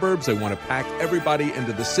suburbs. They want to pack everybody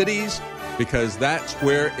into the cities, because that's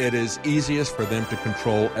where it is easiest for them to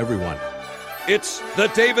control everyone. It's the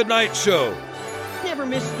David Knight Show. Never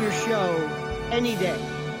missed your show any day.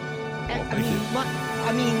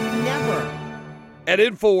 I mean, never. At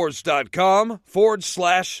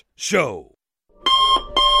Infowars.com/show.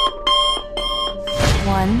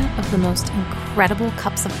 One of the most incredible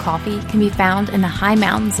cups of coffee can be found in the high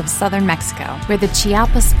mountains of southern Mexico, where the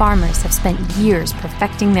Chiapas farmers have spent years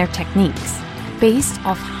perfecting their techniques. Based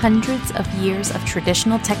off hundreds of years of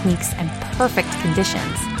traditional techniques and perfect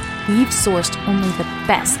conditions, we've sourced only the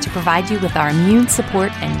best to provide you with our immune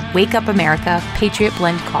support and Wake Up America Patriot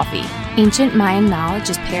Blend coffee. Ancient Mayan knowledge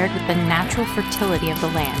is paired with the natural fertility of the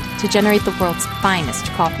land to generate the world's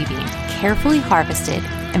finest coffee bean, carefully harvested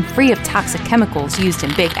and free of toxic chemicals used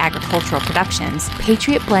in big agricultural productions.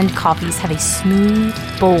 Patriot Blend coffees have a smooth,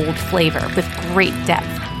 bold flavor with great depth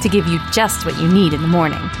to give you just what you need in the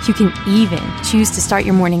morning. You can even choose to start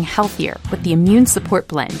your morning healthier with the Immune Support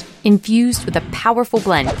Blend, infused with a powerful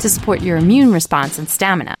blend to support your immune response and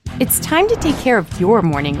stamina. It's time to take care of your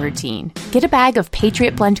morning routine. Get a bag of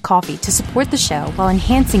Patriot Blend coffee to support the show while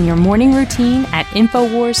enhancing your morning routine at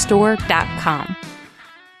InfoWarsStore.com.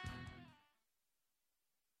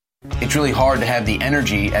 It's really hard to have the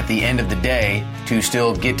energy at the end of the day to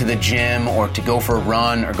still get to the gym or to go for a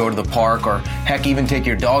run or go to the park or heck, even take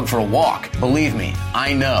your dog for a walk. Believe me,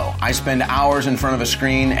 I know. I spend hours in front of a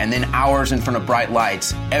screen and then hours in front of bright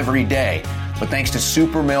lights every day. But thanks to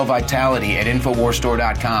Super Male Vitality at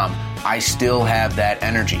InfoWarsStore.com, I still have that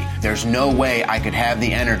energy. There's no way I could have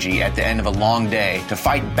the energy at the end of a long day to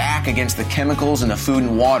fight back against the chemicals in the food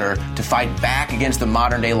and water, to fight back against the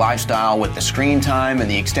modern day lifestyle with the screen time and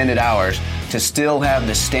the extended hours, to still have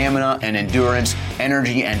the stamina and endurance,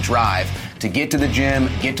 energy and drive to get to the gym,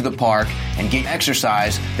 get to the park, and get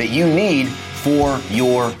exercise that you need for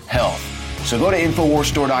your health. So go to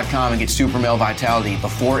InfoWarsStore.com and get Super Male Vitality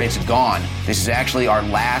before it's gone. This is actually our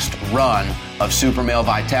last run of Super Male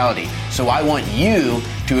Vitality. So I want you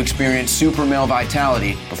to experience Super Male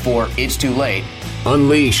Vitality before it's too late.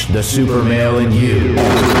 Unleash the super male in you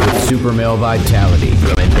with Super Male Vitality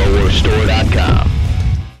from InfoWarsStore.com.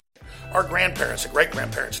 Our grandparents and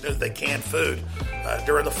great-grandparents knew that they canned food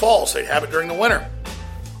during the fall, so they'd have it during the winter.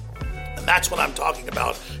 And that's what I'm talking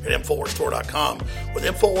about at InfoWarsStore.com with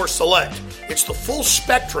InfoWars Select. It's the full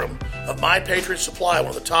spectrum of My Patriot Supply, one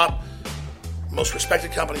of the top, most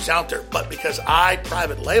respected companies out there. But because I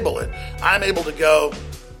private label it, I'm able to go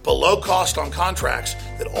below cost on contracts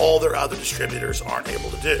that all their other distributors aren't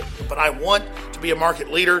able to do. But I want to be a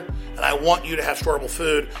market leader, and I want you to have storable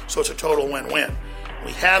food, so it's a total win-win.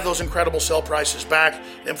 We have those incredible sale prices back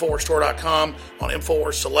at InfoWarsStore.com on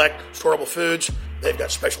InfoWars Select storable foods. They've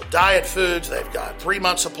got special diet foods. They've got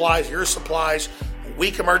 3-month supplies, year supplies,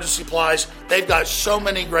 week emergency supplies. They've got so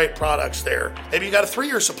many great products there. Maybe you got a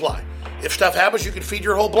 3-year supply. If stuff happens, you can feed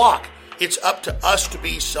your whole block. It's up to us to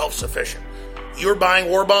be self-sufficient. You're buying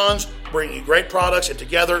war bonds, bringing you great products, and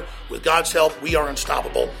together, with God's help, we are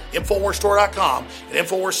unstoppable. InfoWarsStore.com and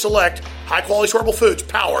InfoWars Select, high-quality storable foods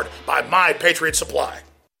powered by My Patriot Supply.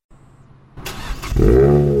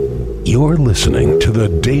 You're listening to The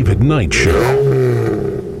David Knight Show.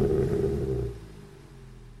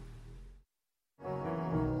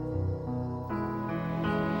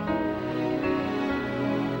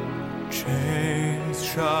 Chains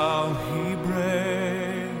shall he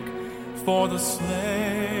break, for the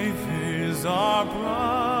slave is our brother,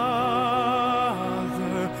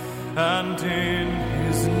 and in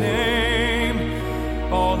his name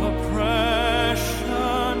all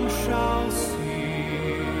oppression shall cease.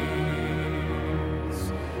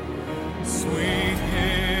 Sweet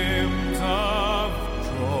hymns of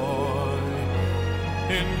joy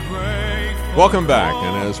in grateful. Welcome back,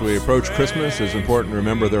 and as we approach Christmas, it's important to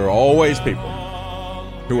remember there are always people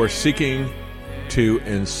who are seeking to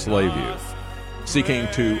enslave you. seeking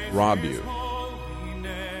to rob you.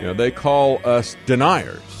 You know, they call us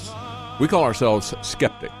deniers. We call ourselves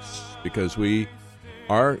skeptics because we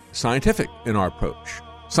are scientific in our approach.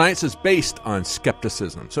 Science is based on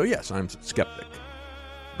skepticism. So yes, I'm a skeptic.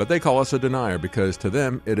 But they call us a denier because to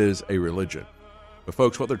them it is a religion. But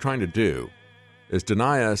folks, what they're trying to do is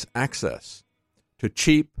deny us access to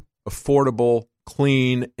cheap, affordable,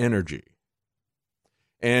 clean energy.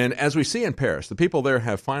 And as we see in Paris, the people there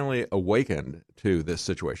have finally awakened to this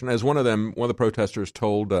situation. As one of the protesters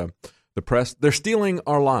told the press, they're stealing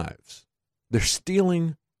our lives. They're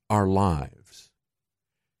stealing our lives.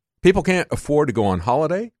 People can't afford to go on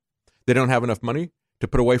holiday. They don't have enough money to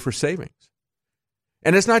put away for savings.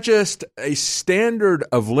 And it's not just a standard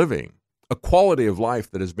of living, a quality of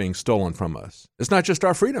life that is being stolen from us. It's not just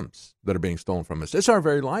our freedoms that are being stolen from us. It's our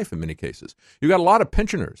very life in many cases. You've got a lot of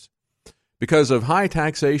pensioners because of high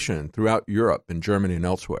taxation throughout Europe and Germany and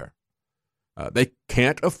elsewhere. They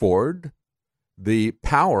can't afford the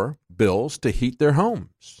power bills to heat their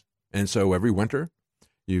homes. And so every winter,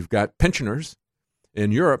 you've got pensioners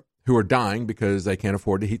in Europe who are dying because they can't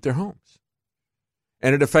afford to heat their homes.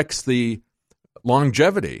 And it affects the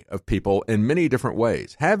longevity of people in many different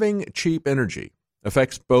ways. Having cheap energy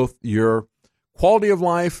affects both your quality of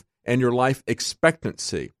life and your life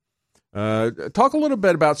expectancy. Talk a little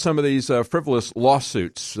bit about some of these frivolous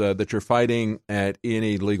lawsuits that you're fighting at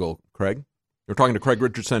E&E Legal, Craig. You're talking to Craig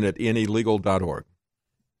Richardson at enelegal.org.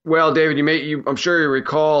 Well, David, I'm sure you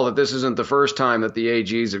recall that this isn't the first time that the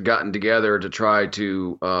AGs have gotten together to try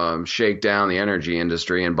to shake down the energy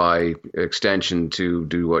industry and by extension to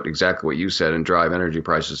do exactly what you said and drive energy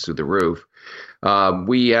prices through the roof.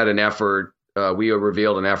 We had an effort. We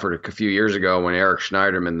revealed an effort a few years ago when Eric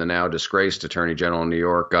Schneiderman, the now disgraced Attorney General in New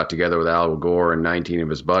York, got together with Al Gore and 19 of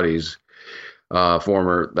his buddies, fellow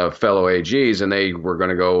AGs, and they were going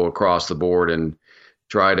to go across the board and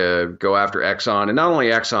try to go after Exxon. And not only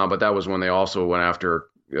Exxon, but that was when they also went after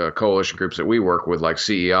coalition groups that we work with, like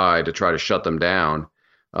CEI, to try to shut them down.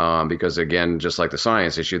 Because, again, just like the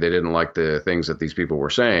science issue, they didn't like the things that these people were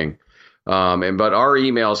saying. But our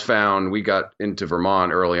emails found, we got into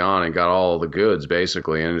Vermont early on and got all the goods,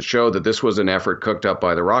 basically. And it showed that this was an effort cooked up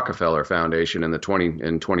by the Rockefeller Foundation in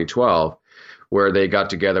 2012, where they got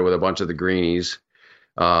together with a bunch of the greenies,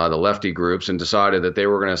 the lefty groups, and decided that they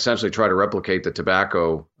were going to essentially try to replicate the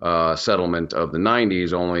tobacco settlement of the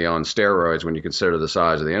 90s, only on steroids when you consider the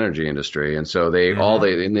size of the energy industry. And so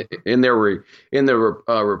in the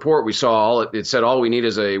report we saw, it said all we need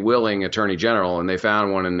is a willing attorney general, and they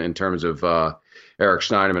found one in terms of Eric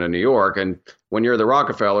Schneiderman in New York. And when you're the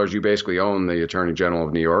Rockefellers, you basically own the attorney general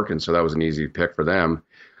of New York, and so that was an easy pick for them.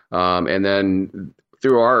 And then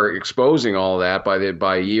through our exposing all that,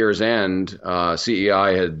 by year's end,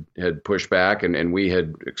 CEI had pushed back, and we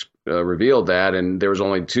had revealed that, and there was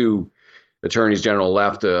only two attorneys general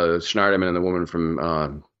left, Schneiderman and the woman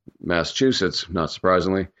from Massachusetts, not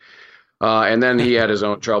surprisingly. And then he had his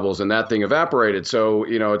own troubles, and that thing evaporated. So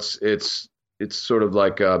it's sort of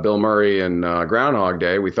like Bill Murray and Groundhog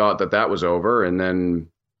Day. We thought that was over, and then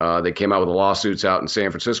they came out with lawsuits out in San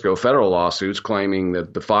Francisco, federal lawsuits claiming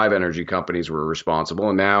that the 5 energy companies were responsible.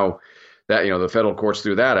 And now that, the federal courts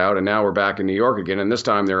threw that out, and now we're back in New York again. And this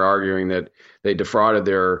time they're arguing that they defrauded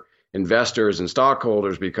their investors and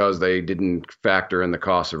stockholders because they didn't factor in the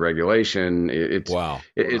cost of regulation.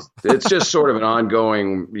 It's just sort of an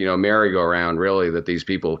ongoing, merry-go-round, really, that these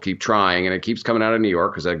people keep trying, and it keeps coming out of New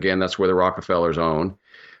York because, again, that's where the Rockefellers own.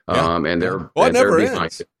 And they're it never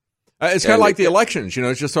ends. It's kind of like the elections,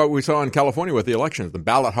 it's just what we saw in California with the elections, the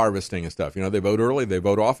ballot harvesting and stuff. They vote early, they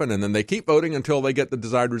vote often, and then they keep voting until they get the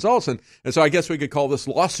desired results. And so I guess we could call this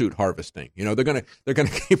lawsuit harvesting. They're gonna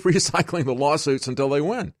keep recycling the lawsuits until they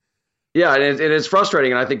win. Yeah, and it's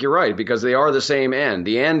frustrating, and I think you're right, because they are the same end.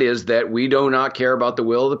 The end is that we do not care about the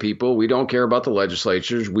will of the people. We don't care about the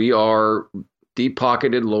legislatures. We are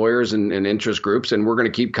deep-pocketed lawyers and interest groups, and we're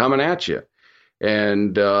going to keep coming at you.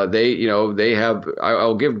 And they have.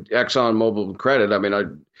 I'll give ExxonMobil credit. I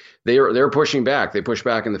mean, they're pushing back. They push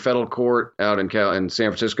back in the federal court out in San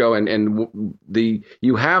Francisco, and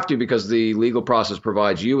you have to, because the legal process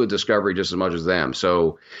provides you with discovery just as much as them.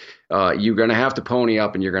 So you're going to have to pony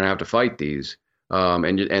up, and you're going to have to fight these.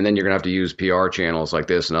 And then you're going to have to use PR channels like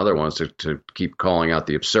this and other ones to keep calling out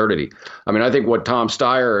the absurdity. I mean, I think what Tom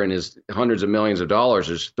Steyer and his hundreds of millions of dollars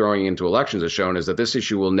is throwing into elections has shown is that this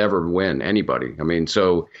issue will never win anybody. I mean,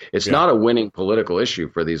 so it's not a winning political issue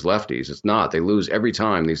for these lefties. It's not. They lose every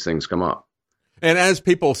time these things come up. And as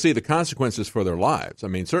people see the consequences for their lives, I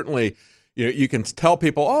mean, certainly you can tell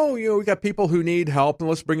people, we got people who need help and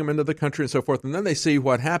let's bring them into the country and so forth. And then they see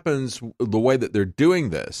what happens the way that they're doing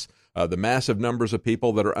this. the massive numbers of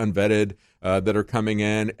people that are unvetted that are coming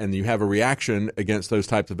in, and you have a reaction against those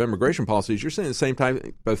types of immigration policies. You're seeing the same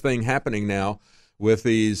type of thing happening now with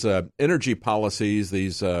these energy policies,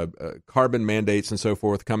 these carbon mandates and so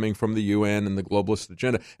forth coming from the UN and the globalist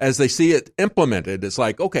agenda. As they see it implemented, it's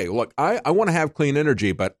like, okay, look, I want to have clean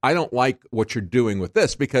energy, but I don't like what you're doing with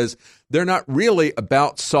this, because they're not really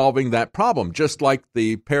about solving that problem. Just like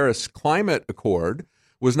the Paris Climate Accord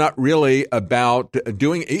was not really about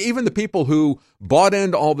doing, even the people who bought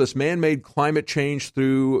into all this man-made climate change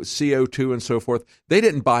through CO2 and so forth, they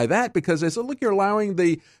didn't buy that, because they said, look, you're allowing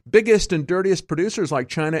the biggest and dirtiest producers like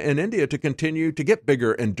China and India to continue to get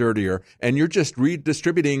bigger and dirtier, and you're just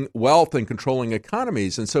redistributing wealth and controlling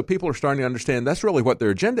economies. And so people are starting to understand that's really what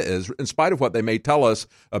their agenda is, in spite of what they may tell us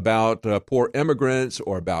about poor immigrants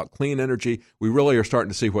or about clean energy. We really are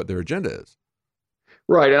starting to see what their agenda is.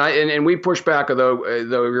 Right, and we push back, though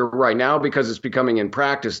you're right now, because it's becoming in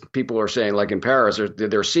practice. People are saying, like in Paris,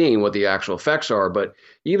 they're seeing what the actual effects are. But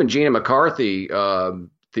even Gina McCarthy, the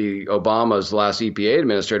Obama's last EPA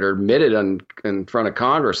administrator, admitted in front of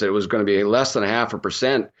Congress that it was going to be less than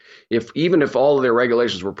 0.5%. Even if all of their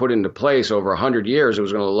regulations were put into place over 100 years, it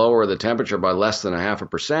was going to lower the temperature by less than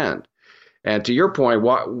 0.5%. And to your point,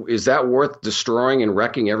 what is that worth destroying and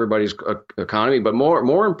wrecking everybody's economy? But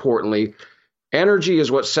more importantly, energy is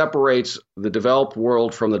what separates the developed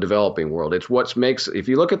world from the developing world. It's what makes, if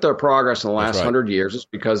you look at the progress in the last 100 years, it's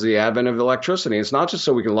because of the advent of electricity. It's not just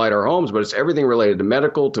so we can light our homes, but it's everything related to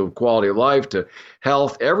medical, to quality of life, to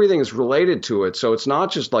health. Everything is related to it. So it's not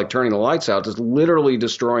just like turning the lights out. It's literally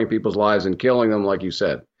destroying people's lives and killing them, like you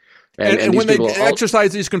said. And when they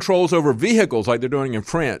exercise these controls over vehicles like they're doing in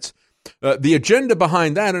France, the agenda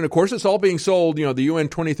behind that, and of course it's all being sold, the UN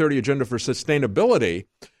 2030 Agenda for Sustainability,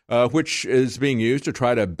 which is being used to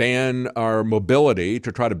try to ban our mobility,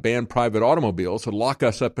 to try to ban private automobiles, to lock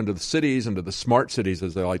us up into the cities, into the smart cities,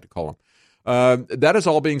 as they like to call them. That is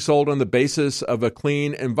all being sold on the basis of a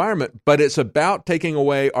clean environment, but it's about taking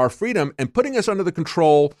away our freedom and putting us under the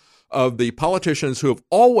control of the politicians who have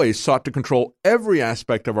always sought to control every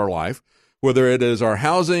aspect of our life, whether it is our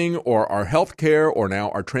housing or our health care or now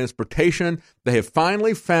our transportation. They have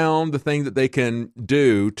finally found the thing that they can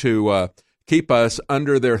do to keep us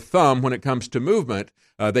under their thumb when it comes to movement.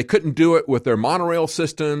 They couldn't do it with their monorail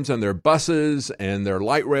systems and their buses and their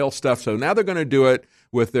light rail stuff. So now they're going to do it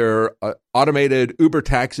with their automated Uber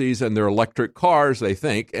taxis and their electric cars, they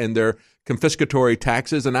think, and their confiscatory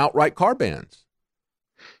taxes and outright car bans.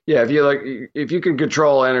 Yeah, if you can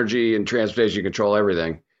control energy and transportation, you control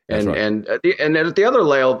everything. And right. and at the other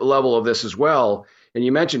level of this as well, and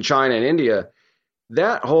you mentioned China and India,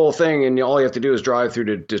 that whole thing, and all you have to do is drive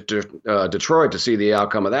through to Detroit to see the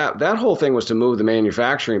outcome of that. That whole thing was to move the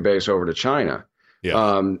manufacturing base over to China.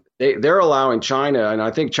 Yeah. They're allowing China, and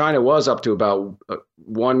I think China was up to about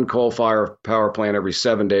one coal-fired power plant every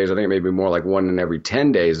 7 days. I think maybe more like one in every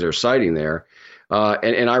 10 days they're siting there.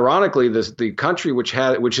 And ironically, the country which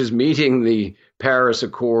is meeting the Paris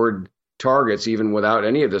Accord targets even without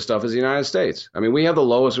any of this stuff is the United States. I mean, we have the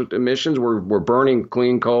lowest emissions. We're burning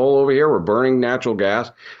clean coal over here. We're burning natural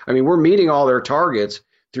gas. I mean, we're meeting all their targets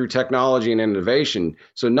through technology and innovation.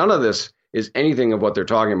 So none of this is anything of what they're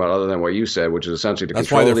talking about other than what you said, which is essentially to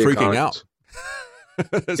control the economy. That's why they're freaking out.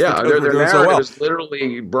 Yeah, their narrative so well. is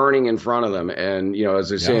literally burning in front of them. And, as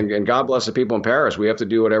they say, and God bless the people in Paris, we have to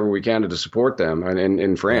do whatever we can to support them. And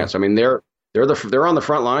in France, I mean, they're on the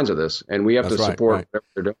front lines of this, and we have to support whatever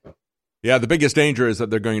they're doing. Yeah, the biggest danger is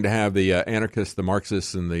that they're going to have the anarchists, the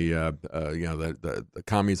Marxists, and the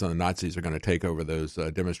commies and the Nazis are going to take over those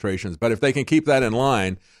demonstrations. But if they can keep that in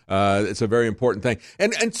line, it's a very important thing.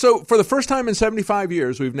 And so for the first time in 75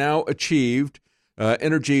 years, we've now achieved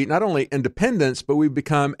energy, not only independence, but we've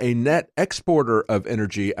become a net exporter of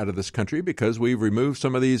energy out of this country because we've removed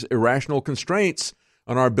some of these irrational constraints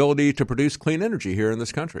on our ability to produce clean energy here in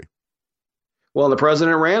this country. Well, the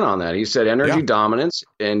president ran on that. He said energy dominance,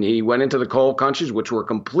 and he went into the coal countries, which were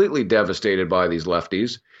completely devastated by these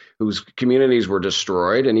lefties, whose communities were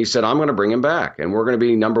destroyed. And he said, I'm going to bring him back, and we're going to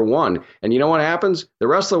be number one. And you know what happens? The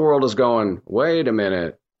rest of the world is going, wait a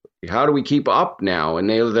minute. How do we keep up now? And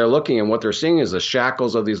they're looking, and what they're seeing is the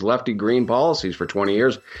shackles of these lefty green policies for 20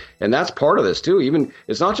 years. And that's part of this, too. Even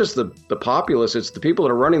it's not just the populace. It's the people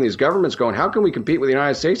that are running these governments going, how can we compete with the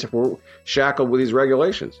United States if we're shackled with these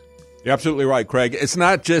regulations? You're absolutely right, Craig. It's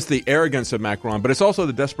not just the arrogance of Macron, but it's also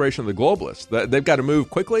the desperation of the globalists. They've got to move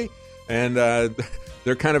quickly, and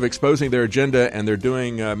they're kind of exposing their agenda, and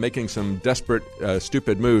they're making some desperate,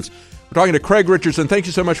 stupid moves. We're talking to Craig Richardson. Thank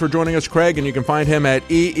you so much for joining us, Craig, and you can find him at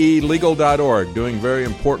eelegal.org, doing very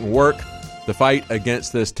important work to fight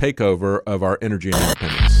against this takeover of our energy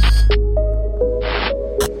independence.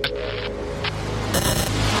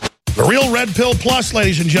 The Real Red Pill Plus,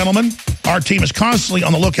 ladies and gentlemen. Our team is constantly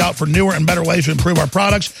on the lookout for newer and better ways to improve our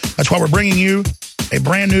products. That's why we're bringing you a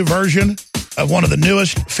brand new version of one of the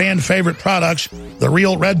newest fan favorite products, the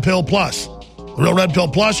Real Red Pill Plus. The Real Red Pill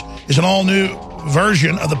Plus is an all-new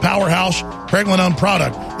version of the powerhouse Pregnenolone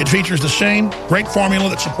product. It features the same great formula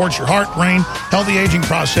that supports your heart, brain, healthy aging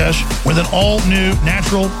process with an all-new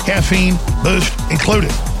natural caffeine boost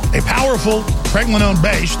included. A powerful Pregnenolone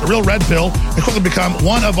base, the Real Red Pill, has quickly become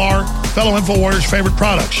one of our fellow InfoWarriors' favorite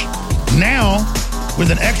products. Now,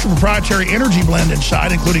 with an extra proprietary energy blend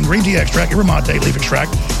inside, including green tea extract, yerba mate, leaf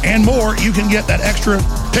extract, and more, you can get that extra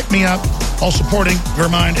pick-me-up while supporting your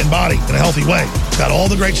mind and body in a healthy way. It's got all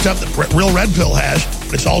the great stuff that Real Red Pill has,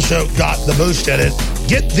 but it's also got the boost in it.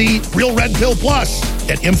 Get the Real Red Pill Plus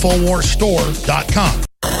at InfoWarsStore.com.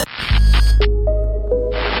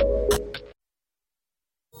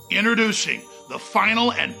 Introducing the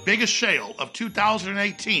final and biggest sale of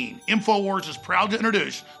 2018, InfoWars is proud to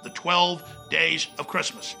introduce the 12 Days of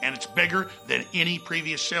Christmas. And it's bigger than any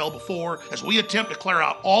previous sale before as we attempt to clear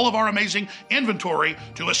out all of our amazing inventory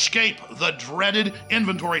to escape the dreaded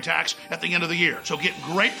inventory tax at the end of the year. So get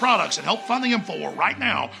great products and help fund the InfoWar right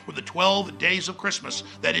now with the 12 Days of Christmas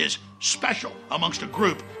that is special amongst a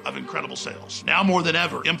group of incredible sales. Now more than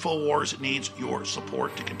ever, InfoWars needs your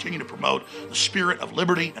support to continue to promote the spirit of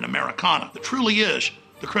liberty and Americana that truly is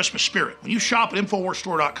the Christmas spirit. When you shop at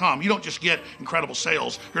InfoWarsStore.com, you don't just get incredible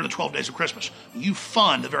sales during the 12 days of Christmas. You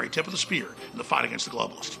fund the very tip of the spear in the fight against the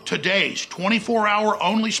globalists. Today's 24-hour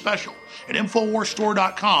only special at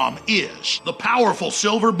InfoWarsStore.com is the powerful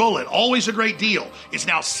Silver Bullet. Always a great deal. It's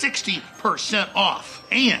now 60% off.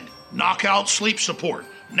 And Knockout Sleep Support,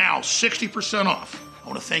 now 60% off. I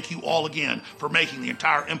want to thank you all again for making the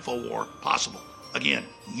entire InfoWar possible. Again,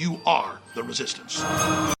 you are the resistance.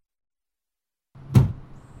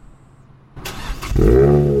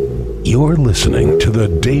 You're listening to The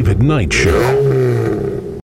David Knight Show.